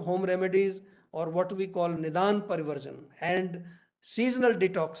simple home remedies or what we call Nidan Parivarjan and seasonal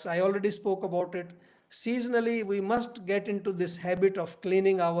detox. I already spoke about it. Seasonally, we must get into this habit of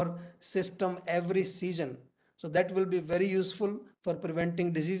cleaning our system every season. So that will be very useful for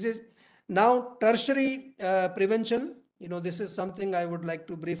preventing diseases. Now, tertiary prevention, this is something I would like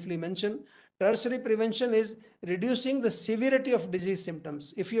to briefly mention. Tertiary prevention is reducing the severity of disease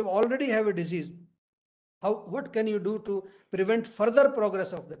symptoms. If you already have a disease, what can you do to prevent further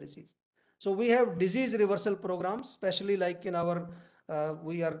progress of the disease? So we have disease reversal programs, especially like in our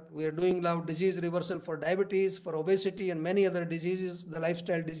we are doing now disease reversal for diabetes, for obesity, and many other diseases, the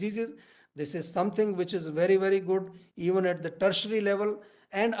lifestyle diseases. This is something which is very, very good even at the tertiary level.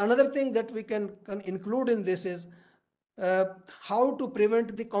 And another thing that we can include in this is how to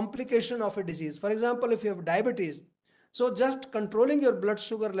prevent the complication of a disease. For example, if you have diabetes, so just controlling your blood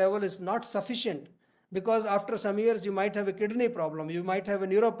sugar level is not sufficient, because after some years you might have a kidney problem, you might have a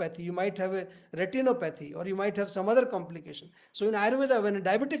neuropathy, you might have a retinopathy, or you might have some other complication. So in Ayurveda, when a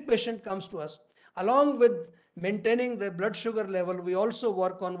diabetic patient comes to us, along with maintaining the blood sugar level, we also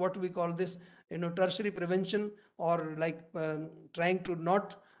work on what we call this tertiary prevention, or like trying to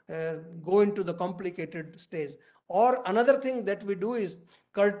not go into the complicated stage. Or another thing that we do is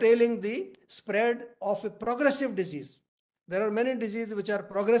curtailing the spread of a progressive disease. There are many diseases which are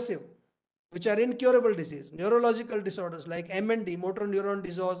progressive, which are incurable disease. Neurological disorders like MND, motor neuron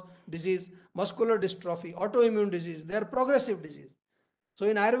disease, muscular dystrophy, autoimmune disease, they are progressive disease. So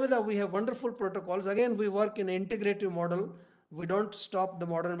in Ayurveda, we have wonderful protocols. Again, we work in an integrative model. We don't stop the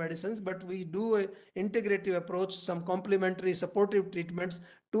modern medicines, but we do an integrative approach, some complementary supportive treatments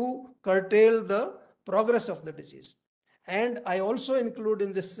to curtail the progress of the disease. And I also include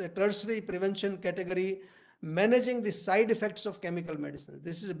in this tertiary prevention category managing the side effects of chemical medicines.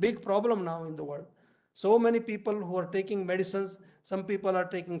 This is a big problem now in the world. So many people who are taking medicines, some people are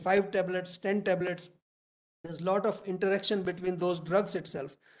taking 5 tablets, 10 tablets. There's a lot of interaction between those drugs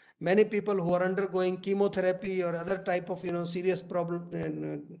itself. Many people who are undergoing chemotherapy or other type of serious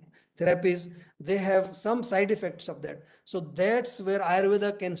problem therapies, they have some side effects of that. So that's where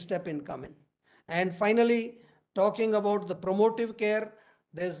Ayurveda can step in, come in. And finally, talking about the promotive care,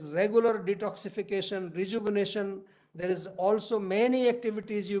 there's regular detoxification, rejuvenation. There is also many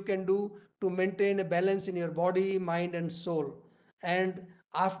activities you can do to maintain a balance in your body, mind, and soul. And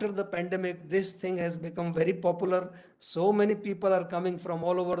after the pandemic, this thing has become very popular. So many people are coming from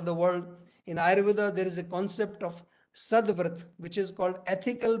all over the world. In Ayurveda, there is a concept of Sadvrat, which is called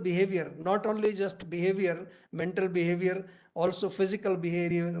ethical behavior, not only just behavior, mental behavior, also physical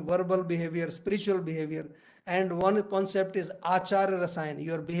behavior, verbal behavior, spiritual behavior. And one concept is Achara Rasayan,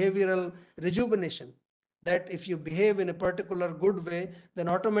 your behavioral rejuvenation. That if you behave in a particular good way, then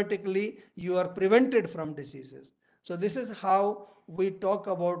automatically you are prevented from diseases. So this is how we talk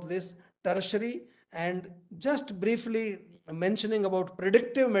about this tertiary. And just briefly mentioning about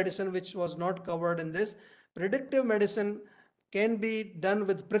predictive medicine, which was not covered in this. Predictive medicine can be done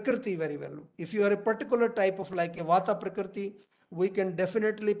with Prakriti very well. If you are a particular type of like a Vata Prakriti, we can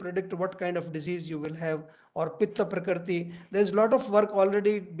definitely predict what kind of disease you will have, or Pitta Prakriti. There's a lot of work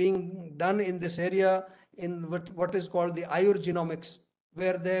already being done in this area in what is called the Ayurgenomics,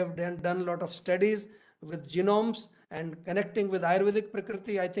 where they have done a lot of studies with genomes and connecting with Ayurvedic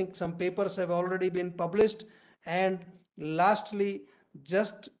Prakriti. I think some papers have already been published. And lastly,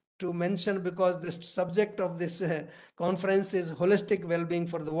 just to mention, because this subject of this conference is holistic well-being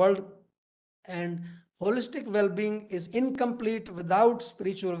for the world, and holistic well-being is incomplete without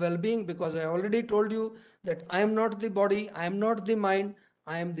spiritual well-being, because I already told you that I am not the body, I am not the mind,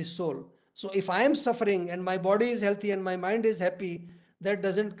 I am the soul. So if I am suffering and my body is healthy and my mind is happy, that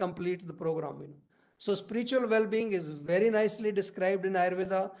doesn't complete the program. So spiritual well-being is very nicely described in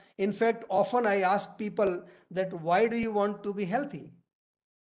Ayurveda. In fact, often I ask people that why do you want to be healthy?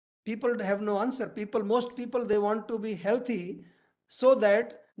 People have no answer. Most people, they want to be healthy so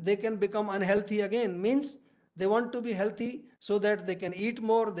that they can become unhealthy again. Means they want to be healthy so that they can eat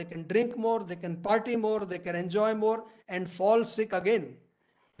more, they can drink more, they can party more, they can enjoy more and fall sick again.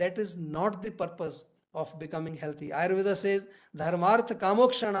 That is not the purpose of becoming healthy. Ayurveda says, dharmartha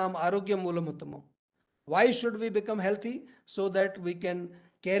kamokshanam arogyam moolam. Why should we become healthy? So that we can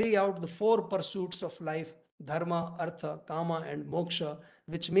carry out the 4 pursuits of life: dharma, artha, kama, and moksha,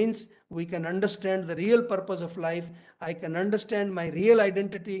 which means we can understand the real purpose of life. I can understand my real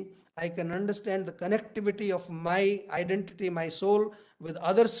identity. I can understand the connectivity of my identity, my soul, with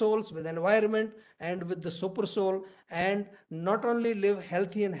other souls, with environment, and with the super soul, and not only live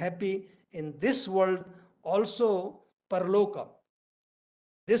healthy and happy in this world, also parloka.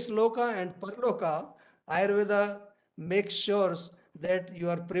 This loka and parloka, Ayurveda makes sure that you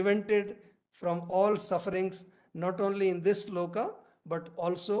are prevented from all sufferings, not only in this loka, but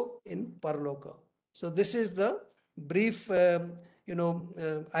also in parloka. So this is the brief,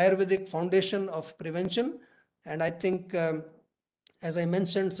 Ayurvedic foundation of prevention. And I think, as I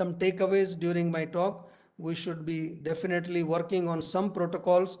mentioned, some takeaways during my talk, we should be definitely working on some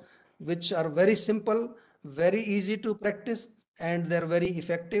protocols which are very simple, very easy to practice, and they're very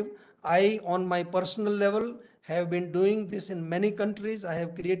effective. I, on my personal level, have been doing this in many countries. I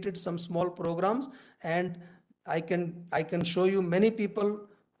have created some small programs, and I can show you many people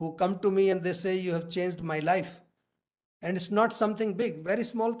who come to me and they say, you have changed my life. And it's not something big, very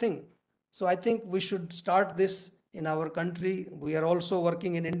small thing. So I think we should start this in our country. We are also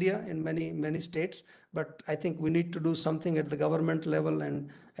working in India in many states, but I think we need to do something at the government level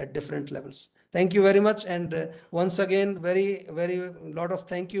and at different levels. Thank you very much. And once again, very lot of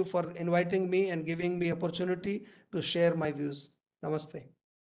thank you for inviting me and giving me opportunity to share my views. Namaste.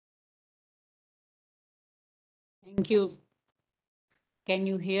 Thank you. Can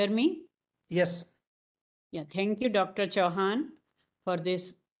you hear me? Yes. Yeah, thank you, Dr. Chauhan, for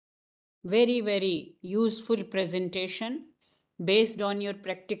this very useful presentation based on your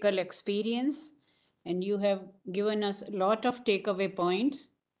practical experience. And you have given us a lot of takeaway points.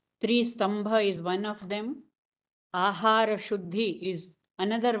 Tri Stambha is one of them. Ahara Shuddhi is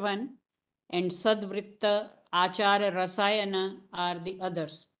another one. And Sadvritta, Achara, Rasayana are the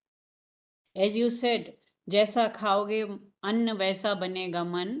others. As you said, Jaisa khaoge anna vaisa banega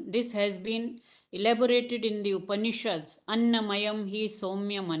man. This has been elaborated in the Upanishads. Annamayam hi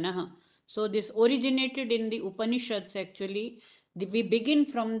somya manah. So this originated in the Upanishads actually. We begin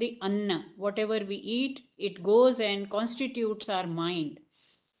from the anna. Whatever we eat, it goes and constitutes our mind.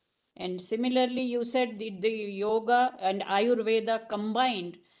 And similarly, you said the yoga and Ayurveda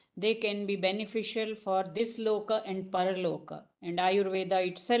combined, they can be beneficial for this loka and paraloka. And Ayurveda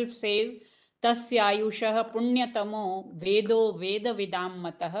itself says, Tasya ayushah punyatamo vedo veda vidam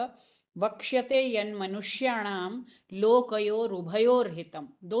matah वक्ष्यते यन मनुष्याणाम लोकयोर उभयोर हितम.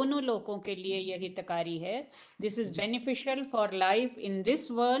 दोनों लोकों के लिए यह हितकारी है. This is beneficial for life in this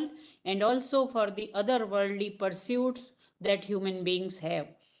world and also for the other worldly pursuits that human beings have.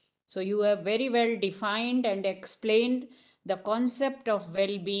 So you have very well defined and explained the concept of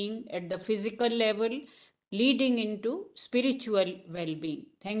well-being at the physical level, leading into spiritual well-being.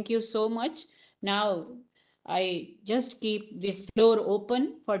 Thank you so much. Now, I just keep this floor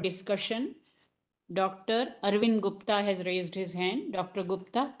open for discussion. Dr. Arvind Gupta has raised his hand. Dr.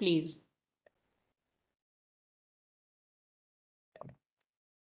 Gupta, please.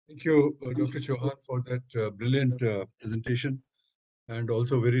 Thank you, Dr. Chauhan, for that brilliant presentation, and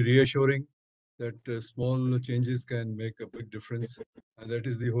also very reassuring that small changes can make a big difference. And that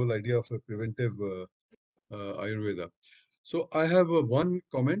is the whole idea of a preventive Ayurveda. So I have one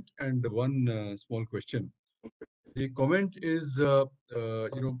comment and one small question. The comment is, that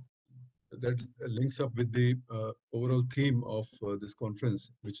links up with the overall theme of this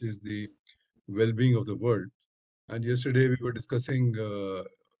conference, which is the well-being of the world. And yesterday we were discussing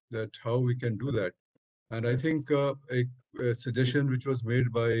that how we can do that. And I think a suggestion which was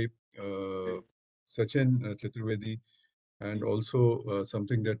made by Sachin Chaturvedi, and also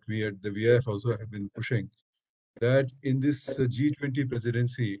something that we at the VIF also have been pushing, that in this G20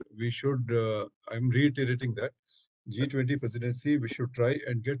 presidency, we should, I'm reiterating that, G20 presidency, we should try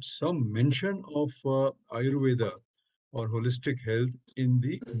and get some mention of Ayurveda or holistic health in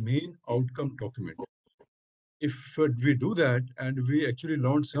the main outcome document. If we do that and we actually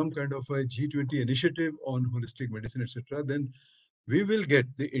launch some kind of a G20 initiative on holistic medicine, etc., then we will get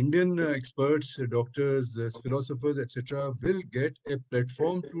the Indian experts, doctors, philosophers, etc., will get a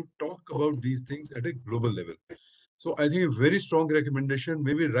platform to talk about these things at a global level. So I think a very strong recommendation,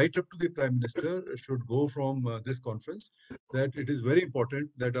 maybe right up to the Prime Minister, should go from this conference, that it is very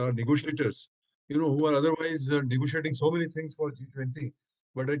important that our negotiators, who are otherwise negotiating so many things for G20,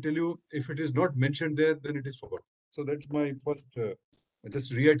 but I tell you, if it is not mentioned there, then it is forgotten. So that's my first,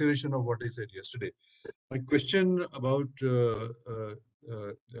 just reiteration of what I said yesterday. My question about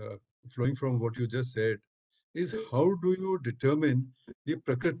flowing from what you just said is, how do you determine the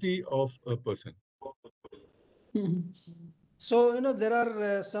prakriti of a person? So, there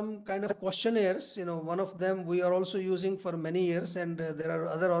are some kind of questionnaires, one of them we are also using for many years, and there are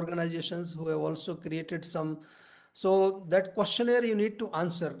other organizations who have also created some. So that questionnaire you need to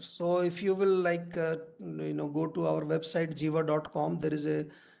answer. So if you will go to our website, jiva.com, there is a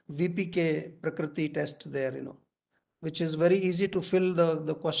VPK Prakriti test there, which is very easy to fill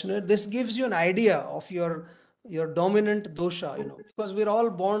the questionnaire. This gives you an idea of your dominant dosha, because we're all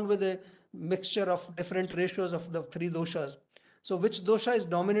born with a mixture of different ratios of the three doshas. So which dosha is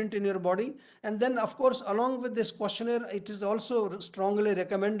dominant in your body? And then of course, along with this questionnaire, it is also strongly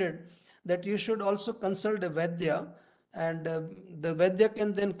recommended that you should also consult a Vaidya, and the Vaidya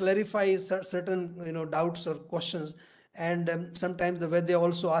can then clarify certain doubts or questions. And sometimes the Vaidya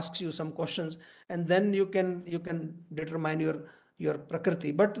also asks you some questions, and then you can determine your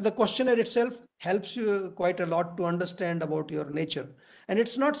prakriti. But the questionnaire itself helps you quite a lot to understand about your nature, and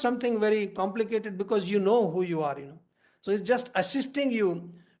it's not something very complicated because you know who you are. So it's just assisting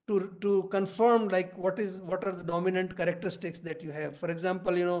you to confirm like what are the dominant characteristics that you have. For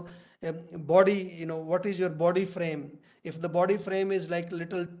example, body, what is your body frame? If the body frame is like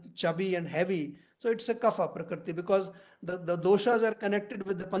little chubby and heavy, so it's a kapha prakriti, because the doshas are connected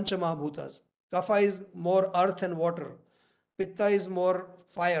with the panchamahabhutas. Kapha is more earth and water. Pitta is more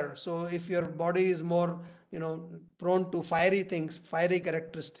fire. So if your body is more, prone to fiery things, fiery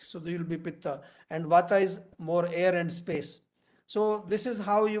characteristics, so you will be pitta. And vata is more air and space. So this is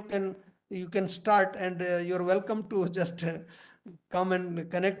how you can start, and you're welcome to just come and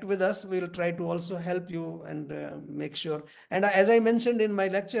connect with us. We'll try to also help you and make sure. And as I mentioned in my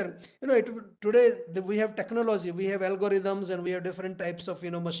lecture, today we have technology, we have algorithms, and we have different types of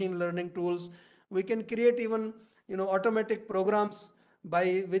machine learning tools. We can create even automatic programs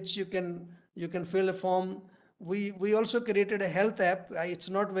by which you can fill a form. We also created a health app. It's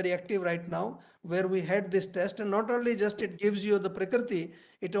not very active right now, where we had this test, and not only just it gives you the prakriti,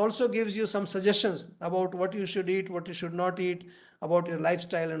 it also gives you some suggestions about what you should eat, what you should not eat, about your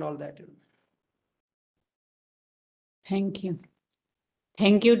lifestyle and all that. Thank you.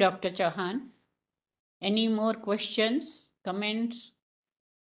 Thank you, Dr. Chauhan. Any more questions, comments,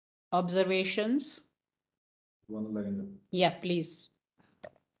 observations? One line. Yeah, please.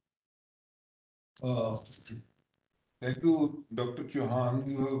 Thank you, Dr. Chauhan.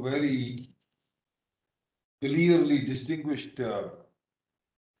 You have very clearly distinguished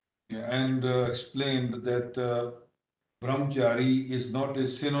and explained that brahmachari is not a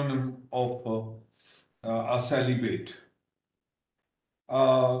synonym of a celibate.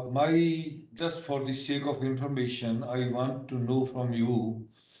 Just for the sake of information, I want to know from you,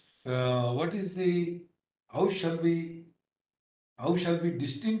 how shall we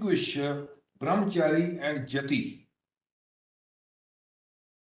distinguish brahmachari and jati?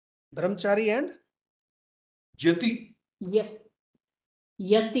 Brahmachari and Jati. Yeah.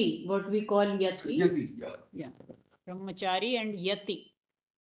 Yati, what we call yati. Jati, yeah. Yeah. Brahmachari and yati.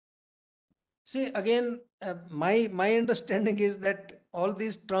 See, again, my understanding is that all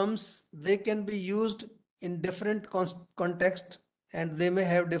these terms, they can be used in different context, and they may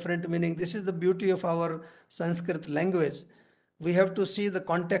have different meaning. This is the beauty of our Sanskrit language. We have to see the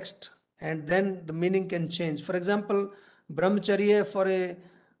context, and then the meaning can change. For example, brahmacharya for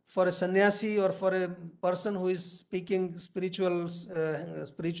a sannyasi or for a person who is speaking spiritual,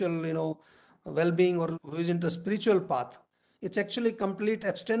 well-being, or who is into spiritual path, it's actually complete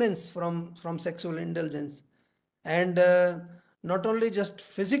abstinence from sexual indulgence. And not only just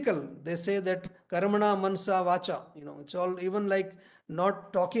physical, they say that karmana mansa vacha, it's all even like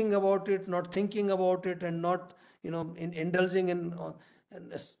not talking about it, not thinking about it, and not, indulging in,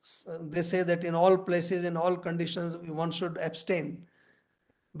 and they say that in all places, in all conditions, one should abstain.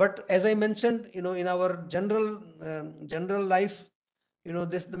 But as I mentioned, in our general life,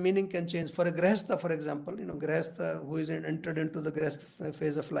 the meaning can change. For a grihastha, for example, grihastha who is entered into the grihastha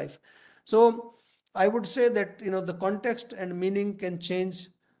phase of life. So I would say that, the context and meaning can change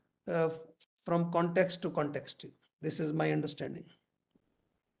from context to context. This is my understanding.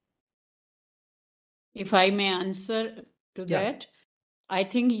 If I may answer to Yeah. that, I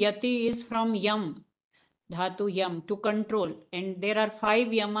think yati is from yam, dhatu yam, to control. And there are 5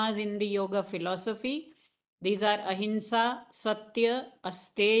 yamas in the yoga philosophy. These are ahimsa, satya,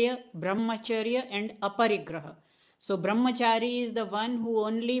 asteya, brahmacharya, and aparigraha. So brahmachari is the one who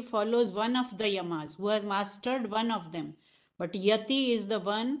only follows one of the yamas, who has mastered one of them. But yati is the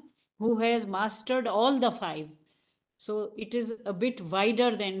one who has mastered all the 5. So it is a bit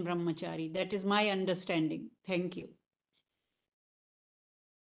wider than brahmachari. That is my understanding. Thank you.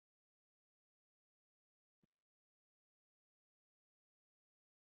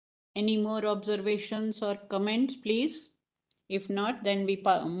 Any more observations or comments, please? If not, then we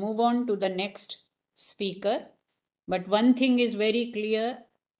move on to the next speaker. But one thing is very clear,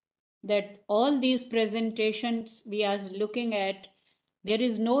 that all these presentations we are looking at, there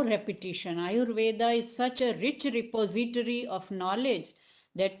is no repetition. Ayurveda is such a rich repository of knowledge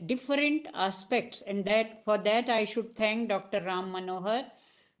that different aspects, and that for that I should thank Dr. Rammanohar,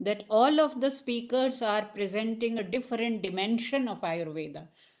 that all of the speakers are presenting a different dimension of Ayurveda.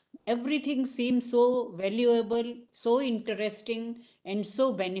 Everything seems so valuable, so interesting, and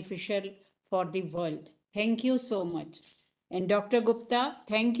so beneficial for the world. Thank you so much. And Dr. Gupta,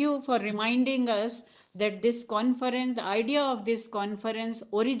 thank you for reminding us that this conference, the idea of this conference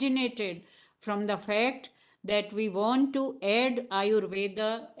originated from the fact that we want to add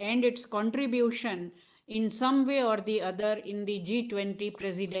Ayurveda and its contribution in some way or the other in the G20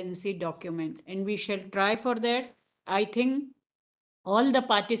 presidency document. And we shall try for that. I think all the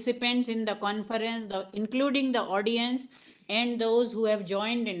participants in the conference, including the audience and those who have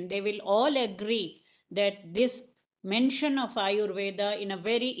joined in, they will all agree that this mention of Ayurveda in a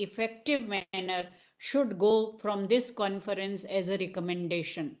very effective manner should go from this conference as a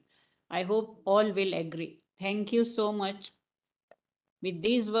recommendation. I hope all will agree. Thank you so much. With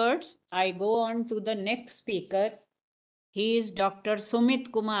these words, I go on to the next speaker. He is Dr.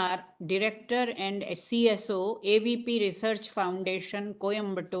 Sumit Kumar, Director and CSO, AVP Research Foundation,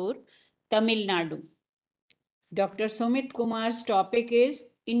 Coimbatore, Tamil Nadu. Dr. Sumit Kumar's topic is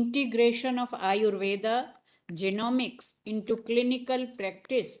Integration of Ayurveda Genomics into Clinical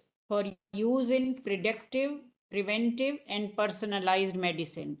Practice for Use in Predictive, Preventive, and Personalized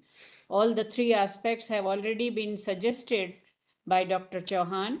Medicine. All the 3 aspects have already been suggested by Dr.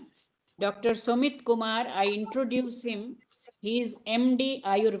 Chauhan. Dr. Somit Kumar, I introduce him. He is MD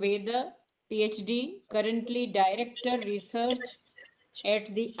Ayurveda, PhD, currently Director Research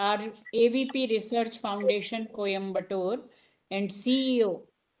at the AVP Research Foundation, Coimbatore, and CEO.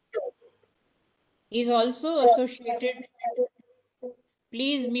 He is also associated.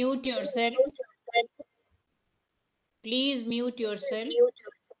 Please mute yourself. Please mute yourself.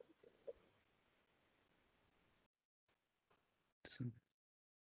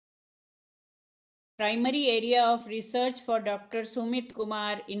 Primary area of research for Dr. Sumit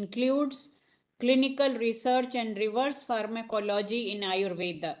Kumar includes clinical research and reverse pharmacology in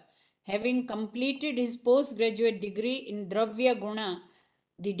Ayurveda. Having completed his postgraduate degree in Dravya Guna,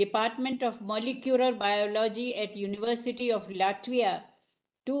 the Department of Molecular Biology at University of Latvia,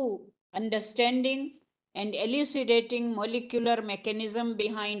 2. Understanding and elucidating molecular mechanism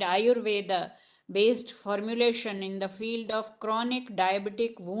behind Ayurveda based formulation in the field of chronic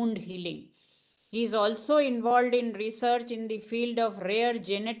diabetic wound healing. He is also involved in research in the field of rare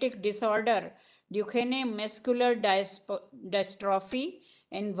genetic disorder, Duchenne muscular dystrophy,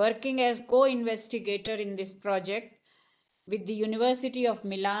 and working as co-investigator in this project with the University of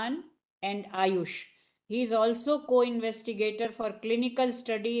Milan and Ayush. He is also co-investigator for clinical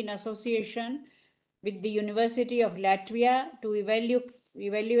study in association with the University of Latvia to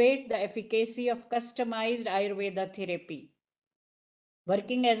evaluate the efficacy of customized Ayurveda therapy.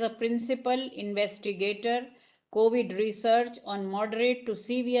 Working as a principal investigator, COVID research on moderate to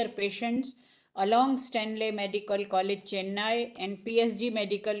severe patients along Stanley Medical College, Chennai, and PSG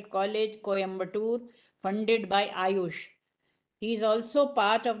Medical College, Coimbatore, funded by Ayush. He is also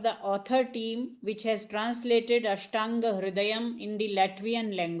part of the author team which has translated Ashtanga Hridayam in the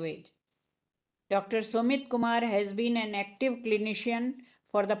Latvian language. Dr. Somit Kumar has been an active clinician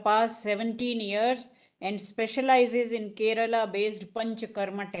for the past 17 years and specializes in Kerala-based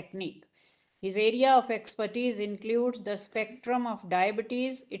Panchakarma technique. His area of expertise includes the spectrum of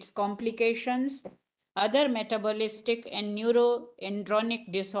diabetes, its complications, other metabolistic and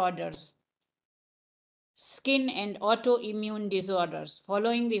neuroendocrine disorders, skin and autoimmune disorders.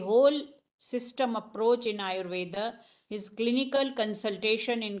 Following the whole system approach in Ayurveda, his clinical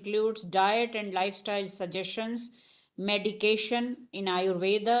consultation includes diet and lifestyle suggestions, medication in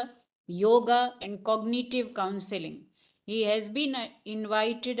Ayurveda, yoga, and cognitive counseling. He has been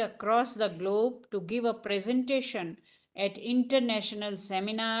invited across the globe to give a presentation at international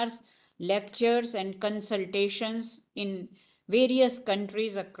seminars, lectures, and consultations in various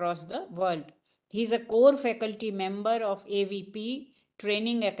countries across the world. He is a core faculty member of AVP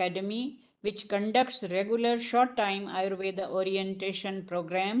Training Academy, which conducts regular short-time Ayurveda orientation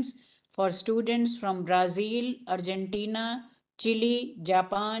programs for students from Brazil, Argentina, Chile,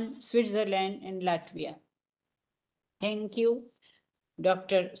 Japan, Switzerland, and Latvia. Thank you,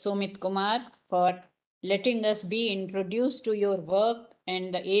 Dr. Somit Kumar, for letting us be introduced to your work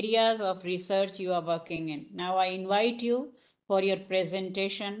and the areas of research you are working in. Now I invite you for your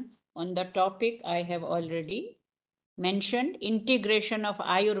presentation on the topic I have already mentioned, integration of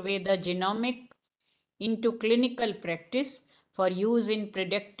Ayurveda genomic into clinical practice for use in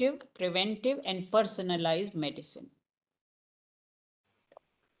predictive, preventive, and personalized medicine.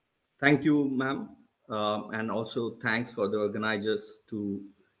 Thank you, ma'am. And also thanks for the organizers to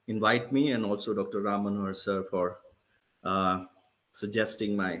invite me, and also Dr. Rammanohar sir for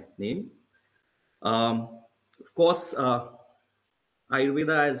suggesting my name. Of course,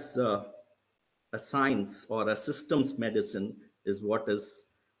 Ayurveda as a science or a systems medicine is what is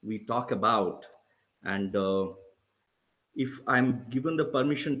we talk about. And if I'm given the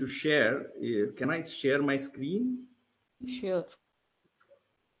permission to share, can I share my screen? Sure.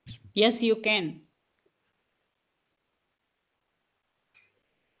 Yes, you can.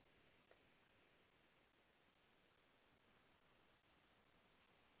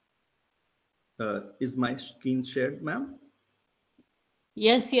 Is my screen shared, ma'am?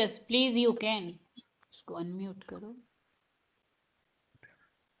 Yes, yes, please, you can. Isko unmute karo.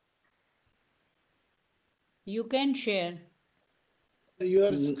 You can share. You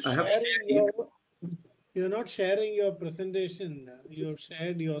are I have sharing shared your, it. you're not sharing your presentation. You've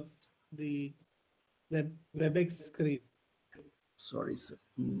shared the WebEx screen. Sorry, sir.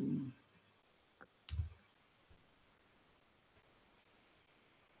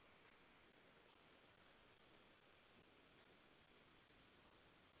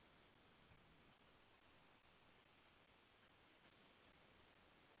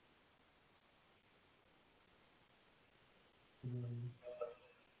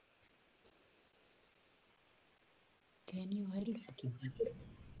 Can you help?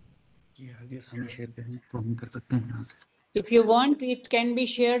 share. If you want, it can be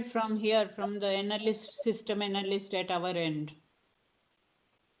shared from here, from the analyst, system analyst at our end.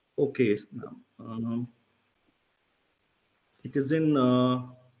 Okay, ma'am. It is in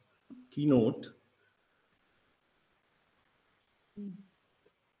Keynote.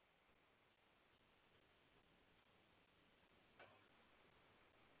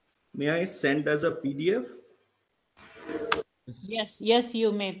 May I send as a PDF? Yes, yes,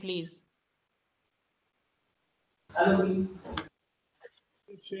 you may, please.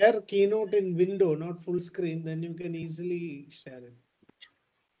 Share Keynote in window, not full screen, then you can easily share it.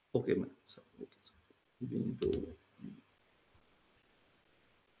 Okay, ma'am. Okay, sir. Window.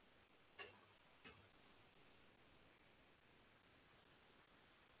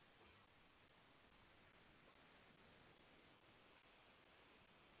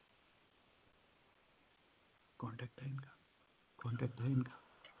 Contact इनका.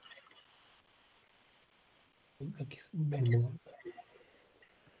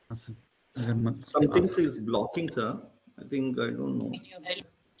 Something is blocking, sir. I think, I don't know.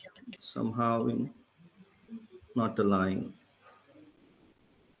 Somehow not aligned.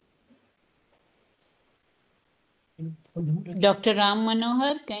 Dr.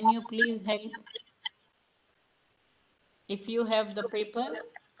 Rammanohar, can you please help? If you have the paper.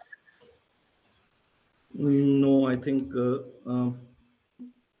 No, I think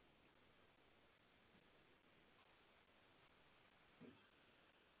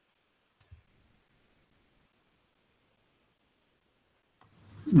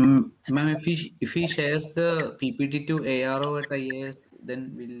Ma'am, if he shares the PPT to ARO at IIAS,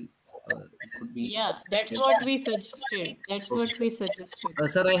 then it could be. Yeah, that's what we suggested. That's what we suggested.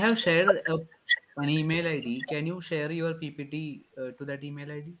 Sir, I have shared an email ID. Can you share your PPT to that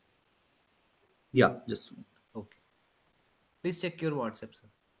email ID? Yeah, just a minute. Okay. Please check your WhatsApp, sir.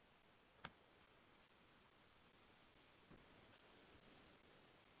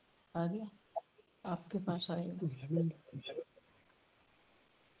 आ गया आपके पास आएगा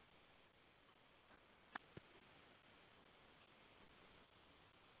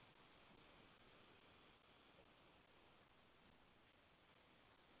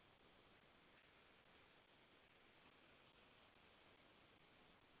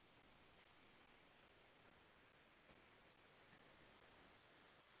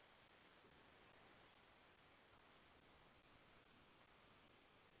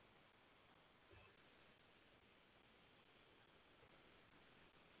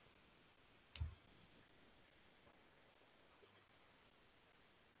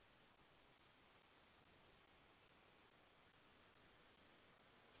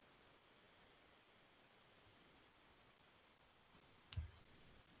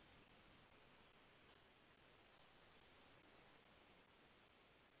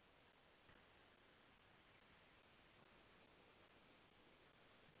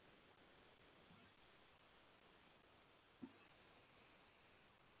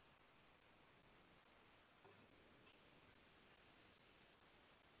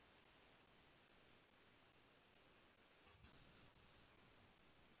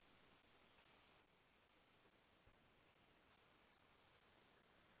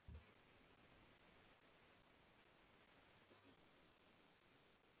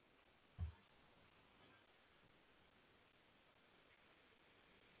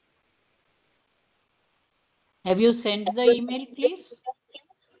Have you sent the email, please?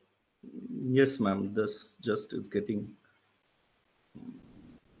 Yes, ma'am. This just is getting.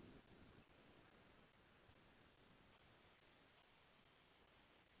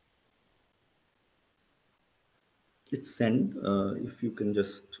 It's sent. If you can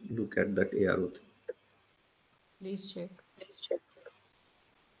just look at that arrow thing. Please check.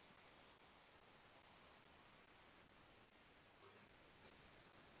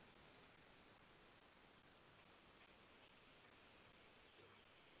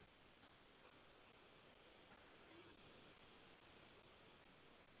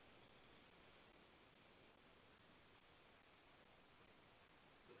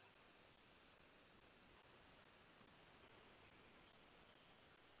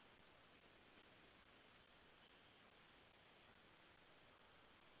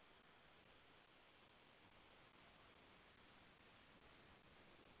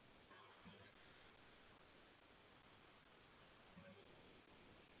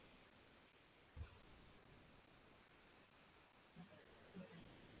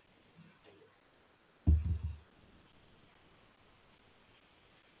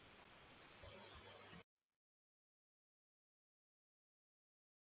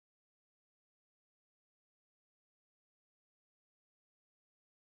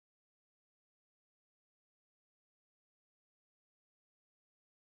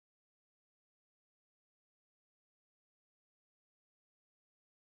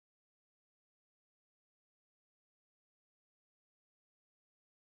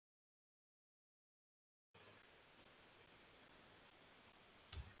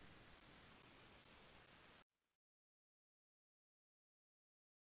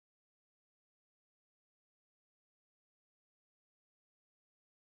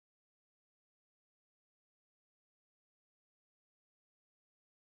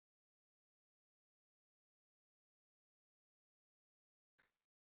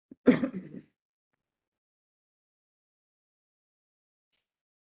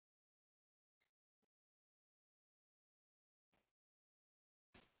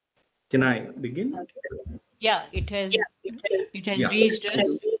 Can I begin? Yeah, it has Yeah. reached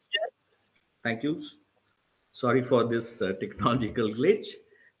us. Thank you. Sorry for this technological glitch.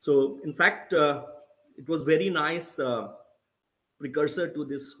 So, in fact, it was very nice precursor to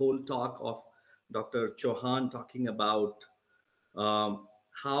this whole talk of Dr. Chauhan talking about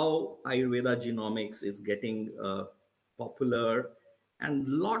how Ayurveda genomics is getting popular, and a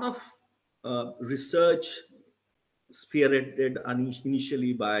lot of research spearheaded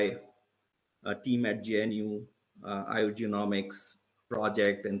initially by a team at JNU, Genomics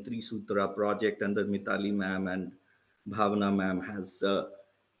project and Three Sutra project under Mitali ma'am and Bhavana ma'am has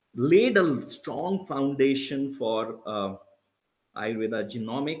laid a strong foundation for Ayurveda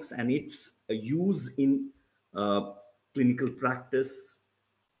genomics and its use in clinical practice,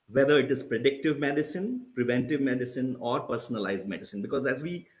 whether it is predictive medicine, preventive medicine, or personalized medicine. Because as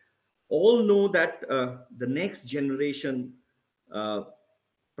we all know that the next generation uh,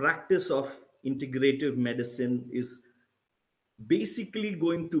 practice of integrative medicine is basically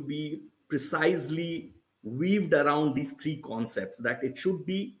going to be precisely weaved around these three concepts, that it should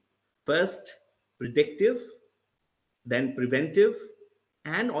be first predictive, then preventive,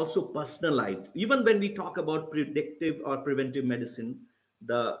 and also personalized. Even when we talk about predictive or preventive medicine,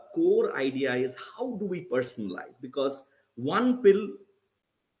 the core idea is how do we personalize? Because one pill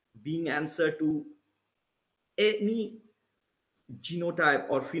being answer to any genotype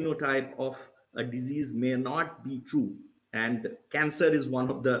or phenotype of a disease may not be true. And cancer is one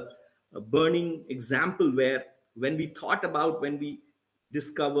of the burning example where when we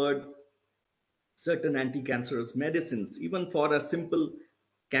discovered certain anti-cancerous medicines, even for a simple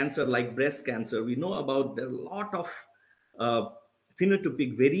cancer like breast cancer, we know about there are a lot of uh,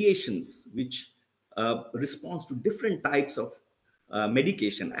 phenotypic variations which responds to different types of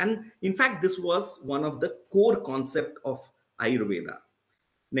medication. And in fact, this was one of the core concept of Ayurveda.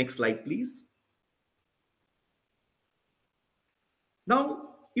 Next slide, please. Now,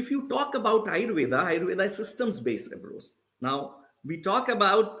 if you talk about Ayurveda, Ayurveda is systems-based approach. Now, we talk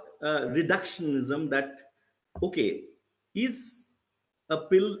about reductionism, that, okay, is a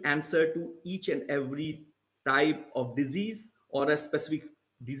pill answer to each and every type of disease or a specific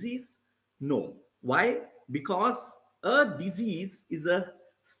disease? No. Why? Because a disease is a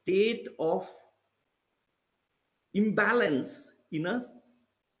state of imbalance in a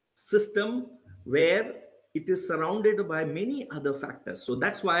system where it is surrounded by many other factors. So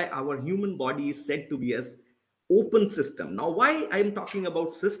that's why our human body is said to be as open system. Now, why I'm talking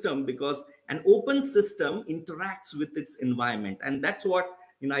about system? Because an open system interacts with its environment, and that's what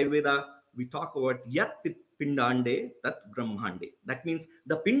in Ayurveda we talk about yat pindande tat brahmande. That means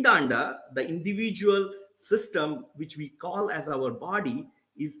the pindanda, the individual system which we call as our body,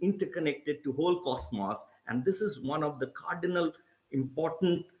 is interconnected to whole cosmos, and this is one of the cardinal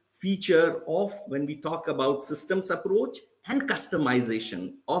important feature of when we talk about systems approach and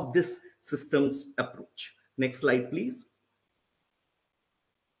customization of this systems approach. Next slide, please.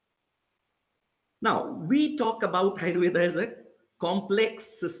 Now, we talk about Ayurveda as a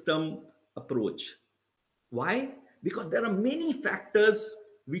complex system approach. Why? Because there are many factors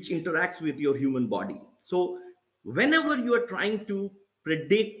which interacts with your human body. So whenever you are trying to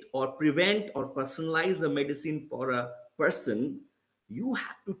predict or prevent or personalize a medicine for a person, you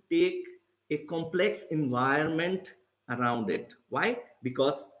have to take a complex environment around it. Why?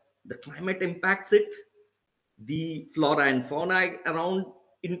 Because the climate impacts it, the flora and fauna around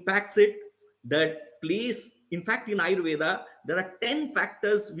impacts it, that place. In fact, in Ayurveda, there are 10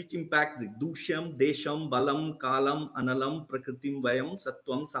 factors which impacts it: dusham, desham, balam, kalam, analam, prakritim, vayam,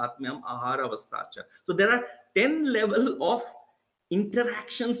 sattvam, satmyam, ahara, avastascha. So there are 10 level of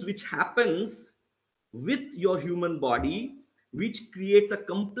interactions which happens with your human body, which creates a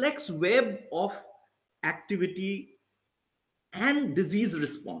complex web of activity and disease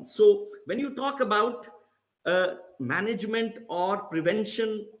response. So when you talk about management or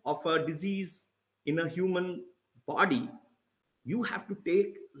prevention of a disease in a human body, you have to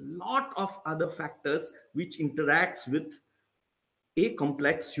take a lot of other factors which interacts with a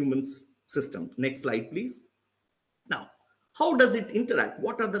complex human system. Next slide, please. Now, how does it interact?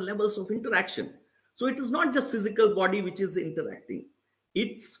 What are the levels of interaction? So it is not just physical body which is interacting.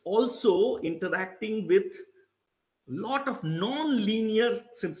 It's also interacting with lot of non-linear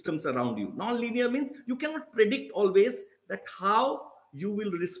systems around you. Non-linear means you cannot predict always that how you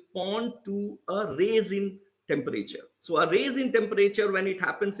will respond to a raise in temperature. So a raise in temperature when it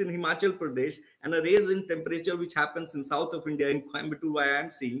happens in Himachal Pradesh and a raise in temperature which happens in south of India, in Coimbatore, where I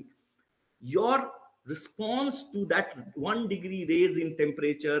am seeing, your response to that 1 degree raise in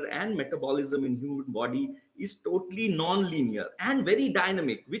temperature and metabolism in human body is totally non-linear and very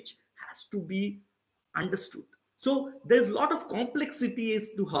dynamic, which has to be understood. So there's a lot of complexity as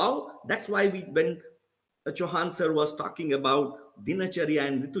to how. That's why when Chauhan sir was talking about dinacharya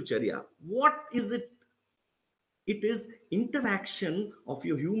and ritucharya, what is it? It is interaction of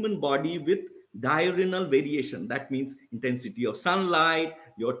your human body with diurnal variation. That means intensity of sunlight,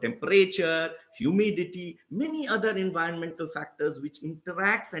 your temperature, humidity, many other environmental factors which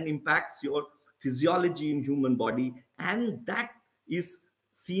interacts and impacts your physiology in human body. And that is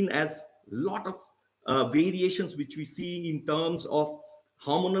seen as a lot of variations which we see in terms of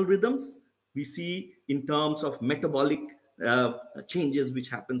hormonal rhythms, we see in terms of metabolic changes which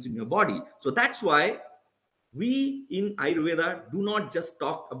happens in your body. So that's why we in Ayurveda do not just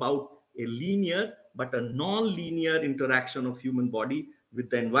talk about a linear but a non-linear interaction of human body with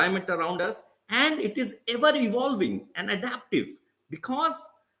the environment around us, and it is ever evolving and adaptive, because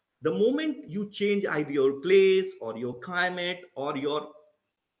the moment you change either your place or your climate or your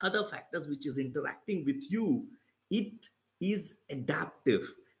other factors which is interacting with you, it is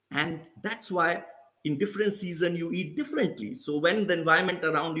adaptive. And that's why in different season you eat differently. So when the environment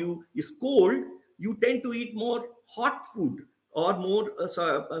around you is cold, you tend to eat more hot food, or more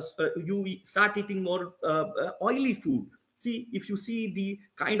start eating more oily food. See, if you see the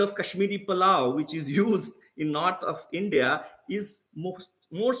kind of Kashmiri pulao which is used in north of India is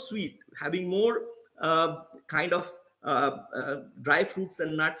more sweet, having more kind of dry fruits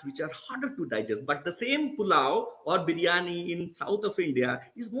and nuts which are harder to digest. But the same pulao or biryani in south of India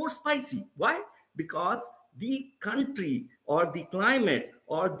is more spicy. Why? Because the country or the climate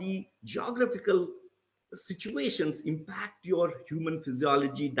or the geographical situations impact your human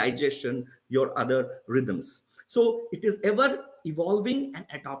physiology, digestion, your other rhythms. So it is ever evolving and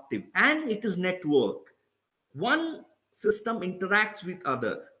adaptive, and it is network. One system interacts with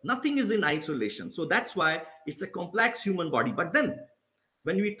other. Nothing is in isolation. So that's why it's a complex human body. But then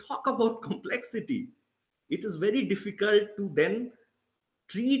when we talk about complexity, it is very difficult to then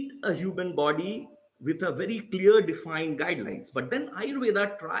treat a human body with a very clear defined guidelines. But then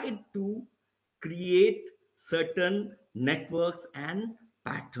Ayurveda tried to create certain networks and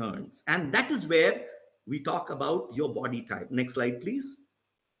patterns, and that is where we talk about your body type. Next slide, please.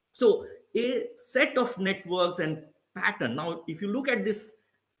 So a set of networks and pattern. Now if you look at this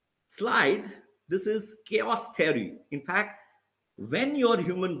slide, this is chaos theory. In fact, when your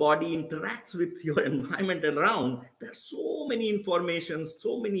human body interacts with your environment around, there are so many informations,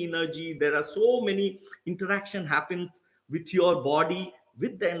 so many energy, there are so many interaction happens with your body,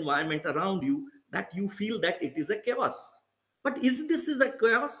 with the environment around you, that you feel that it is a chaos. But is this is a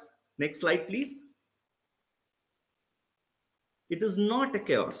chaos? Next slide, please. It is not a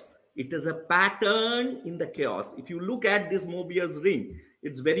chaos. It is a pattern in the chaos. If you look at this Mobius ring,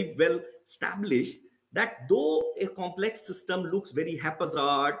 it's very well established that though a complex system looks very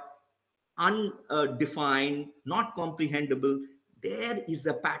haphazard, undefined, not comprehensible, there is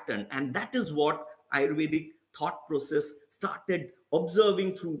a pattern. And that is what Ayurvedic thought process started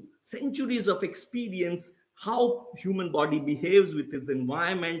observing through centuries of experience, how human body behaves with its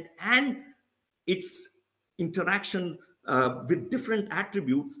environment and its interaction with different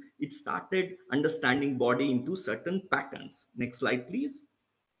attributes. It started understanding body into certain patterns. Next slide, please.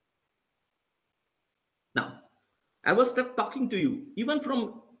 Now, I was talking to you, even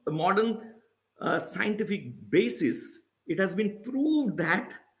from a modern scientific basis, it has been proved that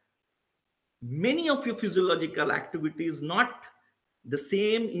many of your physiological activities not the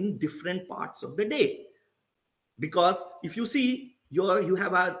same in different parts of the day. Because if you see, you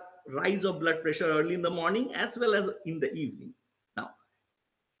have a rise of blood pressure early in the morning as well as in the evening. Now,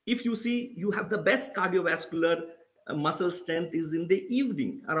 if you see, you have the best cardiovascular muscle strength is in the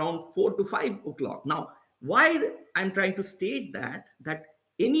evening around 4 to 5 o'clock. Now, why I'm trying to state that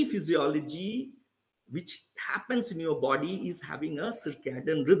any physiology which happens in your body is having a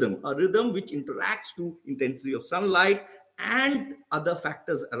circadian rhythm, a rhythm which interacts to intensity of sunlight and other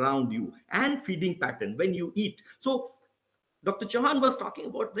factors around you, and feeding pattern when you eat. So Dr. Chauhan was talking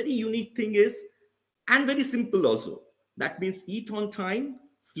about very unique thing is, and very simple also. That means eat on time,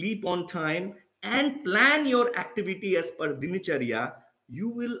 sleep on time, and plan your activity as per Dinacharya. You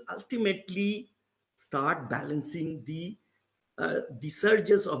will ultimately start balancing the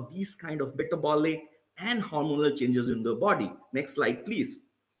surges of these kind of metabolic and hormonal changes in the body. Next slide, please.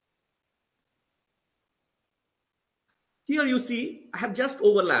 Here you see, I have just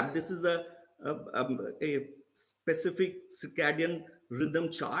overlapped. This is a specific circadian rhythm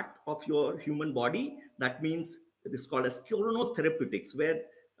chart of your human body. That means it is called as chronotherapeutics, where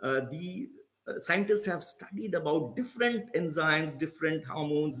the scientists have studied about different enzymes, different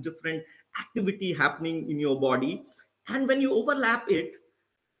hormones, different activity happening in your body. And when you overlap it,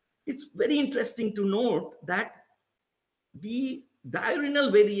 it's very interesting to note that the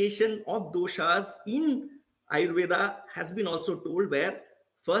diurnal variation of doshas in Ayurveda has been also told, where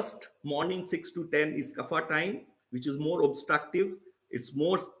first morning 6 to 10 is kapha time, which is more obstructive. It's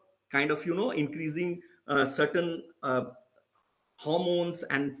more kind of, increasing certain hormones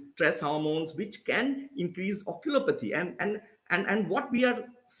and stress hormones, which can increase oculopathy. And what we are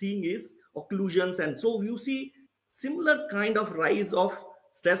seeing is occlusions. And so you see similar kind of rise of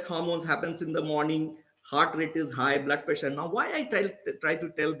stress hormones happens in the morning, heart rate is high, blood pressure. Now, why I try to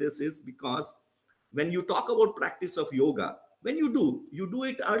tell this is because when you talk about practice of yoga, when you do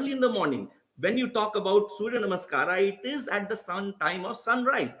it early in the morning. When you talk about Surya Namaskara, it is at the time of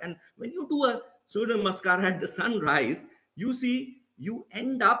sunrise. And when you do a Surya Namaskara at the sunrise, you see, you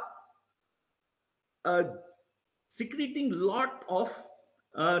end up secreting lot of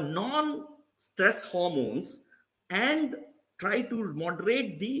non-stress hormones and try to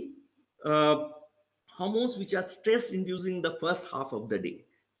moderate the hormones which are stress inducing the first half of the day.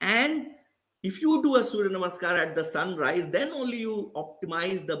 And if you do a Surya Namaskar at the sunrise, then only you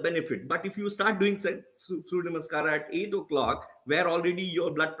optimize the benefit. But if you start doing Surya Namaskar at 8 o'clock, where already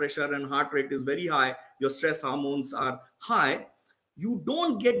your blood pressure and heart rate is very high, your stress hormones are high, you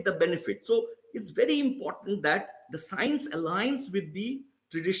don't get the benefit. So it's very important that the science aligns with the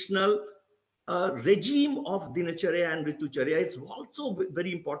traditional regime of Dinacharya and Ritucharya. Is also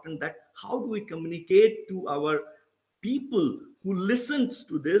very important, that how do we communicate to our people who listens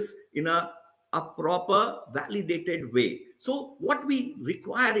to this in a proper validated way. So what we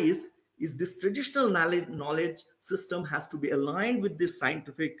require is this traditional knowledge system has to be aligned with this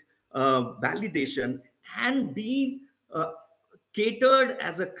scientific validation and be catered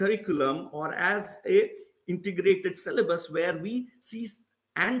as a curriculum or as a integrated syllabus where we see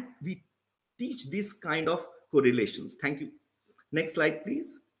and we teach this kind of correlations. Thank you. Next slide,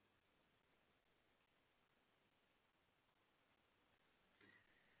 please.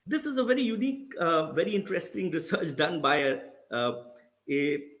 This is a very unique, very interesting research done by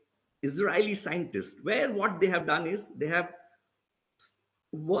a Israeli scientist, where what they have done is they have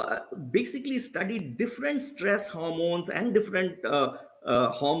basically studied different stress hormones and different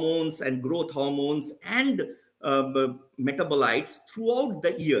hormones and growth hormones and metabolites throughout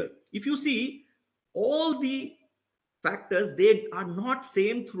the year. If you see, all the factors, they are not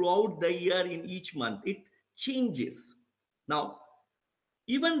same throughout the year in each month. It changes. Now,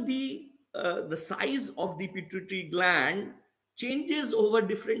 even the size of the pituitary gland changes over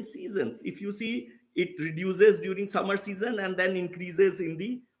different seasons. If you see, it reduces during summer season and then increases in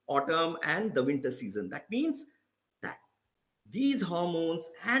the autumn and the winter season. That means that these hormones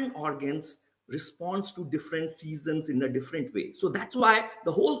and organs responds to different seasons in a different way. So that's why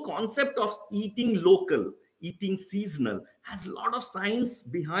the whole concept of eating local, eating seasonal has a lot of science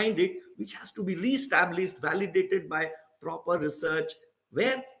behind it, which has to be reestablished, validated by proper research,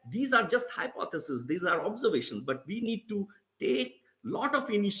 where these are just hypotheses, these are observations, but we need to take a lot of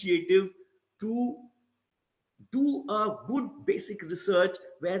initiative to do a good basic research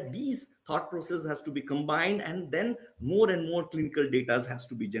where these thought process has to be combined, and then more and more clinical data has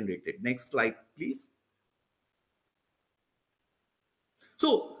to be generated. Next slide, please.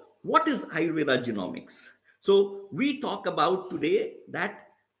 So what is Ayurveda genomics? So we talk about today that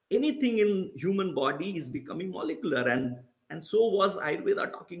anything in human body is becoming molecular, and so was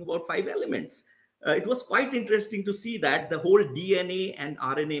Ayurveda talking about 5 elements. It was quite interesting to see that the whole DNA and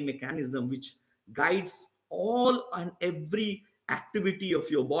RNA mechanism, which guides all and every activity of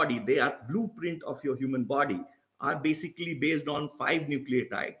your body, they are blueprint of your human body, are basically based on 5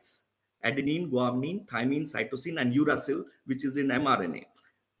 nucleotides: adenine, guanine, thymine, cytosine, and uracil, which is in mRNA.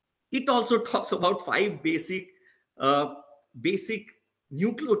 It also talks about 5 basic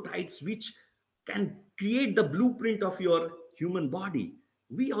nucleotides which can create the blueprint of your human body.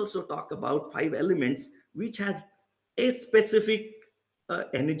 We also talk about 5 elements which has a specific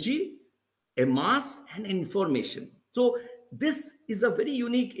energy, a mass, and information. So this is a very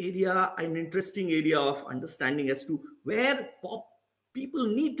unique area, an interesting area of understanding as to where people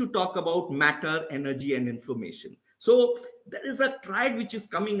need to talk about matter, energy, and information. So there is a triad which is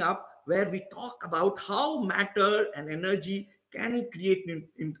coming up where we talk about how matter and energy can create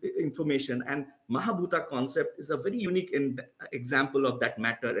information, and Mahabhuta concept is a very unique example of that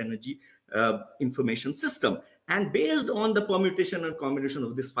matter, energy, information system. And based on the permutation and combination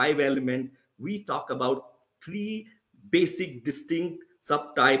of this 5 element, we talk about 3 basic distinct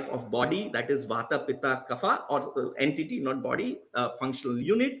subtype of body, that is Vata, Pitta, Kapha, or entity, not body, functional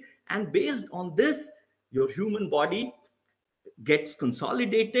unit. And based on this, your human body gets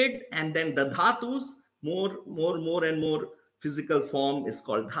consolidated, and then the dhatus, more and more physical form is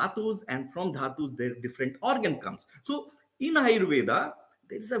called dhatus, and from dhatus their different organ comes. So in Ayurveda,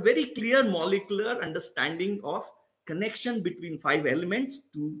 there is a very clear molecular understanding of connection between 5 elements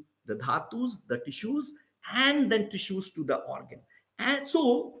to the dhatus, the tissues, and then tissues to the organ. And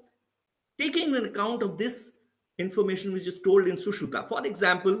so taking an account of this information which is told in Sushruta, for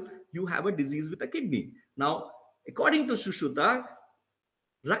example, you have a disease with a kidney. Now, according to Sushruta,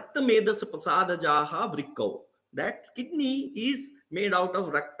 Rakta Medasa Pasadajaha Vrikkau, that kidney is made out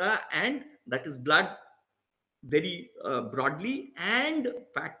of Rakta, and that is blood very broadly, and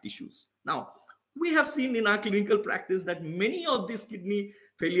fat tissues. Now, we have seen in our clinical practice that many of these kidney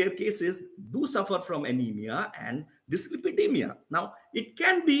failure cases do suffer from anemia and dyslipidemia. Now, it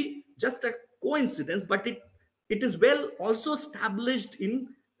can be just a coincidence, but it is well also established in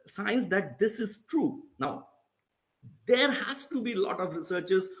science that this is true. Now, there has to be a lot of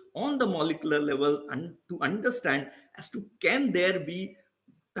researchers on the molecular level and to understand as to can there be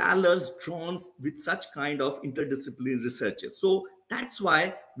parallels drawn with such kind of interdisciplinary researches. So That's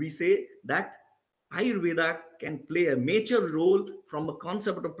why we say that Ayurveda can play a major role from a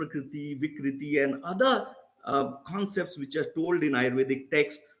concept of Prakriti, Vikriti, and other concepts which are told in Ayurvedic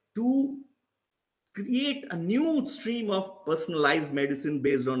text to create a new stream of personalized medicine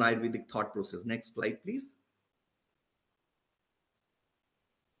based on Ayurvedic thought process. Next slide, please.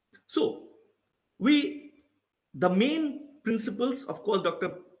 So, the main principles, of course,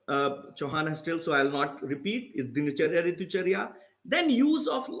 Dr. Chauhan has still, so I'll not repeat, is Dinacharya Ritucharya. Then use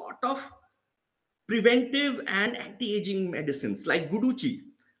of lot of preventive and anti-aging medicines like Guduchi.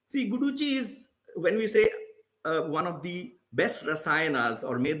 See, Guduchi is, when we say one of the best rasayanas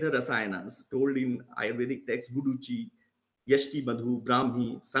or medha rasayanas told in Ayurvedic text, Guduchi, Yashti Madhu,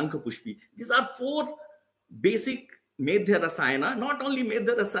 Brahmi, Sankha Pushpi. These are 4 basic medha rasayana. Not only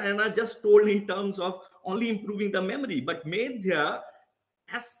medha rasayana just told in terms of only improving the memory, but medha,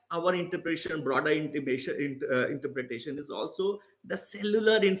 as our interpretation, broader interpretation is also the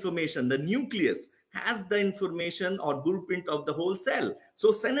cellular information. The nucleus has the information or blueprint of the whole cell.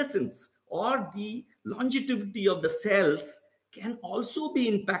 So senescence or the longevity of the cells can also be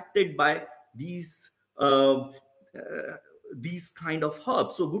impacted by these kind of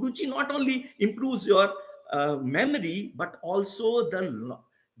herbs. So Guruji not only improves your memory, but also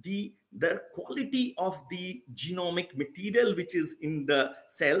the quality of the genomic material which is in the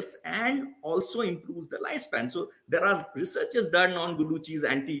cells, and also improves the lifespan. So there are researches done on Guruji's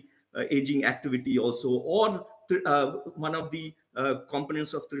anti-aging activity also, or one of the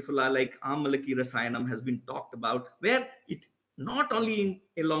components of Triphala like Amalaki Rasayanam has been talked about, where it not only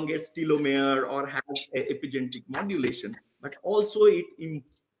elongates telomere or has epigenetic modulation, but also it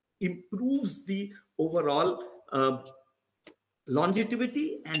improves the overall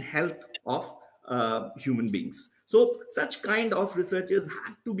longevity and health of human beings. So such kind of researches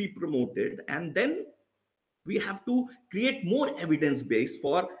have to be promoted, and then we have to create more evidence base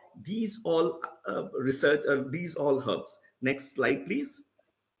for these all research, these all herbs. Next slide, please.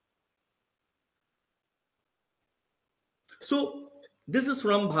 So this is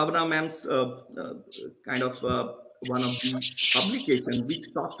from Bhavana ma'am's kind of one of the publications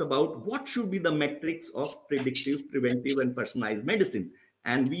which talks about what should be the metrics of predictive, preventive, and personalized medicine.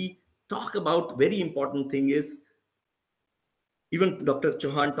 And we talk about very important thing is, even Dr.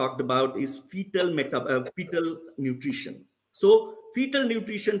 Chauhan talked about, is fetal nutrition. So fetal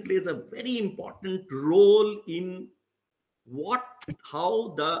nutrition plays a very important role in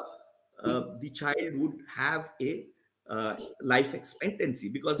how the child would have a life expectancy,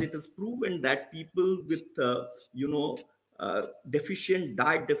 because it is proven that people with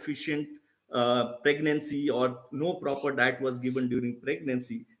diet deficient pregnancy, or no proper diet was given during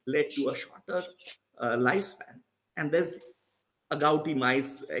pregnancy, led to a shorter lifespan. And there's agouti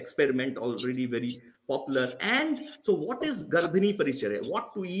mice experiment already very popular. And so what is Garbhini Paricharya?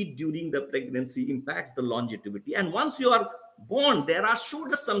 What to eat during the pregnancy impacts the longevity. And once you are born, there are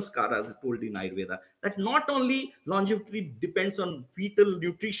Shoda Samskaras told in Ayurveda, that not only longevity depends on fetal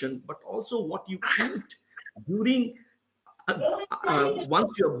nutrition, but also what you eat during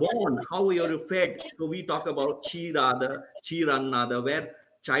once you're born, how you're fed. So we talk about Chirannada, where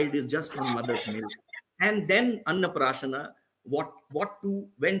child is just on mother's milk. And then Annaprashana,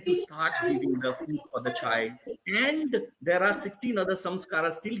 when to start giving the food for the child. And there are 16 other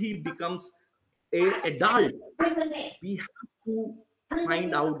samskaras till he becomes a adult. We have to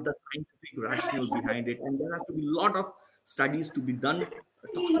find out the scientific rationale behind it, and there has to be a lot of studies to be done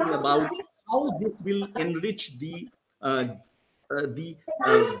talking about how this will enrich the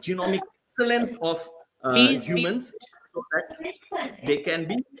genomic excellence of Please humans, so that they can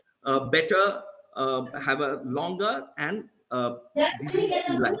be better, have a longer and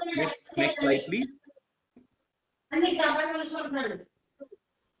disease-free life. Next slide, please.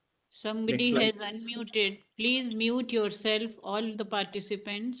 Somebody has unmuted. Please mute yourself, all the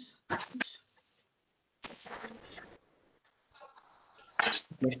participants.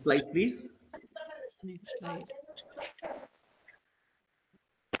 Next slide, please. Next slide.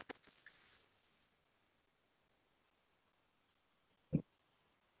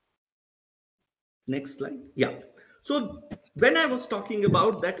 Next slide. Yeah. So when I was talking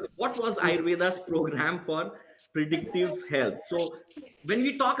about that, what was Ayurveda's program for predictive health? So when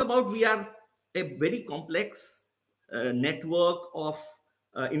we talk about, we are a very complex network of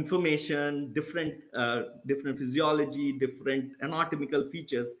information, different physiology, different anatomical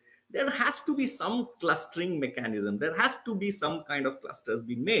features. There has to be some clustering mechanism. There has to be some kind of clusters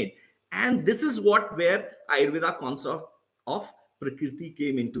being made. And this is where Ayurveda concept of Prakriti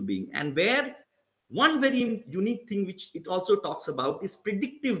came into being, and where One very unique thing which it also talks about is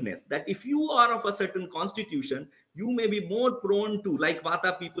predictiveness, that if you are of a certain constitution, you may be more prone to, like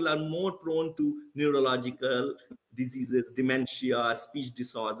Vata people are more prone to neurological diseases, dementia, speech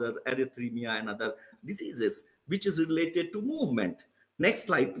disorder, erythemia, and other diseases, which is related to movement. Next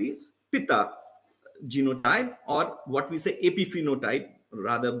slide, please. Pitta genotype, or what we say epiphenotype,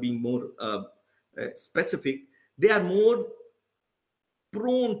 rather being more specific, they are more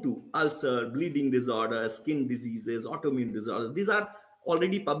prone to ulcer, bleeding disorders, skin diseases, autoimmune disorders. These are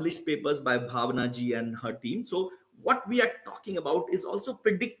already published papers by Bhavana ji and her team. So what we are talking about is also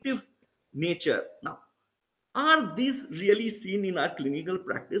predictive nature. Now, are these really seen in our clinical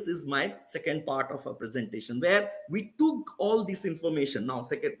practice is my second part of our presentation, where we took all this information. Now,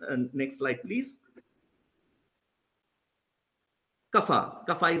 next slide, please.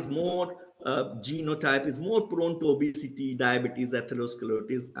 Kapha is more genotype, is more prone to obesity, diabetes,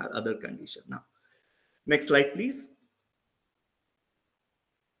 atherosclerosis, other condition. Now, next slide, please.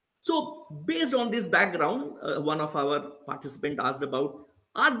 So, based on this background, one of our participants asked about,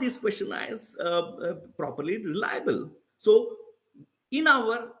 are these questionnaires properly reliable? So, in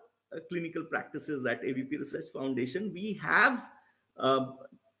our clinical practices at AVP Research Foundation, we have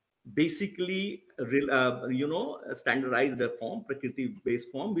basically a standardized form, Prakriti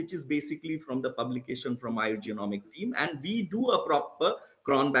based form, which is basically from the publication from Ayurgenomic team, and we do a proper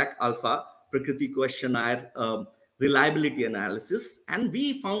Cronbach alpha Prakriti questionnaire reliability analysis, and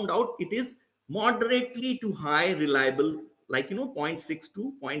we found out it is moderately to high reliable, like 0.6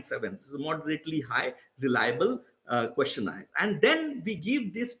 to 0.7. This is moderately high reliable questionnaire, and then we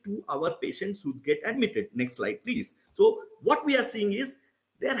give this to our patients who get admitted. Next slide, please. So what we are seeing is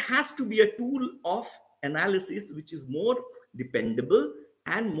there has to be a tool of analysis which is more dependable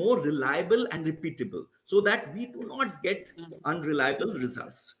and more reliable and repeatable, so that we do not get unreliable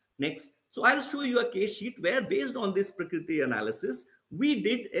results. Next. So I'll show you a case sheet where, based on this Prakriti analysis, we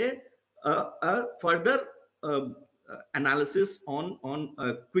did a further analysis on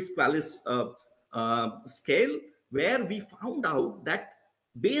a Quist-Wallace scale, where we found out that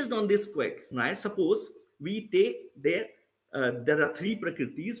based on this questionnaire, suppose we take there are 3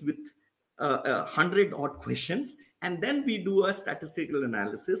 Prakritis with 100 odd questions, and then we do a statistical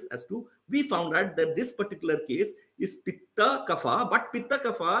analysis as to, we found out that this particular case is Pitta Kapha, but Pitta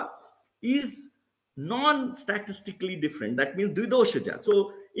Kapha is non-statistically different. That means Dvidoshaja.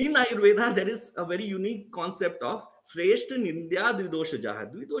 So in Ayurveda, there is a very unique concept of Sreshta Nindya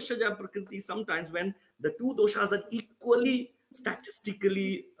Dvidoshaja. Dvidoshaja Prakriti, sometimes when the 2 doshas are equally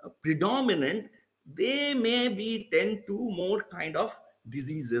statistically predominant, they may be tend to more kind of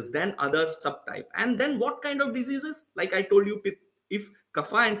diseases than other subtype. And then what kind of diseases? Like I told you, if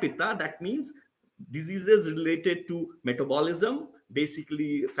Kapha and Pitta, that means diseases related to metabolism,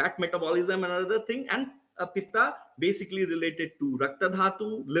 basically fat metabolism and another thing, and Pitta basically related to Rakta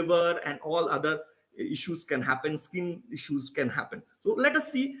Dhatu, liver, and all other issues can happen, skin issues can happen. So let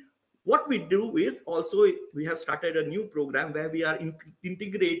us see. What we do is also, we have started a new program where we are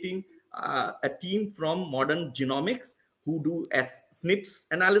integrating a team from modern genomics who do SNPs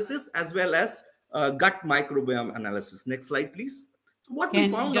analysis as well as gut microbiome analysis. Next slide, please. So what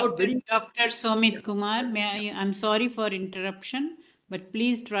we found out very... Dr. Somit Kumar, I'm sorry for interruption, but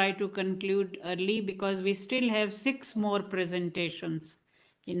please try to conclude early, because we still have 6 more presentations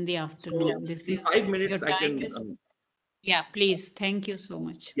in the afternoon. So in 5 minutes, I can... Yeah, please. Thank you so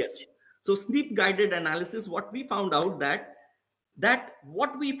much. Yes. So SNP guided analysis, what we found out that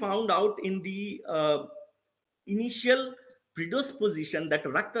what we found out in the initial predisposition, that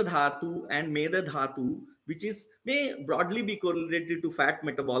Rakta Dhatu and Meda Dhatu, which is may broadly be correlated to fat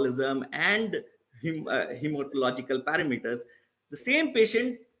metabolism and hematological parameters, the same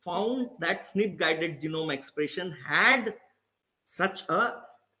patient found that SNP guided genome expression had such a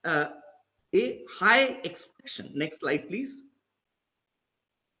high expression. Next slide, please.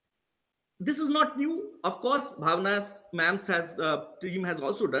 This is not new. Of course, Bhavana's ma'am's team has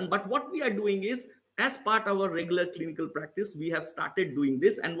also done. But what we are doing is, as part of our regular clinical practice, we have started doing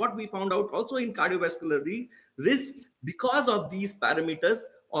this. And what we found out also in cardiovascular risk, because of these parameters,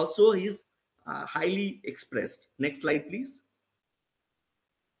 also is highly expressed. Next slide, please.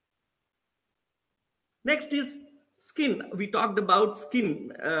 Next is skin. We talked about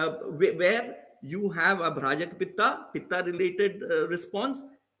skin, where you have a Bhrajak Pitta related response.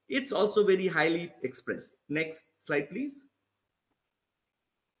 It's also very highly expressed. Next slide, please.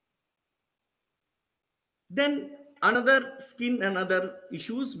 Then another skin and other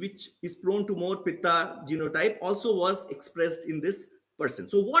issues which is prone to more Pitta genotype also was expressed in this person.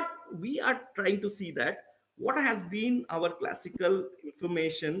 So what we are trying to see, that what has been our classical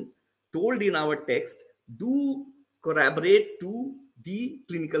information told in our text do corroborate to the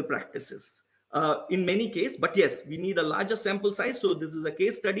clinical practices in many cases. But yes, we need a larger sample size. So this is a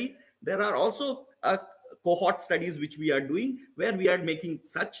case study. There are also cohort studies which we are doing where we are making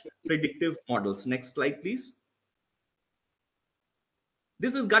such predictive models. Next slide, please.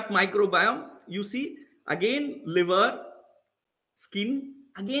 This is gut microbiome. You see, again, liver, skin,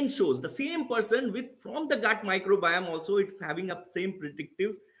 again shows the same person with from the gut microbiome also it's having a same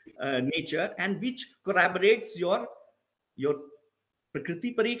predictive nature, and which corroborates your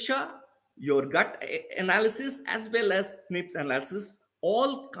Prakriti Pariksha, your gut analysis, as well as SNPs analysis,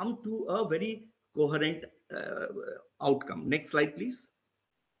 all come to a very coherent outcome. Next slide, please.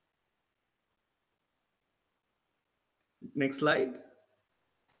 Next slide.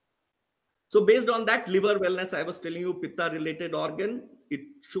 So based on that liver wellness, I was telling you pitta related organ, it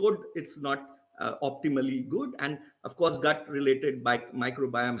showed it's not optimally good. And of course, gut related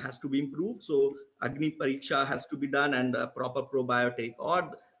microbiome has to be improved. So Agni Pariksha has to be done, and proper probiotic or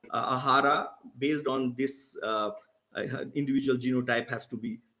ahara based on this individual genotype has to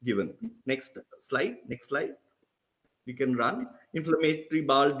be given. Next slide. Next slide. We can run. Inflammatory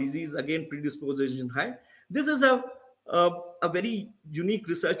bowel disease, again predisposition high. This is a very unique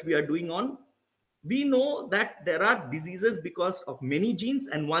research we are doing on. We know that there are diseases because of many genes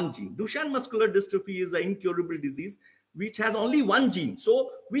and one gene. Duchenne muscular dystrophy is an incurable disease which has only one gene.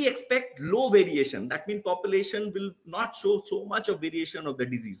 So we expect low variation. That means population will not show so much of variation of the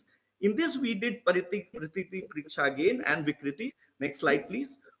disease. In this, we did Pratiti Pariksha again and Vikriti. Next slide,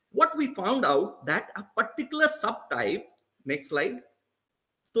 please. What we found out that a particular subtype, next slide.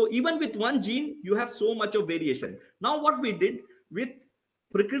 So even with one gene, you have so much of variation. Now what we did with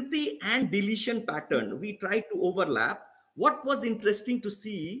Prakriti and deletion pattern, we tried to overlap. What was interesting to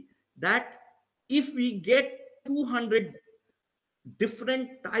see that if we get 200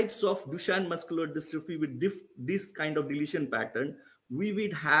 different types of Duchenne muscular dystrophy with this kind of deletion pattern, we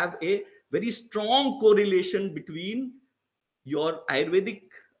would have a very strong correlation between your Ayurvedic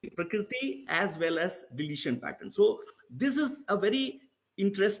Prakriti as well as deletion pattern. So this is a very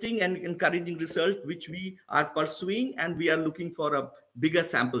interesting and encouraging result which we are pursuing, and we are looking for a bigger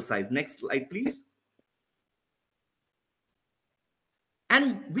sample size. Next slide, please.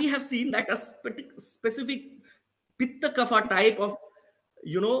 And we have seen that a specific Pitta Kapha type of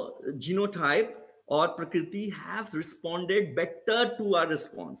genotype or Prakriti have responded better to our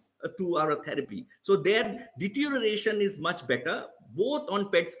response to our therapy. So their deterioration is much better, both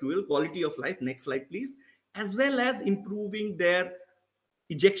on PET score, quality of life, next slide please, as well as improving their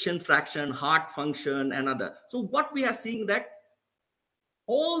ejection fraction, heart function, and other. So what we are seeing that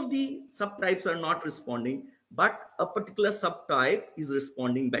all the subtypes are not responding, but a particular subtype is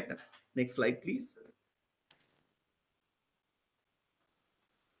responding better. Next slide, please.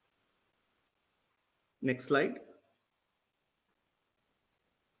 Next slide.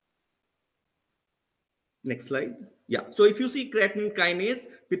 Next slide. Yeah. So if you see creatine kinase,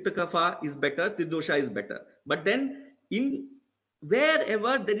 Pitta Kapha is better, Tridosha is better. But then in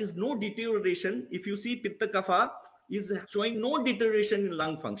wherever there is no deterioration, if you see Pitta Kapha is showing no deterioration in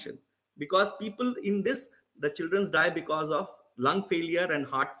lung function, because people in this, the children die because of lung failure and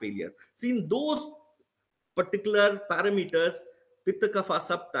heart failure. See, in those particular parameters, Pitta Kapha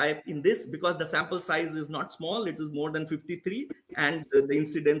subtype in this, because the sample size is not small, it is more than 53, and the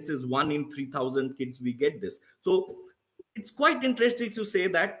incidence is 1 in 3,000 kids we get this. So it's quite interesting to say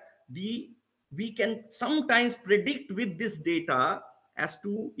that we can sometimes predict with this data as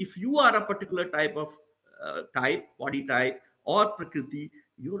to if you are a particular type of body type or Prakriti,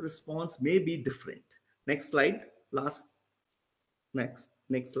 your response may be different. Next slide.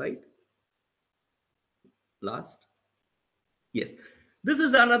 Next slide. Last. Yes, this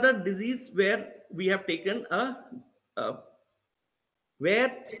is another disease where we have taken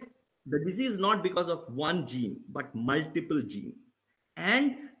where the disease not because of one gene but multiple gene,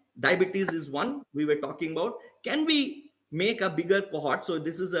 and diabetes is one we were talking about. Can we make a bigger cohort? So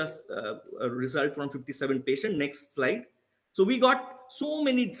this is a result from 57 patients. Next slide. So we got so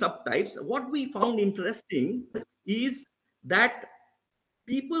many subtypes. What we found interesting is that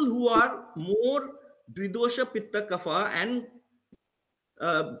people who are more Dvidosha Pitta Kapha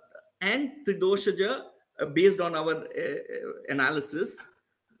and Tridoshaja, based on our analysis,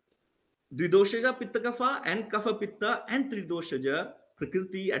 Dvidoshaja Pitta Kapha and Kapha Pitta and Tridoshaja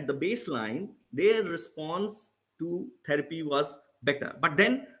Prakriti at the baseline, their response to therapy was better. But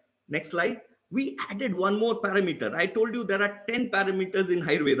then, next slide, we added one more parameter. I told you there are 10 parameters in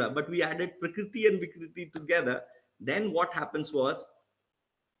Ayurveda, but we added Prakriti and Vikriti together. Then what happens was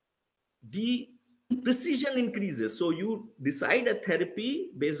the precision increases. So you decide a therapy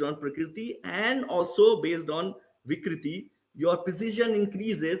based on Prakriti and also based on Vikriti. Your precision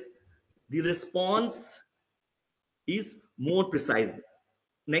increases. The response is more precise.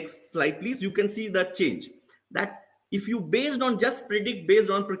 Next slide, please. You can see that change. That if you based on just predict based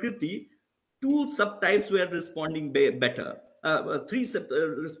on Prakriti, two subtypes were responding better. Three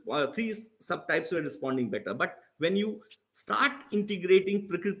subtypes were responding better. But when you start integrating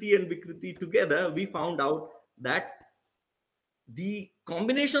Prakriti and Vikriti together, we found out that the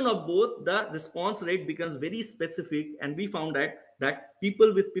combination of both, the response rate becomes very specific, and we found that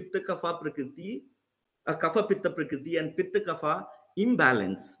people with Pitta Kapha Prakriti, Kapha Pitta Prakriti and Pitta Kapha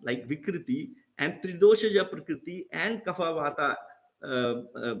imbalance like Vikriti and Tridoshaja Prakriti and Kapha Vata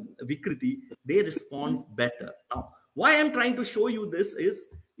Vikriti, they respond better. Now, why I'm trying to show you this is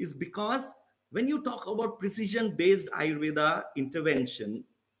because when you talk about precision based Ayurveda intervention,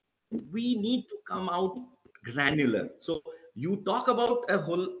 we need to come out granular. So you talk about a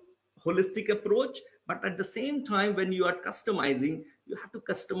holistic approach, but at the same time, when you are customizing, you have to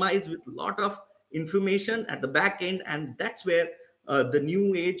customize with a lot of information at the back end, and that's where the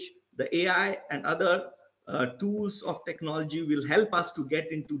new age, the AI and other tools of technology will help us to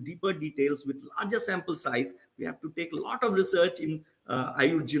get into deeper details with larger sample size. We have to take a lot of research in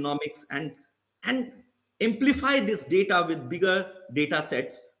genomics and amplify this data with bigger data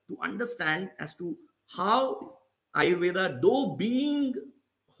sets to understand as to how Ayurveda, though being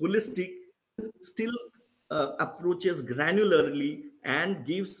holistic, still approaches granularly and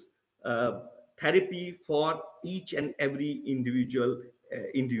gives therapy for each and every individual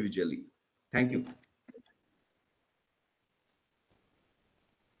individually. Thank you.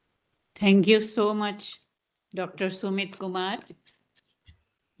 Thank you so much, Dr. Sumit Kumar.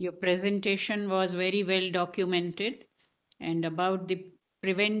 Your presentation was very well documented and about the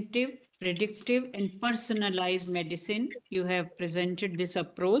preventive, predictive, and personalized medicine. You have presented this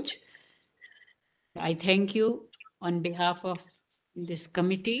approach. I thank you on behalf of this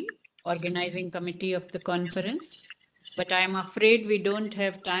committee, organizing committee of the conference, but I am afraid we don't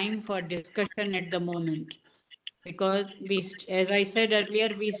have time for discussion at the moment because as I said earlier,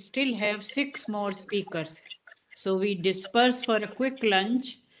 we still have 6 more speakers. So we disperse for a quick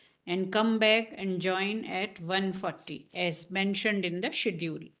lunch and come back and join at 1:40 as mentioned in the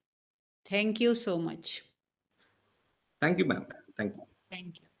schedule. Thank you so much. Thank you, ma'am. Thank you.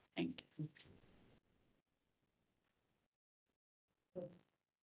 Thank you. Thank you.